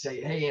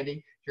say, hey,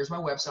 Andy, here's my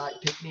website.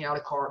 Pick me out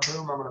a car.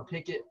 Boom, I'm going to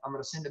pick it. I'm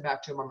going to send it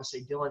back to him. I'm going to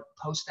say, Dylan,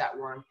 post that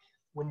one.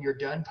 When you're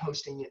done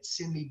posting it,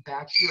 send me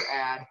back your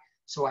ad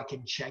so I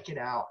can check it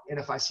out. And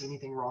if I see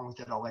anything wrong with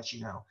it, I'll let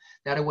you know.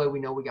 That way we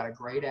know we got a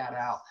great ad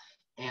out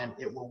and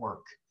it will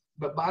work.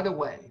 But by the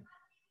way,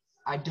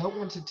 I don't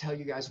want to tell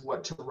you guys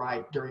what to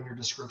write during your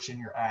description,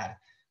 your ad.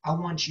 I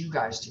want you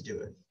guys to do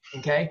it,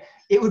 okay?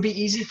 It would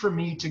be easy for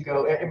me to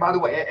go, and by the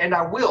way, and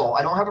I will,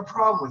 I don't have a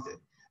problem with it,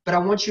 but I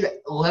want you to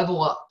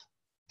level up,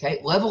 okay?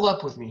 Level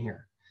up with me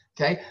here,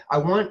 okay? I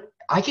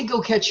could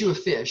go catch you a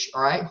fish,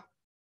 all right?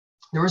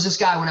 There was this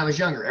guy when I was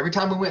younger. Every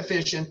time we went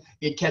fishing,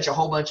 he'd catch a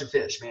whole bunch of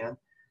fish, man.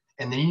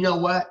 And then you know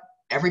what?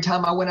 Every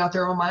time I went out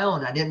there on my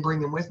own, I didn't bring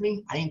them with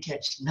me, I didn't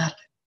catch nothing.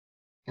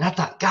 And I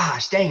thought,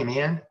 gosh, dang,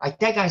 man, like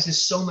that guy's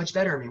just so much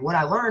better than me. What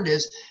I learned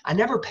is I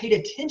never paid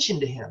attention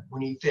to him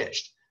when he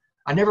fished.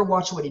 I never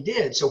watched what he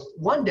did. So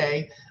one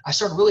day I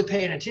started really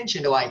paying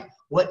attention to like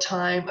what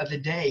time of the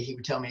day he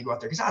would tell me to go out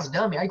there. Because I was a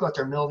dummy. I go out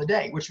there in the middle of the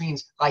day, which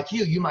means like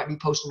you might be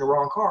posting the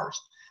wrong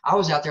cars. I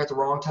was out there at the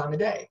wrong time of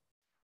day.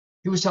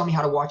 He was telling me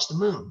how to watch the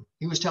moon.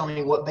 He was telling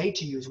me what bait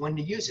to use, when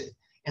to use it.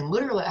 And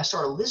literally I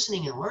started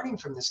listening and learning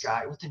from this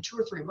guy. Within 2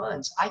 or 3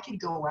 months, I could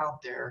go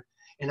out there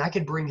and I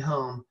could bring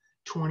home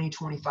 20,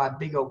 25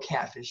 big old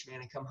catfish,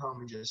 man, and come home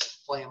and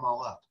just flay them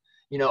all up.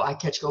 I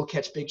go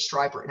catch big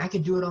striper, and I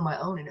could do it on my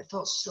own, and it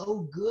felt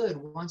so good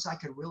once I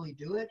could really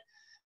do it.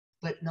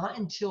 But not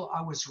until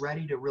I was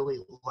ready to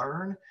really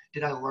learn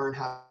did I learn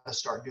how to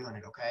start doing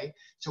it, okay?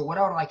 So what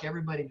I would like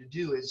everybody to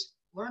do is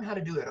learn how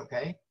to do it,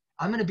 okay?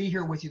 I'm going to be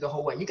here with you the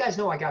whole way. You guys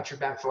know I got your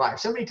back for life. If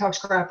somebody talks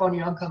crap on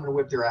you, I'm coming to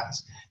whip their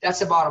ass. That's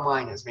the bottom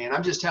line is, man.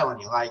 I'm just telling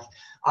you, like,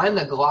 I'm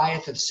the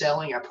Goliath of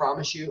selling, I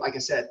promise you. Like I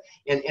said,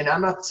 and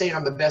I'm not saying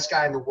I'm the best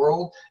guy in the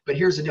world, but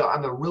here's the deal.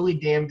 I'm a really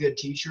damn good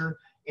teacher,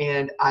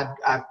 and I've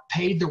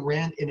paid the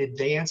rent in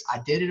advance.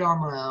 I did it on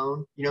my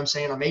own. You know what I'm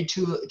saying? I made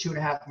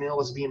 $2.5 million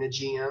as being a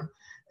GM,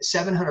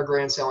 700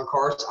 grand selling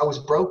cars. I was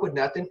broke with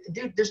nothing.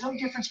 Dude, there's no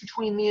difference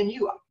between me and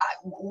you.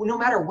 No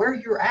matter where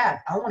you're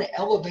at, I want to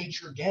elevate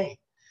your game.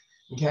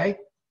 Okay,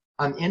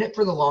 I'm in it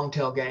for the long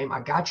tail game. I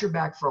got your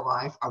back for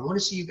life. I want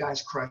to see you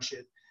guys crush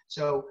it.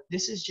 So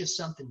this is just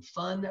something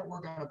fun that we're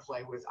going to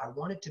play with. I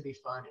want it to be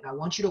fun, and I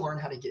want you to learn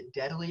how to get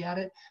deadly at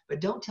it, but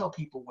don't tell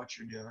people what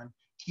you're doing.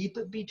 Keep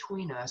it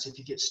between us. If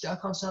you get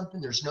stuck on something,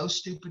 there's no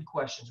stupid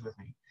questions with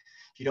me.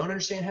 If you don't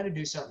understand how to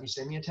do something, you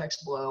send me a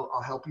text below.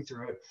 I'll help you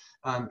through it.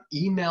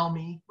 Email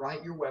me,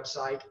 write your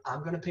website.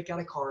 I'm going to pick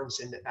out a car and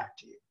send it back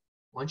to you.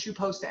 Once you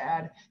post the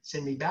ad,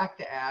 send me back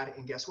the ad,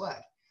 and guess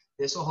what?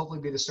 This will hopefully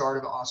be the start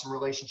of an awesome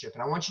relationship.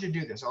 And I want you to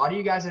do this. A lot of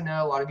you guys I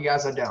know, a lot of you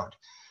guys I don't.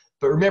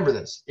 But remember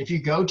this. If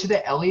you go to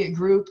the Elliott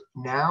Group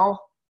now,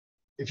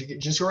 if you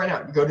just go right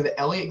now, you go to the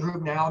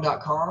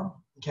elliottgroupnow.com,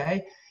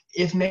 okay?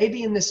 If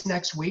maybe in this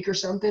next week or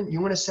something, you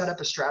want to set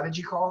up a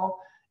strategy call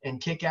and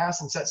kick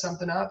ass and set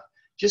something up,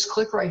 just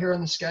click right here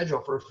on the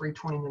schedule for a free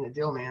 20-minute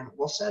deal, man.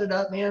 We'll set it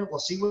up, man. We'll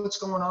see what's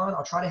going on.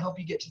 I'll try to help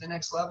you get to the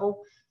next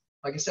level.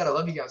 Like I said, I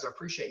love you guys. I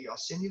appreciate you. I'll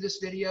send you this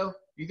video.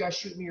 You guys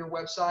shoot me your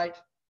website.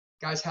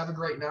 Guys, have a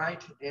great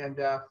night, and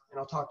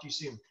I'll talk to you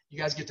soon. You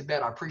guys get to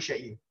bed. I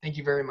appreciate you. Thank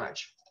you very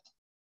much.